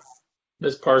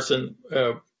 Ms. Parson,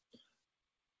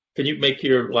 can you make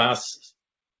your last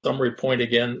summary point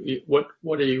again? What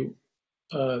are you,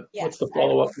 what's the Yes, I will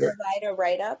follow-up here? provide a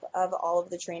write-up of all of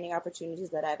the training opportunities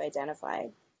that I've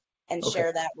identified and Okay.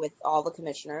 share that with all the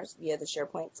commissioners via the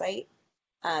SharePoint site.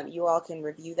 You all can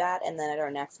review that, and then at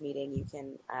our next meeting,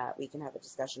 we can have a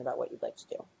discussion about what you'd like to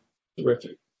do.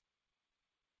 Terrific.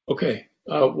 Okay,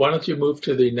 why don't you move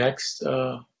to the next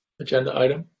agenda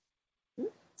item?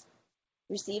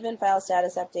 Receive and file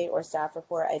status update or staff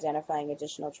report identifying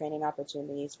additional training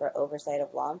opportunities for oversight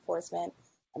of law enforcement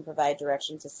and provide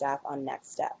direction to staff on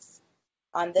next steps.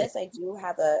 On this, I do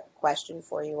have a question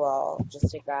for you all just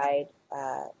to guide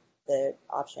the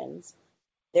options.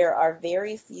 There are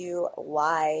very few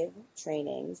live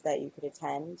trainings that you could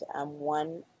attend.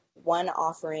 One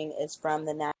offering is from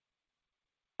the National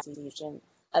Institution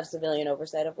of Civilian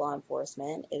Oversight of Law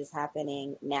Enforcement. It is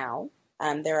happening now.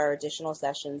 There are additional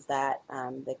sessions that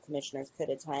the commissioners could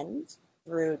attend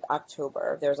through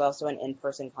October. There's also an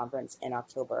in-person conference in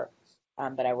October,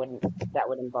 but that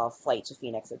would involve flight to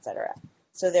Phoenix, etc.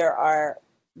 So there are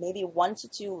maybe 1 to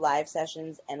 2 live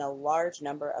sessions and a large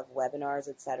number of webinars,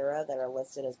 etc., that are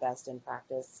listed as best in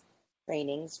practice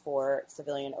trainings for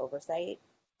civilian oversight.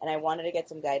 And I wanted to get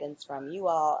some guidance from you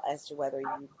all as to whether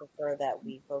you prefer that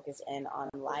we focus in on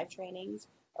live trainings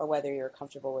or whether you're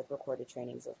comfortable with recorded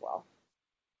trainings as well.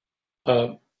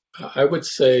 I would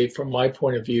say, from my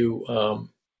point of view,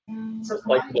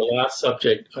 like the last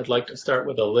subject, I'd like to start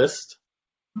with a list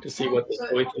to see what the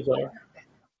choices are.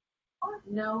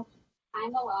 No,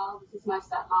 I'm allowed. This is my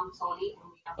stepmom, Tony.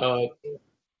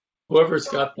 Whoever's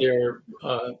got their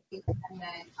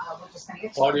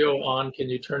audio on, can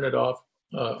you turn it off?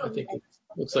 I think it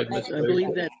looks like Ms. I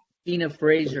believe that's Tina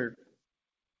Fraser.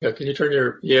 Yeah, can you turn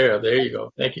your, yeah, there you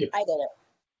go. Thank you. I did it.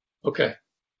 Okay.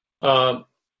 I'm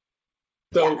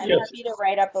happy to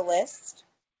write up a list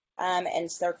and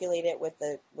circulate it with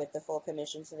the full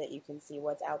commission so that you can see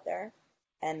what's out there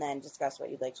and then discuss what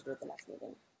you'd like to do at the next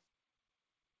meeting.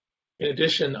 In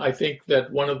addition, I think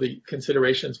that one of the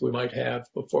considerations we might have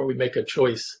before we make a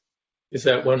choice is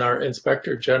that when our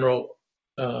Inspector General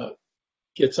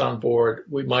gets on board,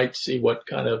 we might see what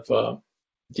kind of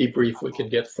debrief we can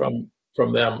get from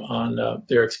them on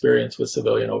their experience with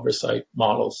civilian oversight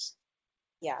models.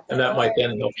 Yeah, and that might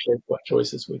then help shape what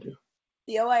choices we do.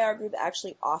 The OIR group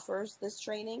actually offers this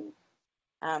training,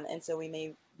 and so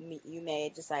you may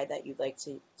decide that you'd like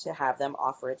to have them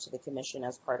offer it to the commission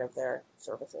as part of their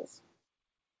services.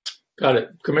 Got it.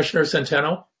 Commissioner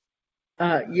Centeno?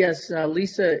 Yes,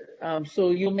 Lisa,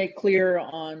 so you'll make clear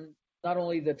on not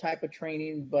only the type of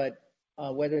training, but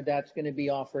whether that's going to be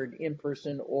offered in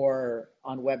person or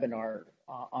on webinar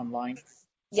online?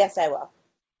 Yes, I will.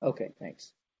 Okay,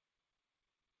 thanks.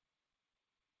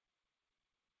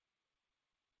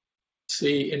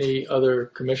 See any other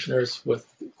commissioners with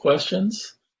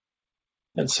questions?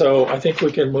 And so I think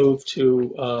we can move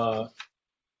to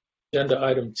agenda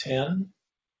item 10.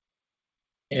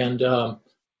 And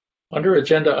under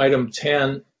agenda item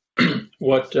 10,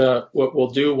 what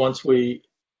we'll do once we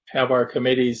have our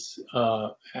committees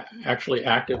actually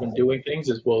active and doing things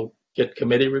is we'll get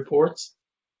committee reports.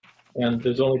 And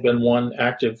there's only been one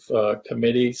active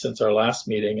committee since our last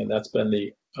meeting, and that's been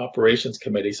the Operations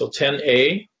Committee. So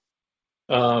 10A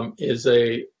is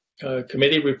a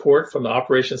committee report from the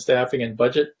Operations Staffing and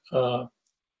Budget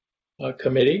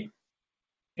Committee.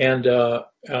 And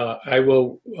I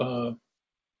will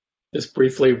just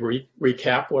briefly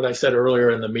recap what I said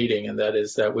earlier in the meeting, and that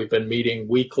is that we've been meeting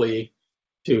weekly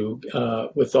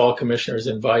with all commissioners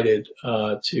invited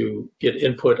to get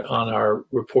input on our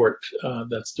report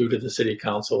that's due to the City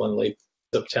Council in late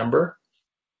September.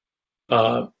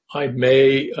 I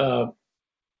may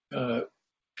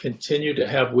continue to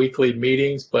have weekly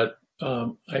meetings, but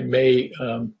I may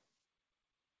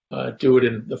do it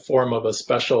in the form of a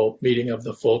special meeting of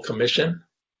the full commission.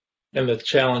 And the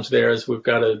challenge there is we've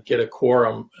got to get a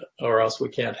quorum or else we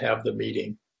can't have the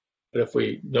meeting. But if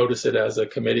we notice it as a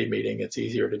committee meeting, it's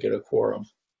easier to get a quorum.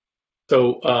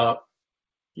 So,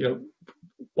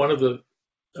 one of the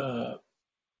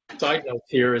side notes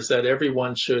here is that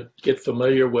everyone should get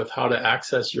familiar with how to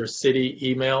access your city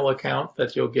email account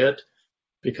that you'll get,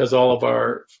 because all of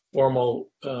our formal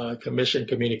commission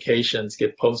communications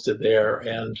get posted there,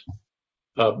 and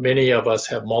many of us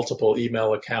have multiple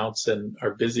email accounts and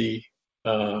are busy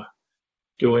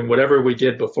doing whatever we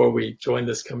did before we joined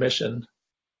this commission.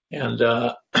 And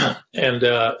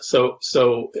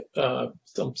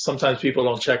sometimes people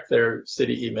don't check their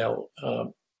city email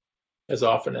as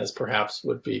often as perhaps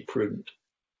would be prudent.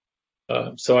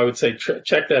 So I would say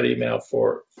check that email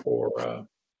for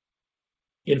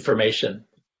information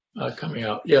coming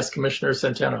out. Yes, Commissioner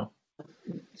Centeno.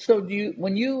 So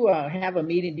when you have a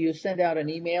meeting, do you send out an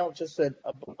email, just a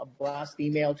blast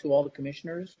email to all the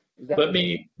commissioners? Let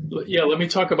me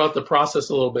talk about the process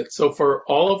a little bit. So for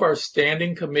all of our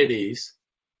standing committees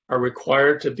are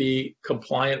required to be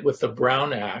compliant with the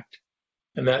Brown Act,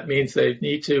 and that means they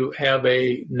need to have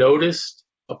a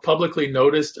publicly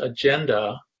noticed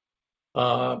agenda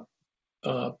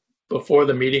before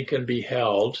the meeting can be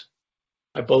held.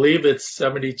 I believe it's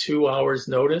 72 hours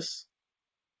notice.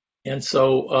 And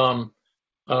so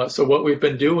what we've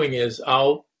been doing is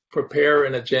I'll prepare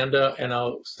an agenda and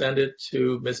I'll send it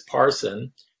to Ms.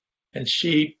 Parson, and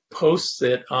she posts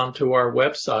it onto our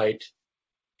website,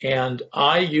 and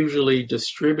I usually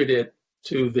distribute it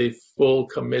to the full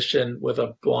commission with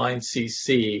a blind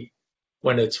CC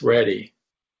when it's ready.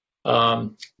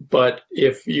 But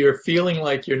if you're feeling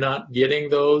like you're not getting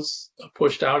those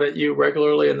pushed out at you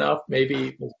regularly enough,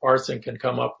 maybe Ms. Parson can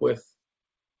come up with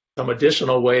some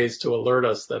additional ways to alert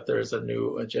us that there's a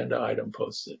new agenda item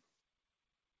posted.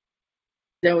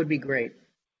 That would be great.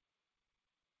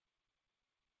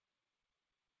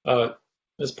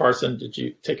 Ms. Parson, did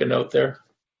you take a note there?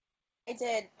 I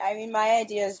did. I mean, my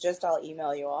idea is just I'll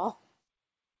email you all.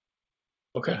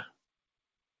 Okay.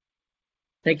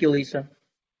 Thank you, Lisa.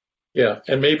 Yeah,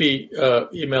 and maybe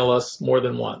email us more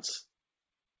than once.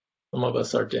 Some of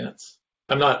us are dense.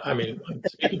 I'm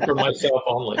speaking for myself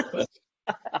only, but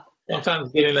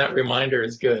sometimes getting that reminder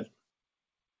is good.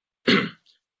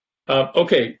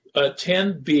 Okay,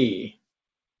 10B,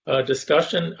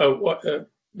 discussion.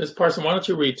 Ms. Parson, why don't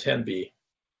you read 10B,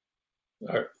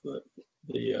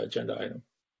 the agenda item?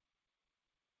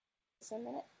 Just a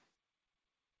minute.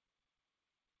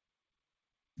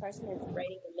 Parson is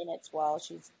writing the minutes while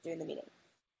she's doing the meeting.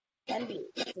 10B,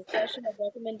 discussion of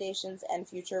recommendations and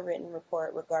future written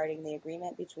report regarding the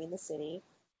agreement between the city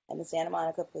and the Santa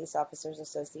Monica Police Officers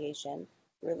Association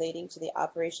relating to the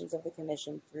operations of the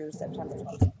commission through September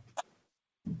 20th.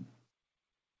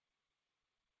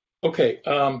 Okay,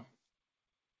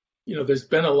 there's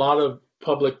been a lot of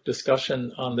public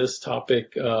discussion on this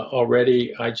topic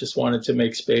already. I just wanted to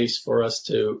make space for us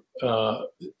to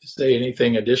say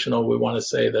anything additional we want to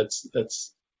say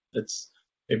that's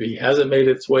maybe hasn't made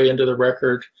its way into the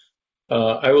record.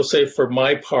 I will say for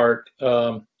my part,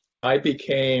 I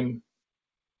became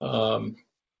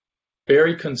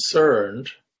very concerned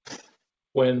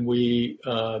when we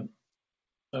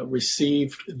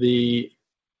received the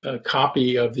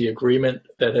copy of the agreement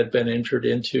that had been entered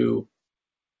into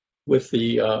with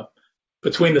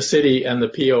between the city and the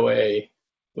POA,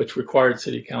 which required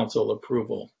city council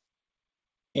approval.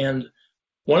 And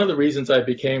one of the reasons I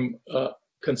became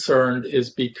concerned is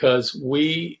because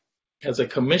we, as a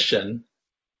commission,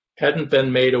 hadn't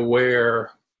been made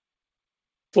aware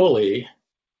fully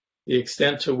the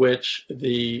extent to which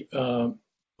the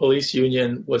police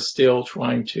union was still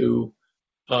trying to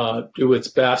do its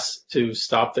best to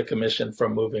stop the commission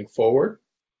from moving forward.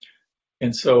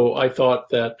 And so I thought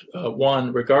that,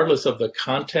 one, regardless of the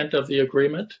content of the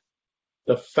agreement,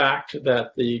 the fact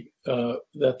that the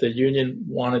union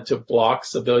wanted to block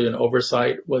civilian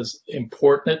oversight was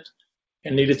important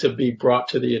and needed to be brought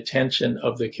to the attention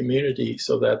of the community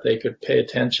so that they could pay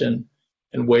attention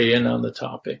and weigh in on the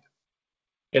topic.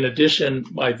 In addition,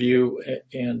 my view,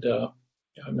 and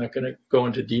I'm not going to go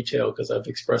into detail because I've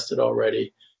expressed it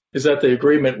already, is that the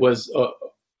agreement was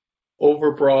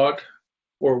overbroad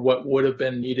for what would have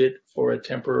been needed for a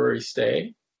temporary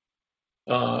stay.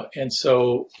 And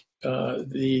so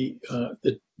the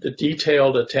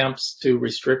detailed attempts to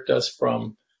restrict us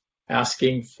from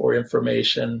asking for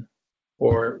information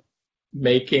or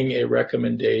making a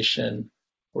recommendation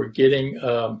or getting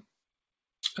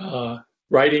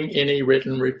writing any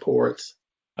written reports,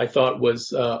 I thought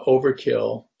was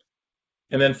overkill.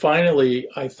 And then finally,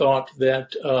 I thought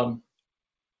that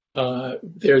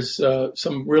there's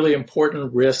some really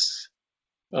important risks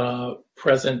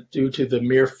present due to the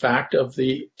mere fact of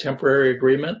the temporary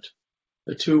agreement.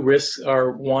 The two risks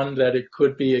are, one, that it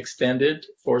could be extended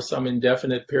for some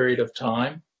indefinite period of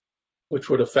time, which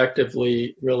would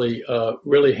effectively really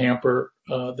hamper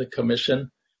the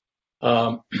commission.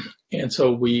 And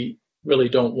so we really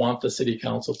don't want the city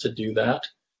council to do that.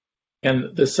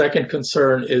 And the second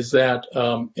concern is that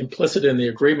implicit in the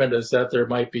agreement is that there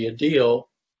might be a deal,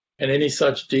 and any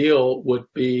such deal would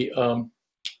be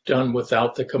done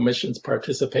without the commission's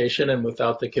participation and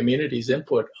without the community's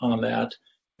input on that,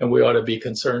 and we ought to be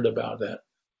concerned about that.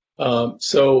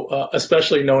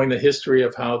 Especially knowing the history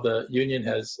of how the union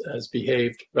has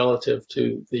behaved relative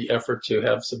to the effort to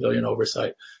have civilian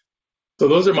oversight. So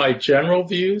those are my general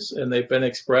views, and they've been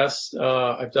expressed.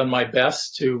 I've done my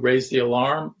best to raise the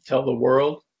alarm, tell the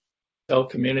world, tell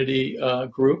community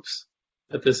groups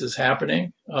that this is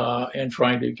happening, and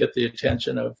trying to get the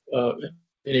attention of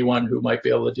anyone who might be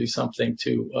able to do something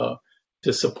to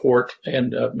support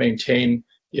and maintain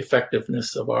the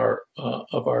effectiveness of our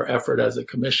effort as a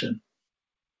commission.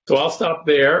 So I'll stop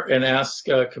there and ask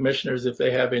commissioners if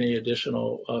they have any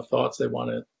additional thoughts they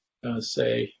want to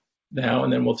say now,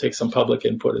 and then we'll take some public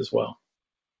input as well.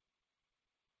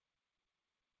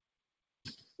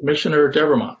 Commissioner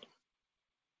Devermont,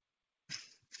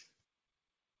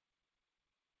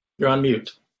 you're on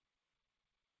mute.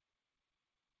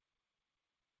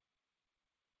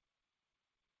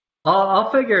 I'll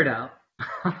figure it out.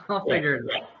 I'll figure it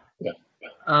out. Yeah.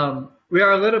 We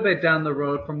are a little bit down the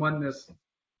road from when this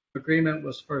agreement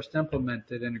was first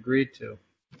implemented and agreed to.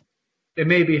 It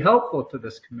may be helpful to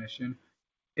this commission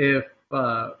if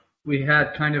we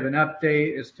had kind of an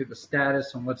update as to the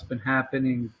status on what's been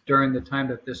happening during the time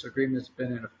that this agreement's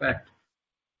been in effect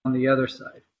on the other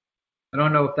side. I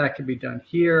don't know if that can be done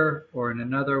here or in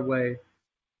another way,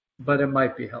 but it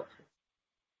might be helpful.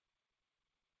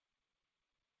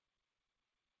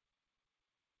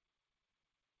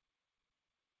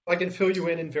 I can fill you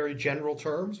in very general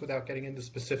terms without getting into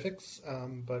specifics,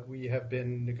 but we have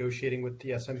been negotiating with the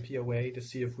SMPOA to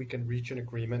see if we can reach an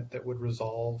agreement that would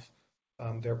resolve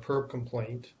their PERB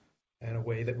complaint in a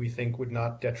way that we think would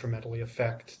not detrimentally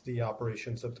affect the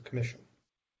operations of the commission.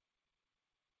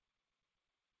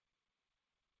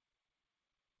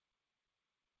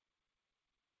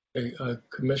 Okay,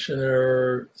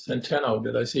 Commissioner Centeno,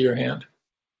 did I see your hand?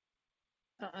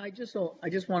 I just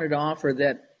wanted to offer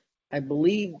that I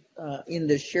believe in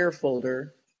the share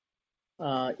folder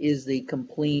is the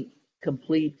complete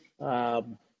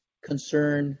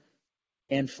concern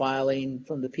and filing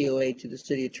from the POA to the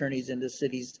city attorneys and the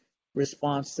city's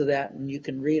response to that, and you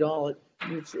can read all it.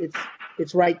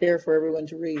 It's right there for everyone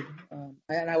to read,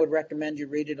 and I would recommend you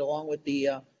read it along with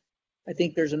the. I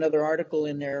think there's another article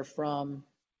in there from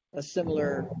a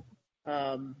similar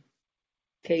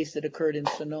case that occurred in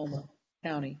Sonoma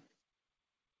County.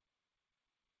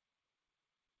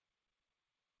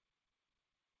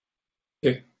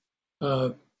 Okay,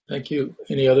 thank you.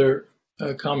 Any other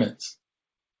comments?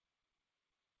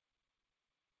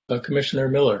 Commissioner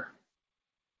Miller.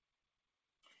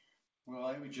 Well,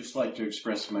 I would just like to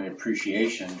express my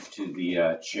appreciation to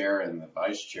the chair and the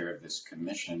vice chair of this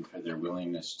commission for their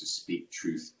willingness to speak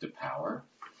truth to power.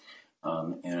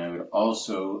 And I would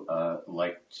also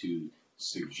like to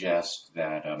suggest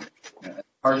that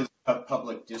part of the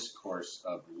public discourse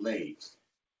of late,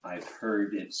 I've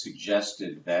heard it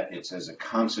suggested that it's as a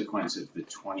consequence of the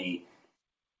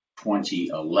 2020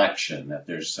 election that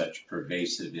there's such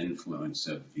pervasive influence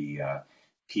of the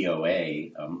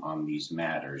POA on these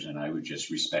matters. And I would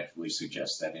just respectfully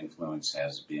suggest that influence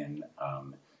has been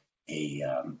a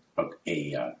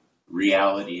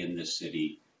reality in this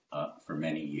city for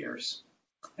many years.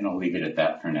 And I'll leave it at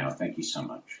that for now. Thank you so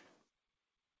much.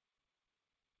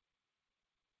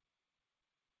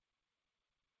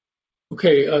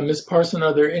 Okay, Ms. Parson,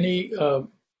 are there any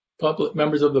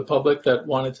members of the public that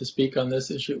wanted to speak on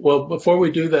this issue? Well, before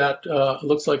we do that, it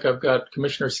looks like I've got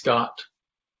Commissioner Scott.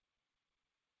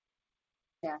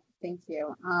 Yeah, thank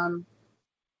you.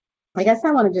 I guess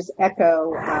I want to just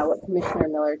echo what Commissioner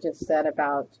Miller just said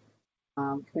about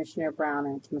Commissioner Brown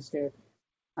and Commissioner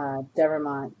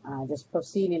Devermont just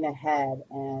proceeding ahead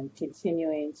and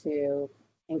continuing to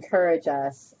encourage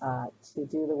us to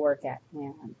do the work at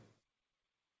hand,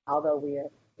 although we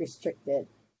are restricted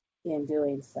in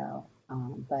doing so.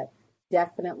 But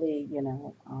definitely,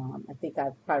 I think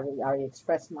I've probably already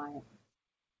expressed my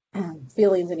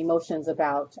feelings and emotions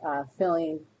about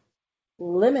feeling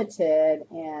limited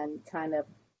and kind of,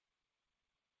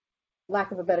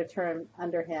 lack of a better term,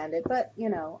 underhanded. But,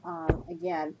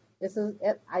 again, this is,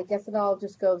 I guess it all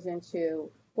just goes into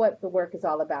what the work is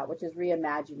all about, which is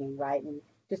reimagining, right? And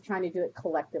just trying to do it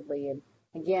collectively. And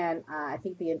again, I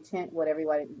think the intent, what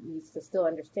everybody needs to still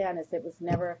understand, is it was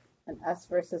never an us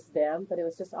versus them, but it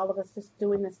was just all of us just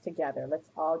doing this together.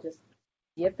 Let's all just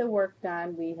get the work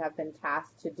done we have been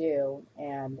tasked to do.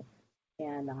 And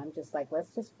I'm just like,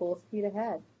 let's just full speed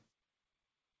ahead.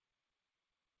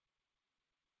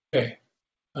 Okay.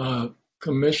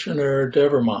 Commissioner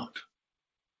Devermont.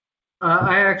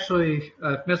 I actually,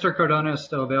 if Mr. Cardona is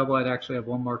still available, I'd actually have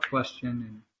one more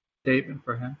question. statement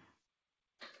for him.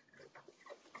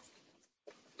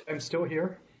 I'm still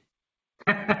here.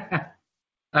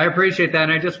 I appreciate that,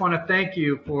 and I just want to thank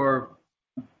you for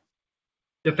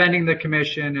defending the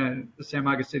commission and the San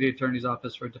Marcos City Attorney's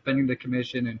Office for defending the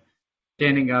commission and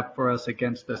standing up for us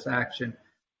against this action.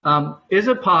 Is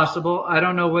it possible? I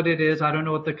don't know what it is. I don't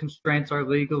know what the constraints are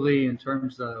legally in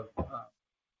terms of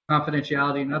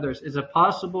confidentiality and others. Is it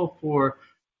possible for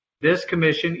this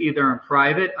commission, either in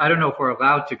private, I don't know if we're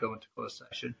allowed to go into closed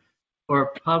session,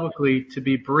 or publicly, to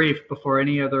be briefed before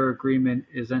any other agreement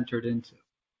is entered into?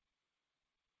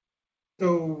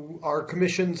 So our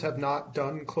commissions have not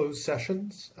done closed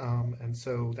sessions, and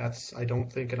so that's, I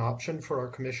don't think, an option for our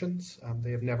commissions.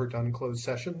 They have never done closed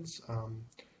sessions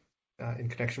in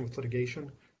connection with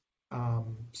litigation.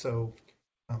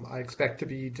 I expect to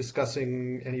be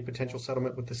discussing any potential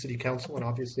settlement with the City Council, and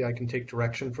obviously I can take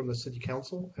direction from the City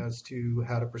Council as to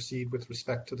how to proceed with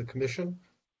respect to the commission.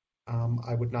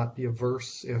 I would not be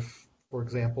averse if, for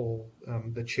example,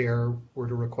 the chair were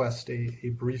to request a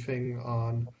briefing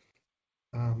on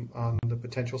the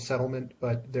potential settlement,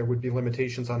 but there would be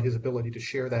limitations on his ability to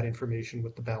share that information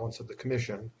with the balance of the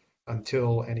commission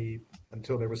until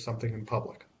there was something in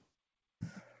public.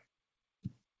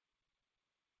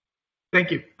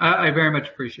 Thank you. I very much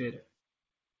appreciate it.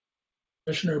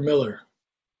 Commissioner Miller.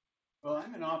 Well,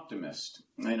 I'm an optimist,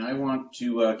 and I want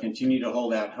to continue to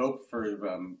hold out hope for,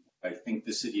 I think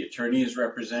the city attorney is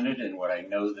represented, and what I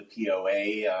know the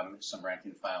POA, some rank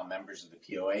and file members of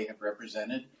the POA have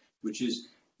represented, which is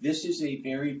this is a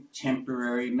very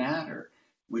temporary matter,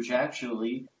 which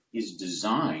actually is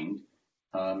designed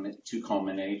to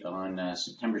culminate on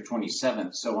September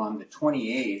 27th. So on the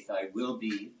 28th, I will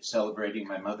be celebrating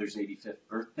my mother's 85th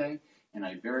birthday, and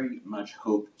I very much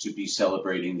hope to be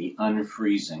celebrating the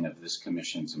unfreezing of this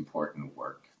commission's important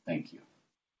work. Thank you.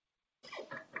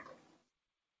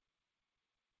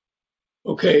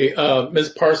 Okay, Ms.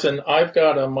 Parson, I've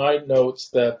got on my notes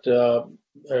that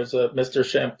there's a Mr.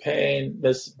 Champagne,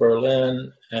 Ms.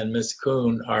 Berlin, and Ms.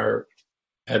 Kuhn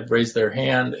had raised their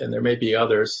hand, and there may be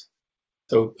others.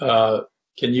 So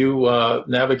can you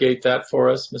navigate that for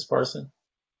us, Ms. Parson?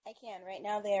 I can. Right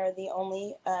now, they are the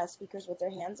only speakers with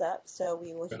their hands up. So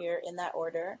we will hear in that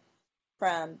order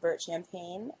from Bert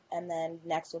Champagne, and then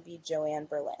next will be Joanne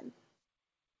Berlin.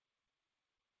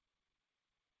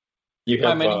 You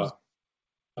have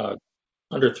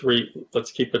under 3.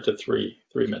 Let's keep it to 3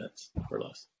 minutes or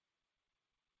less.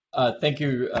 Thank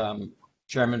you,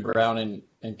 Chairman Brown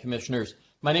and commissioners.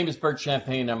 My name is Bert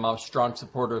Champagne. I'm a strong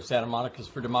supporter of Santa Monica's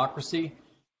for Democracy.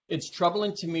 It's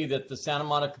troubling to me that the Santa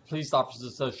Monica Police Officers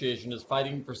Association is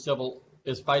fighting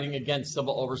against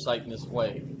civil oversight in this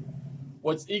way.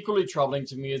 What's equally troubling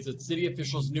to me is that city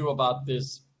officials knew about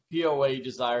this POA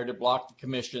desire to block the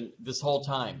commission this whole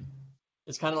time.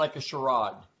 It's kind of like a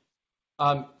charade.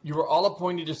 You were all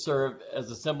appointed to serve as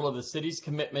a symbol of the city's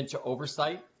commitment to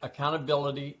oversight,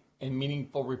 accountability, and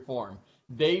meaningful reform.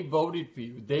 They voted for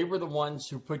you. They were the ones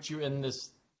who put you in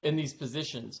these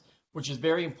positions, which is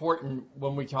very important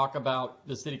when we talk about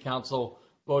the city council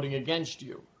voting against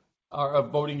you or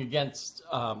voting against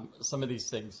some of these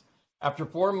things. After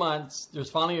 4 months,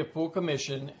 there's finally a full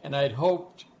commission, and I had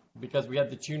hoped, because we had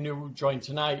the 2 new join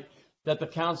tonight, that the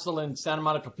council and Santa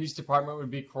Monica Police Department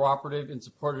would be cooperative and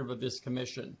supportive of this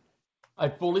commission. I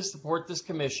fully support this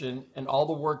commission and all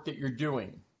the work that you're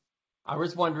doing. I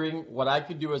was wondering what I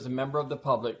could do as a member of the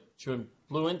public to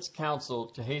influence council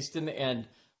to hasten the end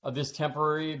of this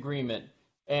temporary agreement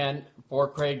and, for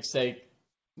Craig's sake,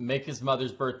 make his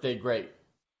mother's birthday great.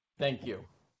 Thank you.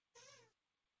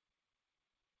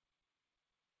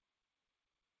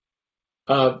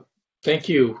 Thank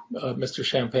you, Mr.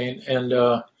 Champagne.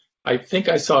 And I think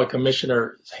I saw a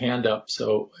commissioner's hand up,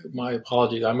 so my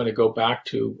apologies. I'm going to go back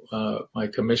to my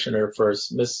commissioner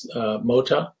first. Ms.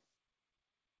 Mota?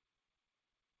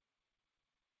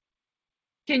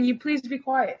 Can you please be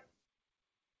quiet?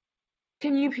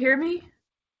 Can you hear me?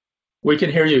 We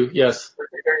can hear you, yes.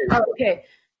 Okay.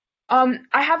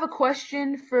 I have a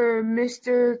question for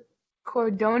Mr.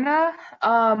 Cordona.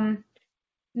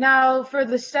 Now, for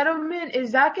the settlement,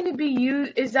 is that going to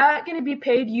be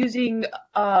paid using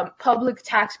public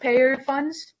taxpayer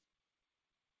funds?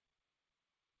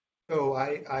 So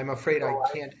I'm afraid I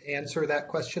can't answer that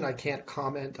question. I can't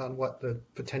comment on what the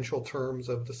potential terms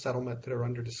of the settlement that are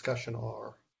under discussion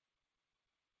are.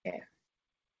 Okay.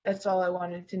 That's all I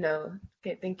wanted to know.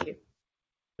 Okay, thank you.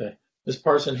 Okay. Ms.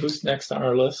 Parson, who's next on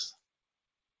our list?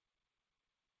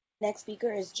 Next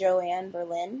speaker is Joanne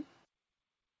Berlin.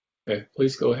 Okay,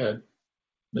 please go ahead,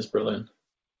 Ms. Berlin.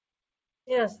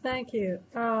 Yes, thank you.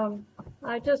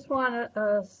 I just want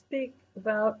to speak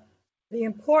about the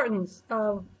importance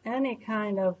of any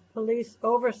kind of police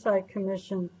oversight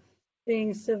commission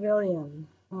being civilian.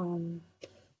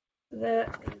 The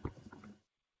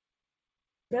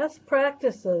best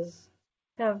practices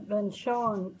have been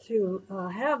shown to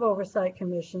have oversight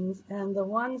commissions, and the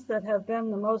ones that have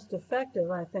been the most effective,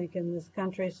 I think, in this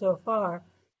country so far,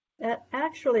 at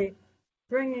actually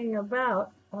bringing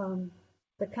about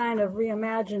the kind of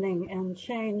reimagining and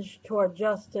change toward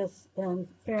justice and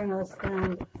fairness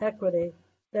and equity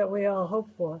that we all hope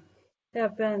for,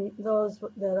 have been those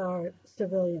that are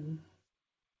civilian.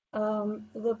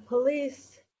 The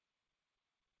police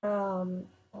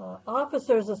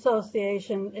Officers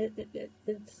Association,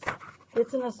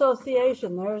 it's an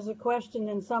association. There's a question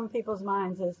in some people's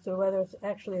minds as to whether it's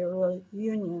actually a real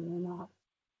union or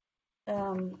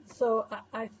not. So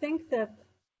I think that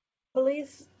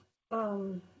police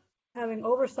having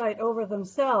oversight over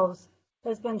themselves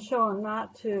has been shown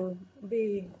not to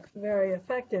be very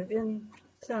effective in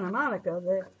Santa Monica,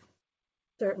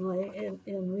 certainly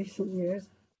in recent years.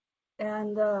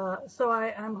 And so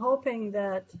I'm hoping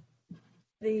that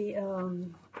the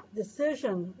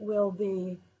decision will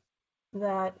be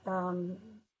that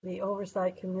the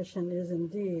Oversight Commission is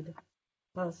indeed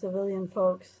civilian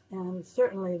folks, and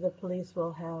certainly the police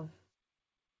will have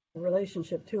a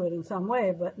relationship to it in some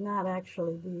way, but not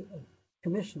actually be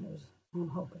commissioners, I'm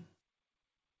hoping.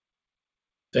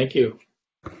 Thank you.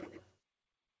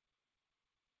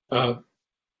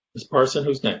 Ms. Parson,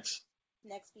 who's next?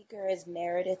 Next speaker is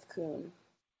Meredith Kuhn.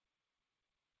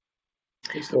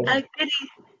 Please go ahead.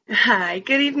 Hi,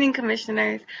 good evening,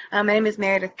 commissioners. My name is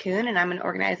Meredith Kuhn, and I'm an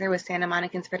organizer with Santa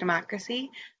Monicans for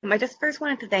Democracy. I just first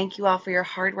wanted to thank you all for your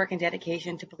hard work and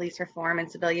dedication to police reform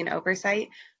and civilian oversight,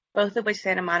 both of which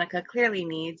Santa Monica clearly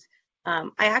needs.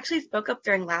 I actually spoke up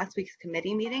during last week's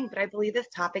committee meeting, but I believe this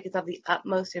topic is of the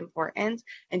utmost importance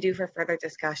and due for further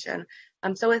discussion.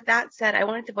 So with that said, I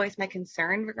wanted to voice my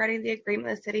concern regarding the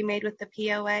agreement the city made with the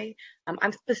POA.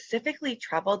 I'm specifically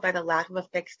troubled by the lack of a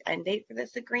fixed end date for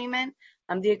this agreement.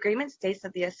 The agreement states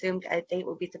that the assumed end date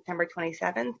will be September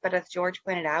 27th, but as George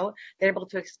pointed out, they're able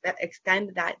to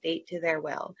extend that date to their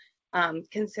will.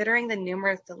 Considering the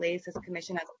numerous delays this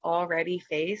commission has already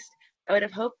faced, I would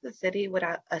have hoped the city would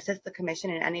assist the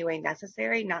commission in any way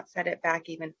necessary, not set it back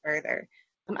even further.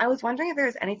 I was wondering if there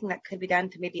was anything that could be done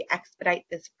to maybe expedite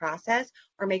this process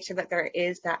or make sure that there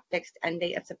is that fixed end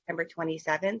date of September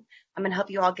 27th. I'm going to help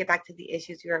you all get back to the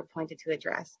issues you were appointed to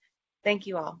address. Thank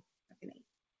you all.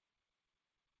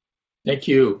 Thank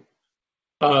you.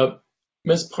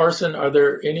 Ms. Parson, are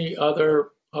there any other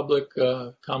public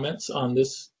comments on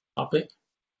this topic?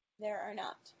 There are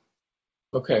not.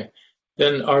 Okay.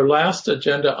 Then our last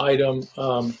agenda item,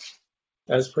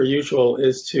 as per usual,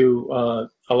 is to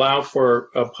allow for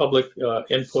public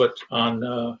input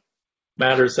on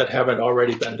matters that haven't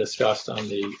already been discussed on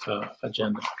the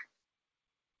agenda.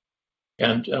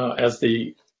 And as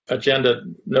the agenda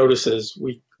notices,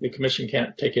 the commission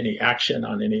can't take any action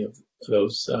on any of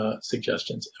those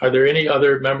suggestions. Are there any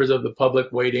other members of the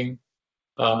public waiting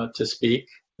to speak,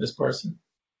 Ms. Parson?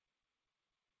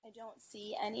 I don't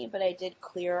see any, but I did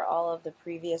clear all of the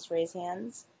previous raised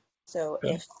hands. So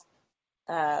okay. If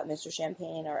Mr.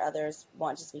 Champagne or others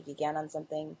want to speak again on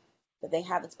something that they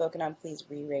haven't spoken on, please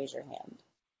re-raise your hand.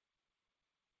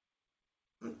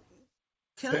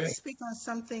 Can I speak on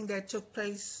something that took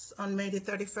place on May the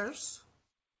 31st?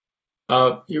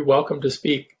 You're welcome to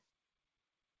speak.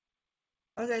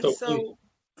 Okay, so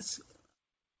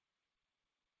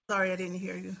sorry, I didn't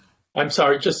hear you. I'm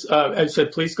sorry, just I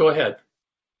said, please go ahead.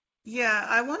 Yeah,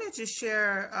 I wanted to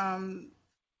share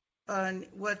on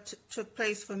what took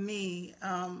place for me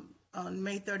on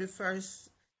May 31st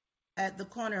at the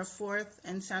corner of 4th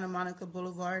and Santa Monica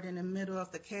Boulevard in the middle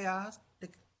of the chaos.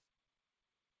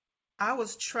 I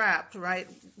was trapped right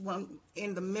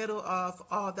in the middle of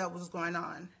all that was going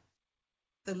on.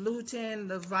 The looting,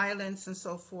 the violence, and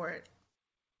so forth.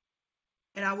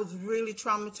 And I was really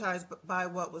traumatized by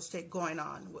what was going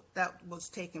on, that was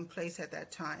taking place at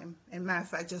that time. And matter of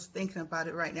fact, just thinking about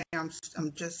it right now,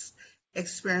 I'm just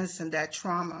experiencing that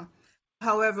trauma.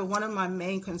 However, one of my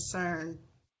main concerns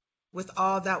with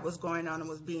all that was going on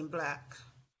was being Black.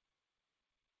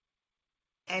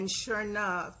 And sure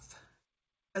enough,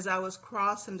 as I was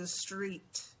crossing the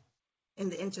street in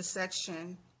the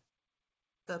intersection,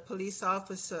 the police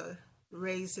officer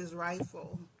raised his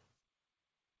rifle.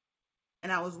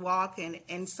 And I was walking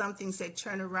and something said,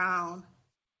 turn around.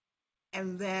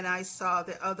 And then I saw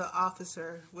the other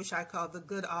officer, which I call the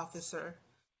good officer,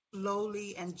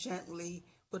 slowly and gently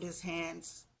put his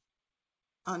hands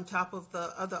on top of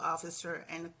the other officer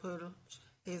and put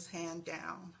his hand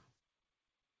down.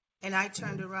 And I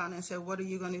turned around and said, "What are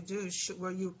you going to do?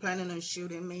 Were you planning on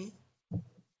shooting me?"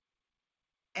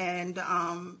 And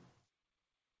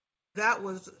that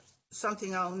was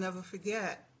something I'll never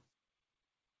forget.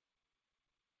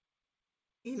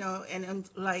 You know, and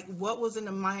like, what was in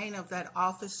the mind of that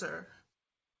officer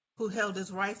who held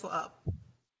his rifle up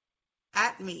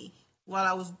at me while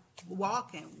I was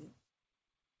walking?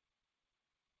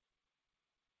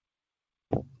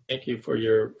 Thank you for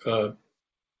your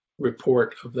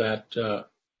report of that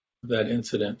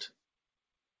incident.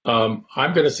 I'm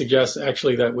going to suggest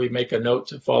actually that we make a note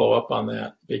to follow up on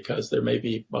that because there may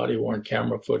be body-worn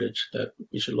camera footage that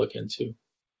we should look into.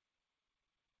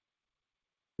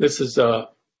 This is we'll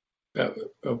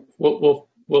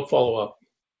follow up.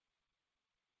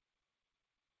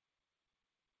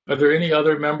 Are there any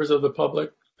other members of the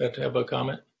public that have a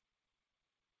comment?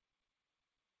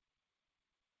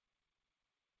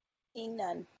 Seeing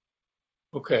none.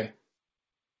 Okay.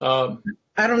 I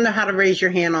don't know how to raise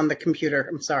your hand on the computer.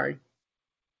 I'm sorry.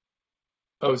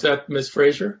 Oh, is that Ms.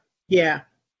 Frazier? Yeah.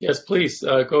 Yes, please,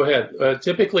 go ahead.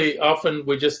 Typically, often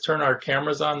we just turn our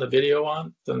cameras on, the video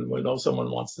on, then we know someone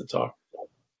wants to talk.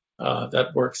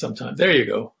 That works sometimes. There you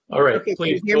go. All right, Okay,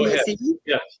 please can you go hear me ahead. and see?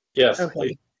 Yes, Okay.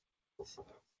 please.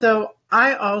 So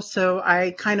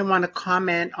I kind of want to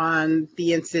comment on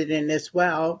the incident as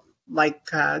well. Like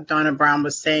Donna Brown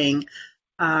was saying,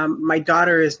 my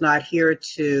daughter is not here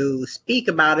to speak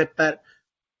about it, but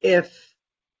if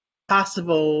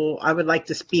possible, I would like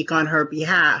to speak on her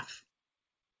behalf.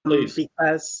 Please.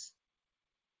 Because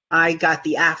I got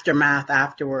the aftermath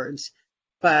afterwards.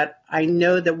 But I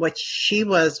know that what she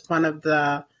was one of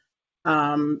the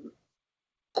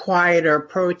quieter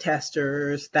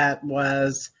protesters that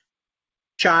was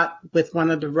shot with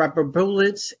one of the rubber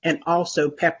bullets and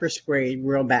also pepper sprayed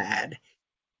real bad.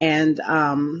 And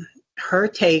her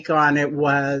take on it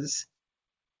was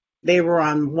they were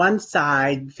on one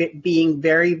side being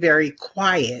very, very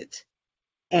quiet.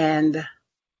 And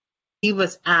he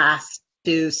was asked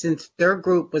to, since their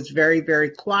group was very, very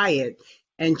quiet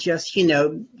and just,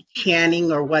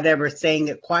 chanting or whatever, saying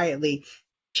it quietly,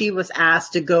 she was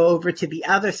asked to go over to the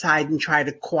other side and try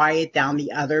to quiet down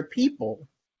the other people.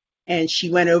 And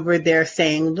she went over there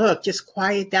saying, look, just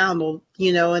quiet down,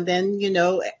 and then,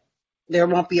 there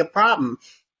won't be a problem.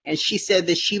 And she said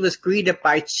that she was greeted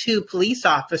by two police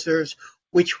officers,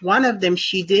 which one of them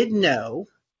she did know.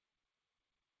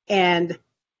 And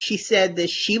she said that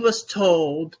she was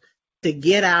told to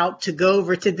get out, to go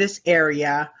over to this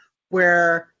area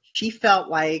where she felt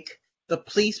like the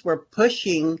police were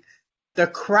pushing the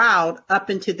crowd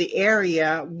up into the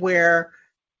area where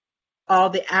all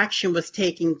the action was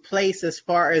taking place as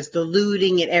far as the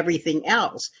looting and everything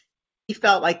else. He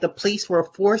felt like the police were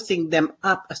forcing them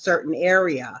up a certain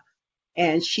area.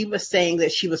 And she was saying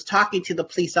that she was talking to the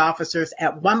police officers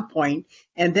at one point,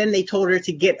 and then they told her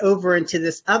to get over into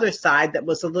this other side that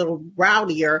was a little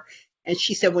rowdier. And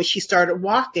she said when she started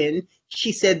walking,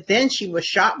 she said then she was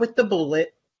shot with the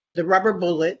bullet, the rubber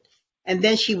bullet, and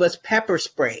then she was pepper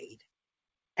sprayed.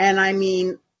 And I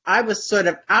mean, I was sort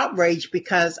of outraged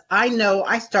because I know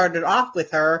I started off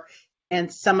with her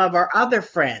and some of our other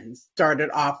friends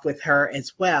started off with her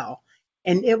as well.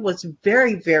 And it was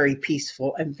very, very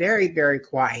peaceful and very, very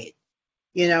quiet,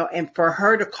 and for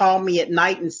her to call me at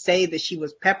night and say that she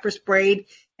was pepper sprayed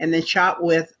and then shot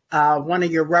with one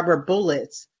of your rubber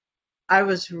bullets, I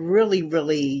was really,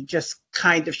 really just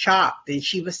kind of shocked. And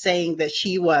she was saying that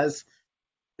she was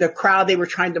the crowd, they were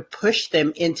trying to push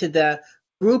them into the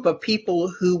group of people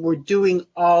who were doing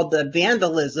all the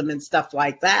vandalism and stuff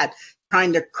like that,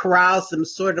 trying to carouse them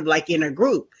sort of like in a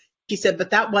group. She said, but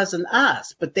that wasn't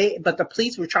us, but the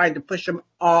police were trying to push them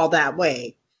all that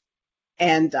way.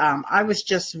 And I was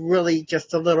just really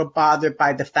just a little bothered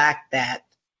by the fact that,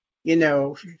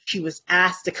 she was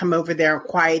asked to come over there and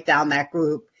quiet down that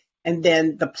group. And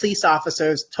then the police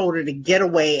officers told her to get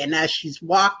away. And as she's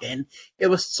walking, it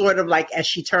was sort of like as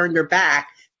she turned her back,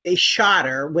 they shot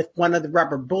her with one of the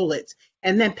rubber bullets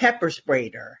and then pepper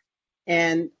sprayed her.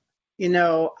 And,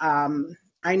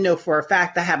 I know for a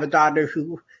fact I have a daughter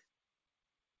who,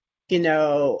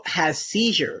 has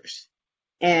seizures.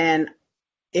 And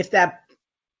if that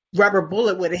rubber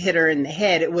bullet would have hit her in the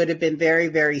head, it would have been very,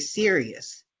 very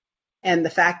serious. And the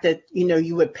fact that,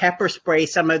 you would pepper spray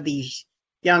some of these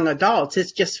young adults,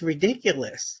 it's just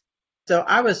ridiculous. So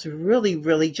I was really,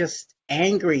 really just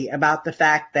angry about the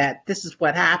fact that this is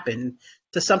what happened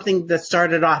to something that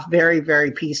started off very,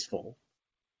 very peaceful.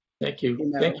 Thank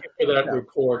you. Thank you for that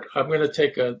report. I'm going to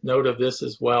take a note of this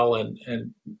as well and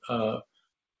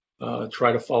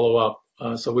try to follow up.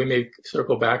 So we may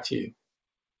circle back to you.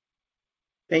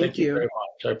 Thank you very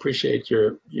much. I appreciate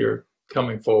your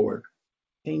coming forward.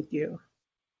 Thank you.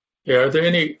 Yeah, are there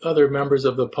any other members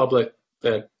of the public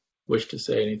that wish to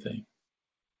say anything?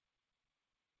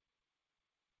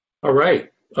 All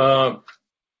right.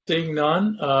 Seeing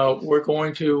none, we're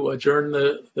going to adjourn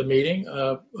the meeting,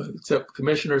 except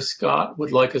Commissioner Scott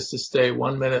would like us to stay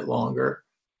 1 minute longer,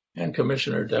 and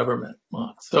Commissioner Devermont.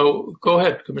 So go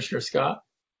ahead, Commissioner Scott.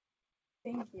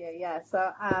 Thank you. Yeah.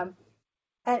 So,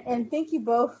 and thank you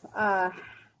both,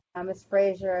 Ms.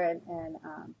 Frazier and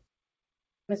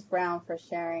Ms. Brown, for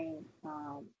sharing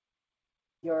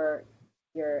your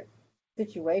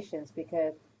situations,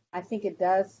 because I think it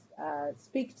does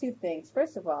speak to things.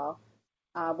 First of all,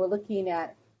 we're looking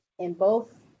at, in both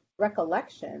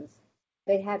recollections,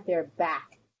 they had their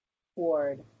back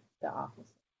toward the officer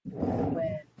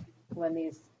when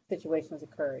these situations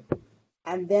occurred.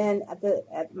 And then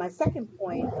at my second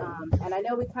point, and I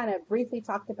know we kind of briefly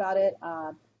talked about it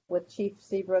with Chief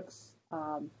Seabrooks,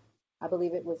 I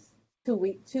believe it was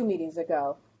 2 meetings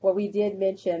ago, where we did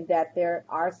mention that there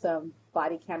are some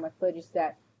body camera footage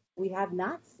that we have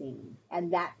not seen,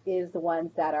 and that is the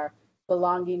ones that are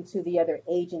belonging to the other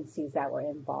agencies that were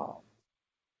involved.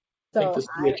 So I think the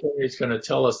city attorney is going to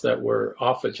tell us that we're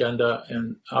off agenda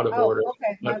and out of order.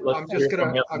 Okay. I'm just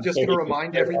going to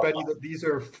remind everybody that these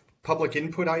are public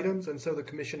input items, and so the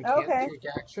commission can't take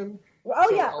action.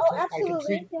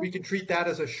 Absolutely. We can treat that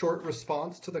as a short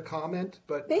response to the comment,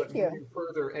 but moving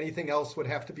further, anything else would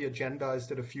have to be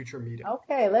agendized at a future meeting.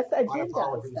 Okay, let's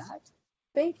agendize that.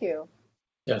 Thank you.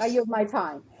 Yes. I yield my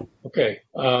time. Okay.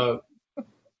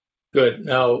 Good.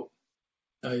 Now,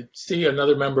 I see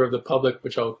another member of the public,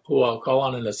 who I'll call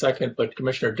on in a second, but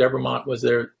Commissioner Devermont, was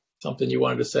there something you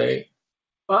wanted to say?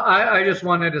 Well, I just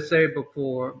wanted to say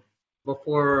before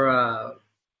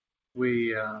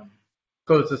we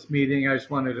close this meeting, I just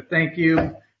wanted to thank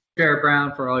you, Chair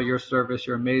Brown, for all your service.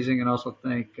 You're amazing. And also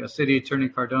thank City Attorney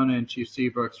Cardona and Chief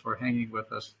Seabrooks for hanging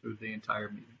with us through the entire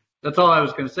meeting. That's all I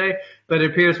was going to say. But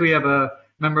it appears we have a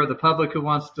member of the public who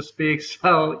wants to speak.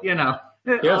 So,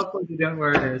 I'll close it down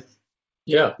where it is.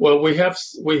 Yeah, well, we have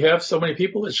so many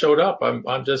people that showed up.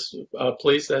 I'm just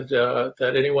pleased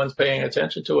that anyone's paying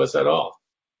attention to us at all.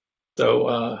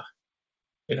 So,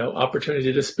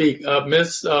 opportunity to speak.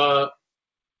 Ms.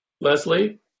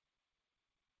 Leslie,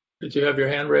 did you have your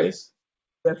hand raised?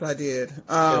 Yes, I did.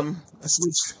 I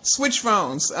switch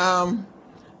phones.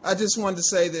 I just wanted to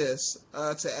say this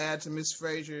to add to Ms.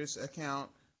 Frazier's account.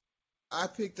 I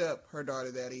picked up her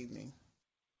daughter that evening.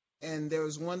 And there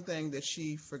was one thing that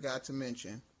she forgot to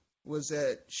mention, was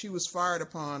that she was fired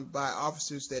upon by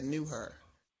officers that knew her.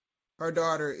 Her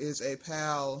daughter is a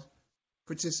PAL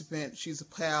participant. She's a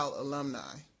PAL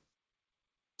alumni.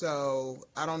 So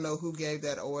I don't know who gave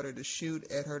that order to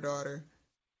shoot at her daughter,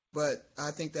 but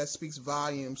I think that speaks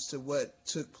volumes to what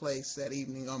took place that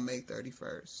evening on May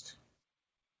 31st.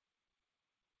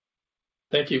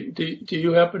 Thank you. Do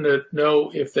you happen to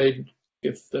know if the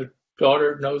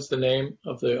daughter knows the name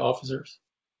of the officers?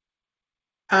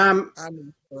 I'm not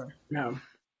sure. No.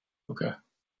 Okay.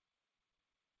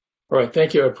 All right.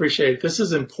 Thank you. I appreciate it. This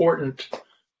is important.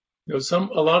 A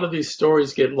lot of these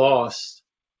stories get lost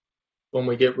when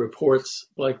we get reports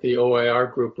like the OIR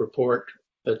group report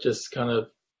that just kind of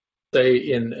say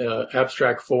in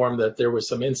abstract form that there were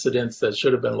some incidents that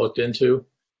should have been looked into,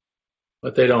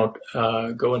 but they don't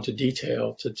go into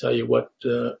detail to tell you what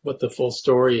the full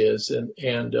story is. And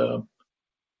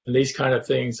these kind of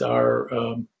things are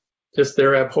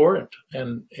they're abhorrent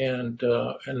and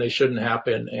they shouldn't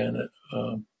happen, and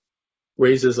it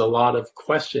raises a lot of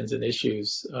questions and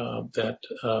issues that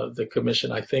the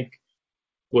commission, I think,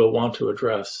 will want to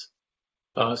address.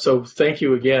 So thank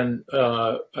you again.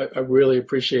 I really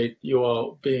appreciate you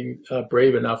all being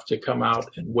brave enough to come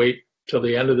out and wait till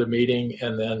the end of the meeting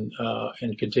and then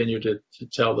and continue to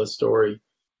tell the story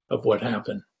of what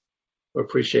happened. We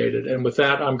appreciate it. And with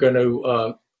that, I'm going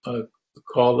to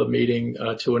call the meeting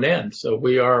to an end. So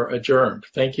we are adjourned.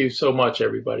 Thank you so much,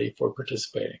 everybody, for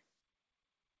participating.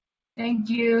 Thank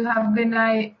you. Have a good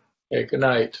night. Okay, good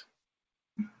night.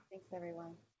 Thanks,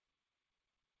 everyone.